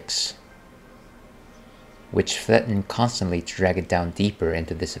the Styx, which threaten constantly to drag it down deeper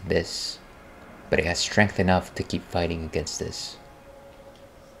into this abyss, but it has strength enough to keep fighting against this.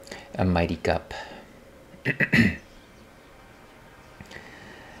 A mighty cup.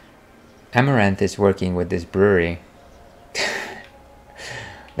 Amaranth is working with this brewery.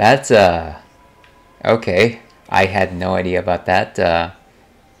 That's okay. I had no idea about that,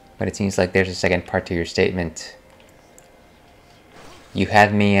 but it seems like there's a second part to your statement. You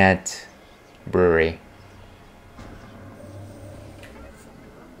had me at brewery.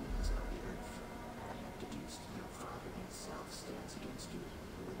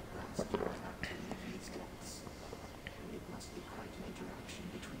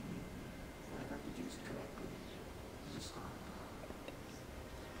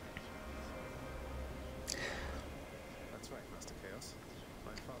 That's right, Master Chaos.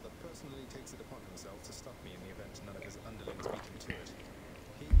 My father personally takes it upon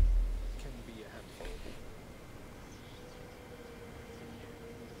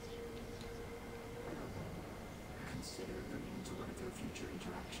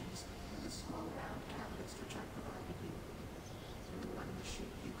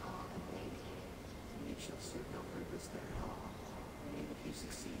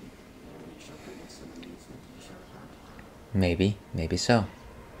Maybe so.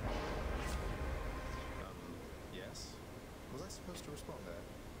 Yes? Was I supposed to respond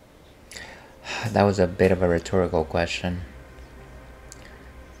there? That was a bit of a rhetorical question.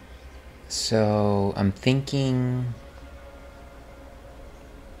 So I'm thinking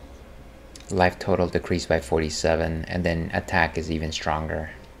life total decreased by 47, and then attack is even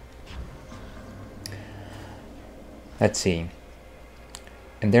stronger. Let's see.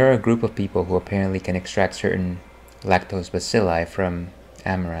 And there are a group of people who apparently can extract certain lactose bacilli from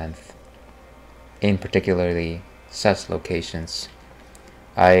amaranth, in particularly sus locations.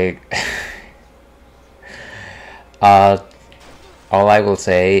 I all I will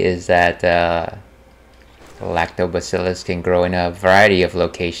say is that lactobacillus can grow in a variety of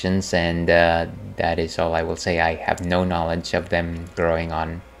locations, and that is all I will say. I have no knowledge of them growing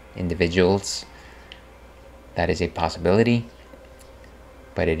on individuals. That is a possibility,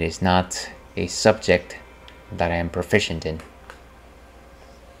 but it is not a subject that I am proficient in.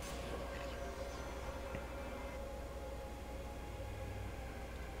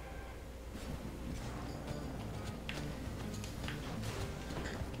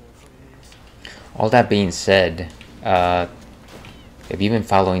 All that being said, if you've been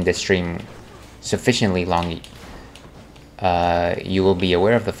following this stream sufficiently long, you will be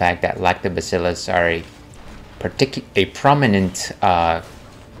aware of the fact that lactobacillus are a prominent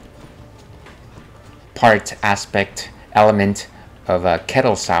element of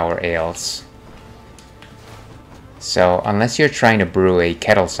kettle sour ales. So unless you're trying to brew a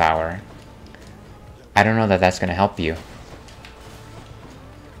kettle sour, I don't know that that's going to help you.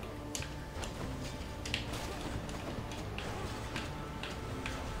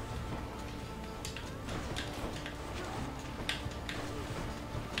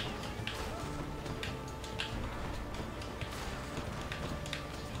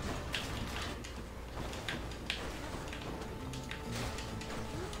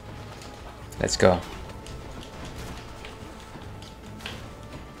 Let's go.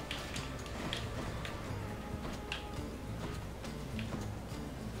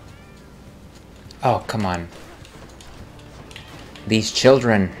 Oh, come on. These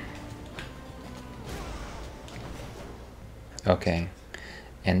children. Okay.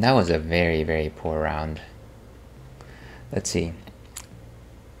 And that was a very, very poor round. Let's see.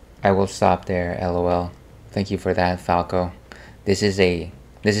 I will stop there, LOL. Thank you for that, Falco. This is a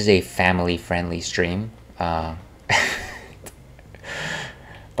family-friendly stream. Or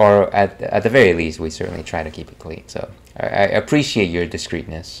at the very least, we certainly try to keep it clean. So I appreciate your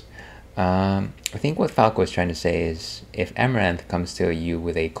discreetness. I think what Falco is trying to say is, if Amaranth comes to you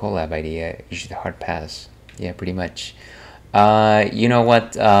with a collab idea, you should hard pass. Yeah, pretty much. You know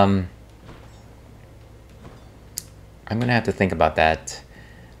what? I'm gonna have to think about that.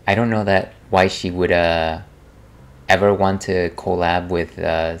 I don't know why she would ever want to collab with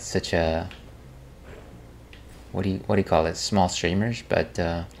such a what do you call it, small streamers, but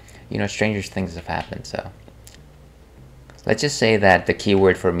you know, stranger things have happened. So let's just say that the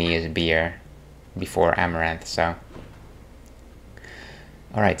keyword for me is beer before Amaranth. So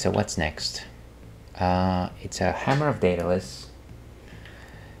all right, so what's next? It's a Hammer of Daedalus,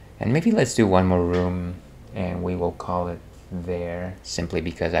 and maybe let's do one more room and we will call it there, simply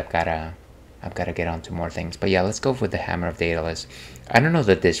because I've got to get on to more things. But yeah, let's go with the Hammer of Daedalus. I don't know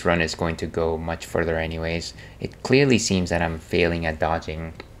that this run is going to go much further anyways. It clearly seems that I'm failing at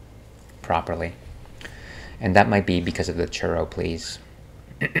dodging properly, and that might be because of the churro, please.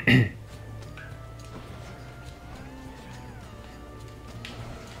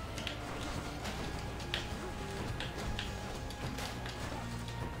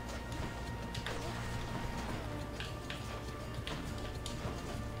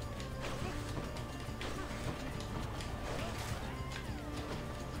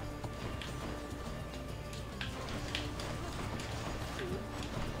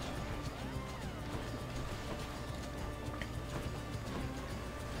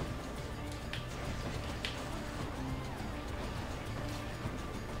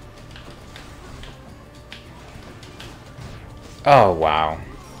 Oh, wow.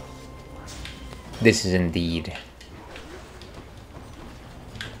 This is indeed.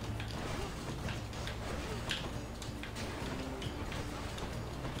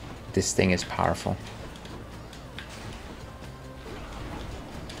 This thing is powerful.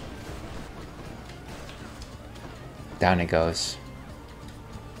 Down it goes.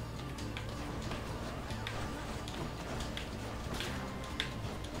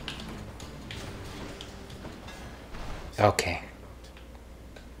 Okay.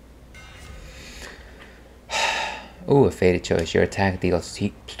 Ooh, a fated choice. Your attack deals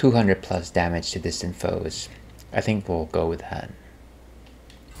 200 plus damage to distant foes. I think we'll go with that.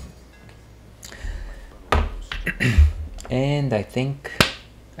 And I think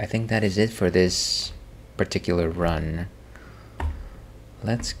that is it for this particular run.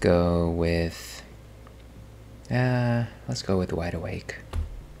 Let's go with Wide Awake.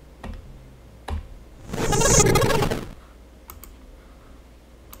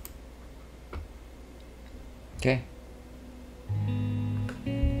 Okay.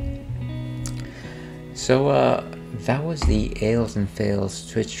 So that was the Ales and Fails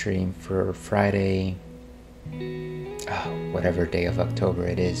Twitch stream for Friday, whatever day of October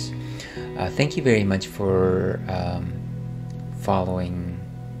it is. Thank you very much for following,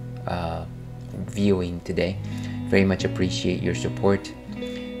 viewing today. Very much appreciate your support.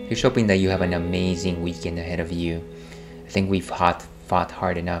 Here's hoping that you have an amazing weekend ahead of you. I think we've fought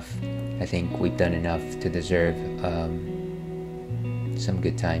hard enough. I think we've done enough to deserve some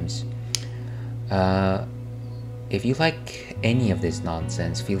good times. If you like any of this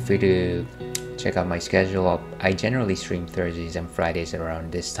nonsense, feel free to check out my schedule. I generally stream Thursdays and Fridays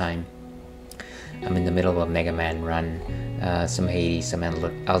around this time. I'm in the middle of a Mega Man run, some Hades, some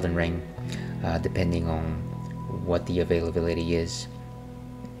Elden Ring, depending on what the availability is.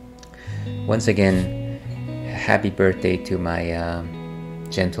 Once again, happy birthday to my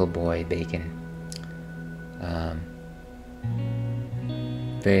gentle boy Bacon.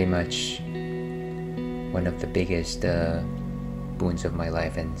 Very much one of the biggest boons of my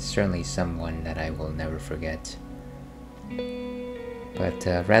life, and certainly someone that I will never forget. But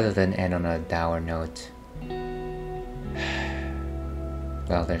rather than end on a dour note,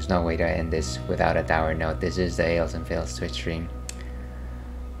 well, there's no way to end this without a dour note. This is the Ales and Fails Twitch stream.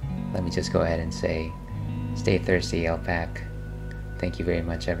 Let me just go ahead and say, stay thirsty, Alpac. Thank you very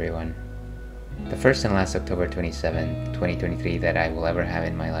much, everyone. The first and last October 27, 2023 that I will ever have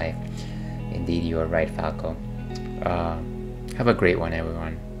in my life. Indeed, you are right, Falco. Have a great one,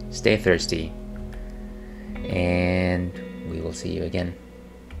 everyone. Stay thirsty. And we will see you again.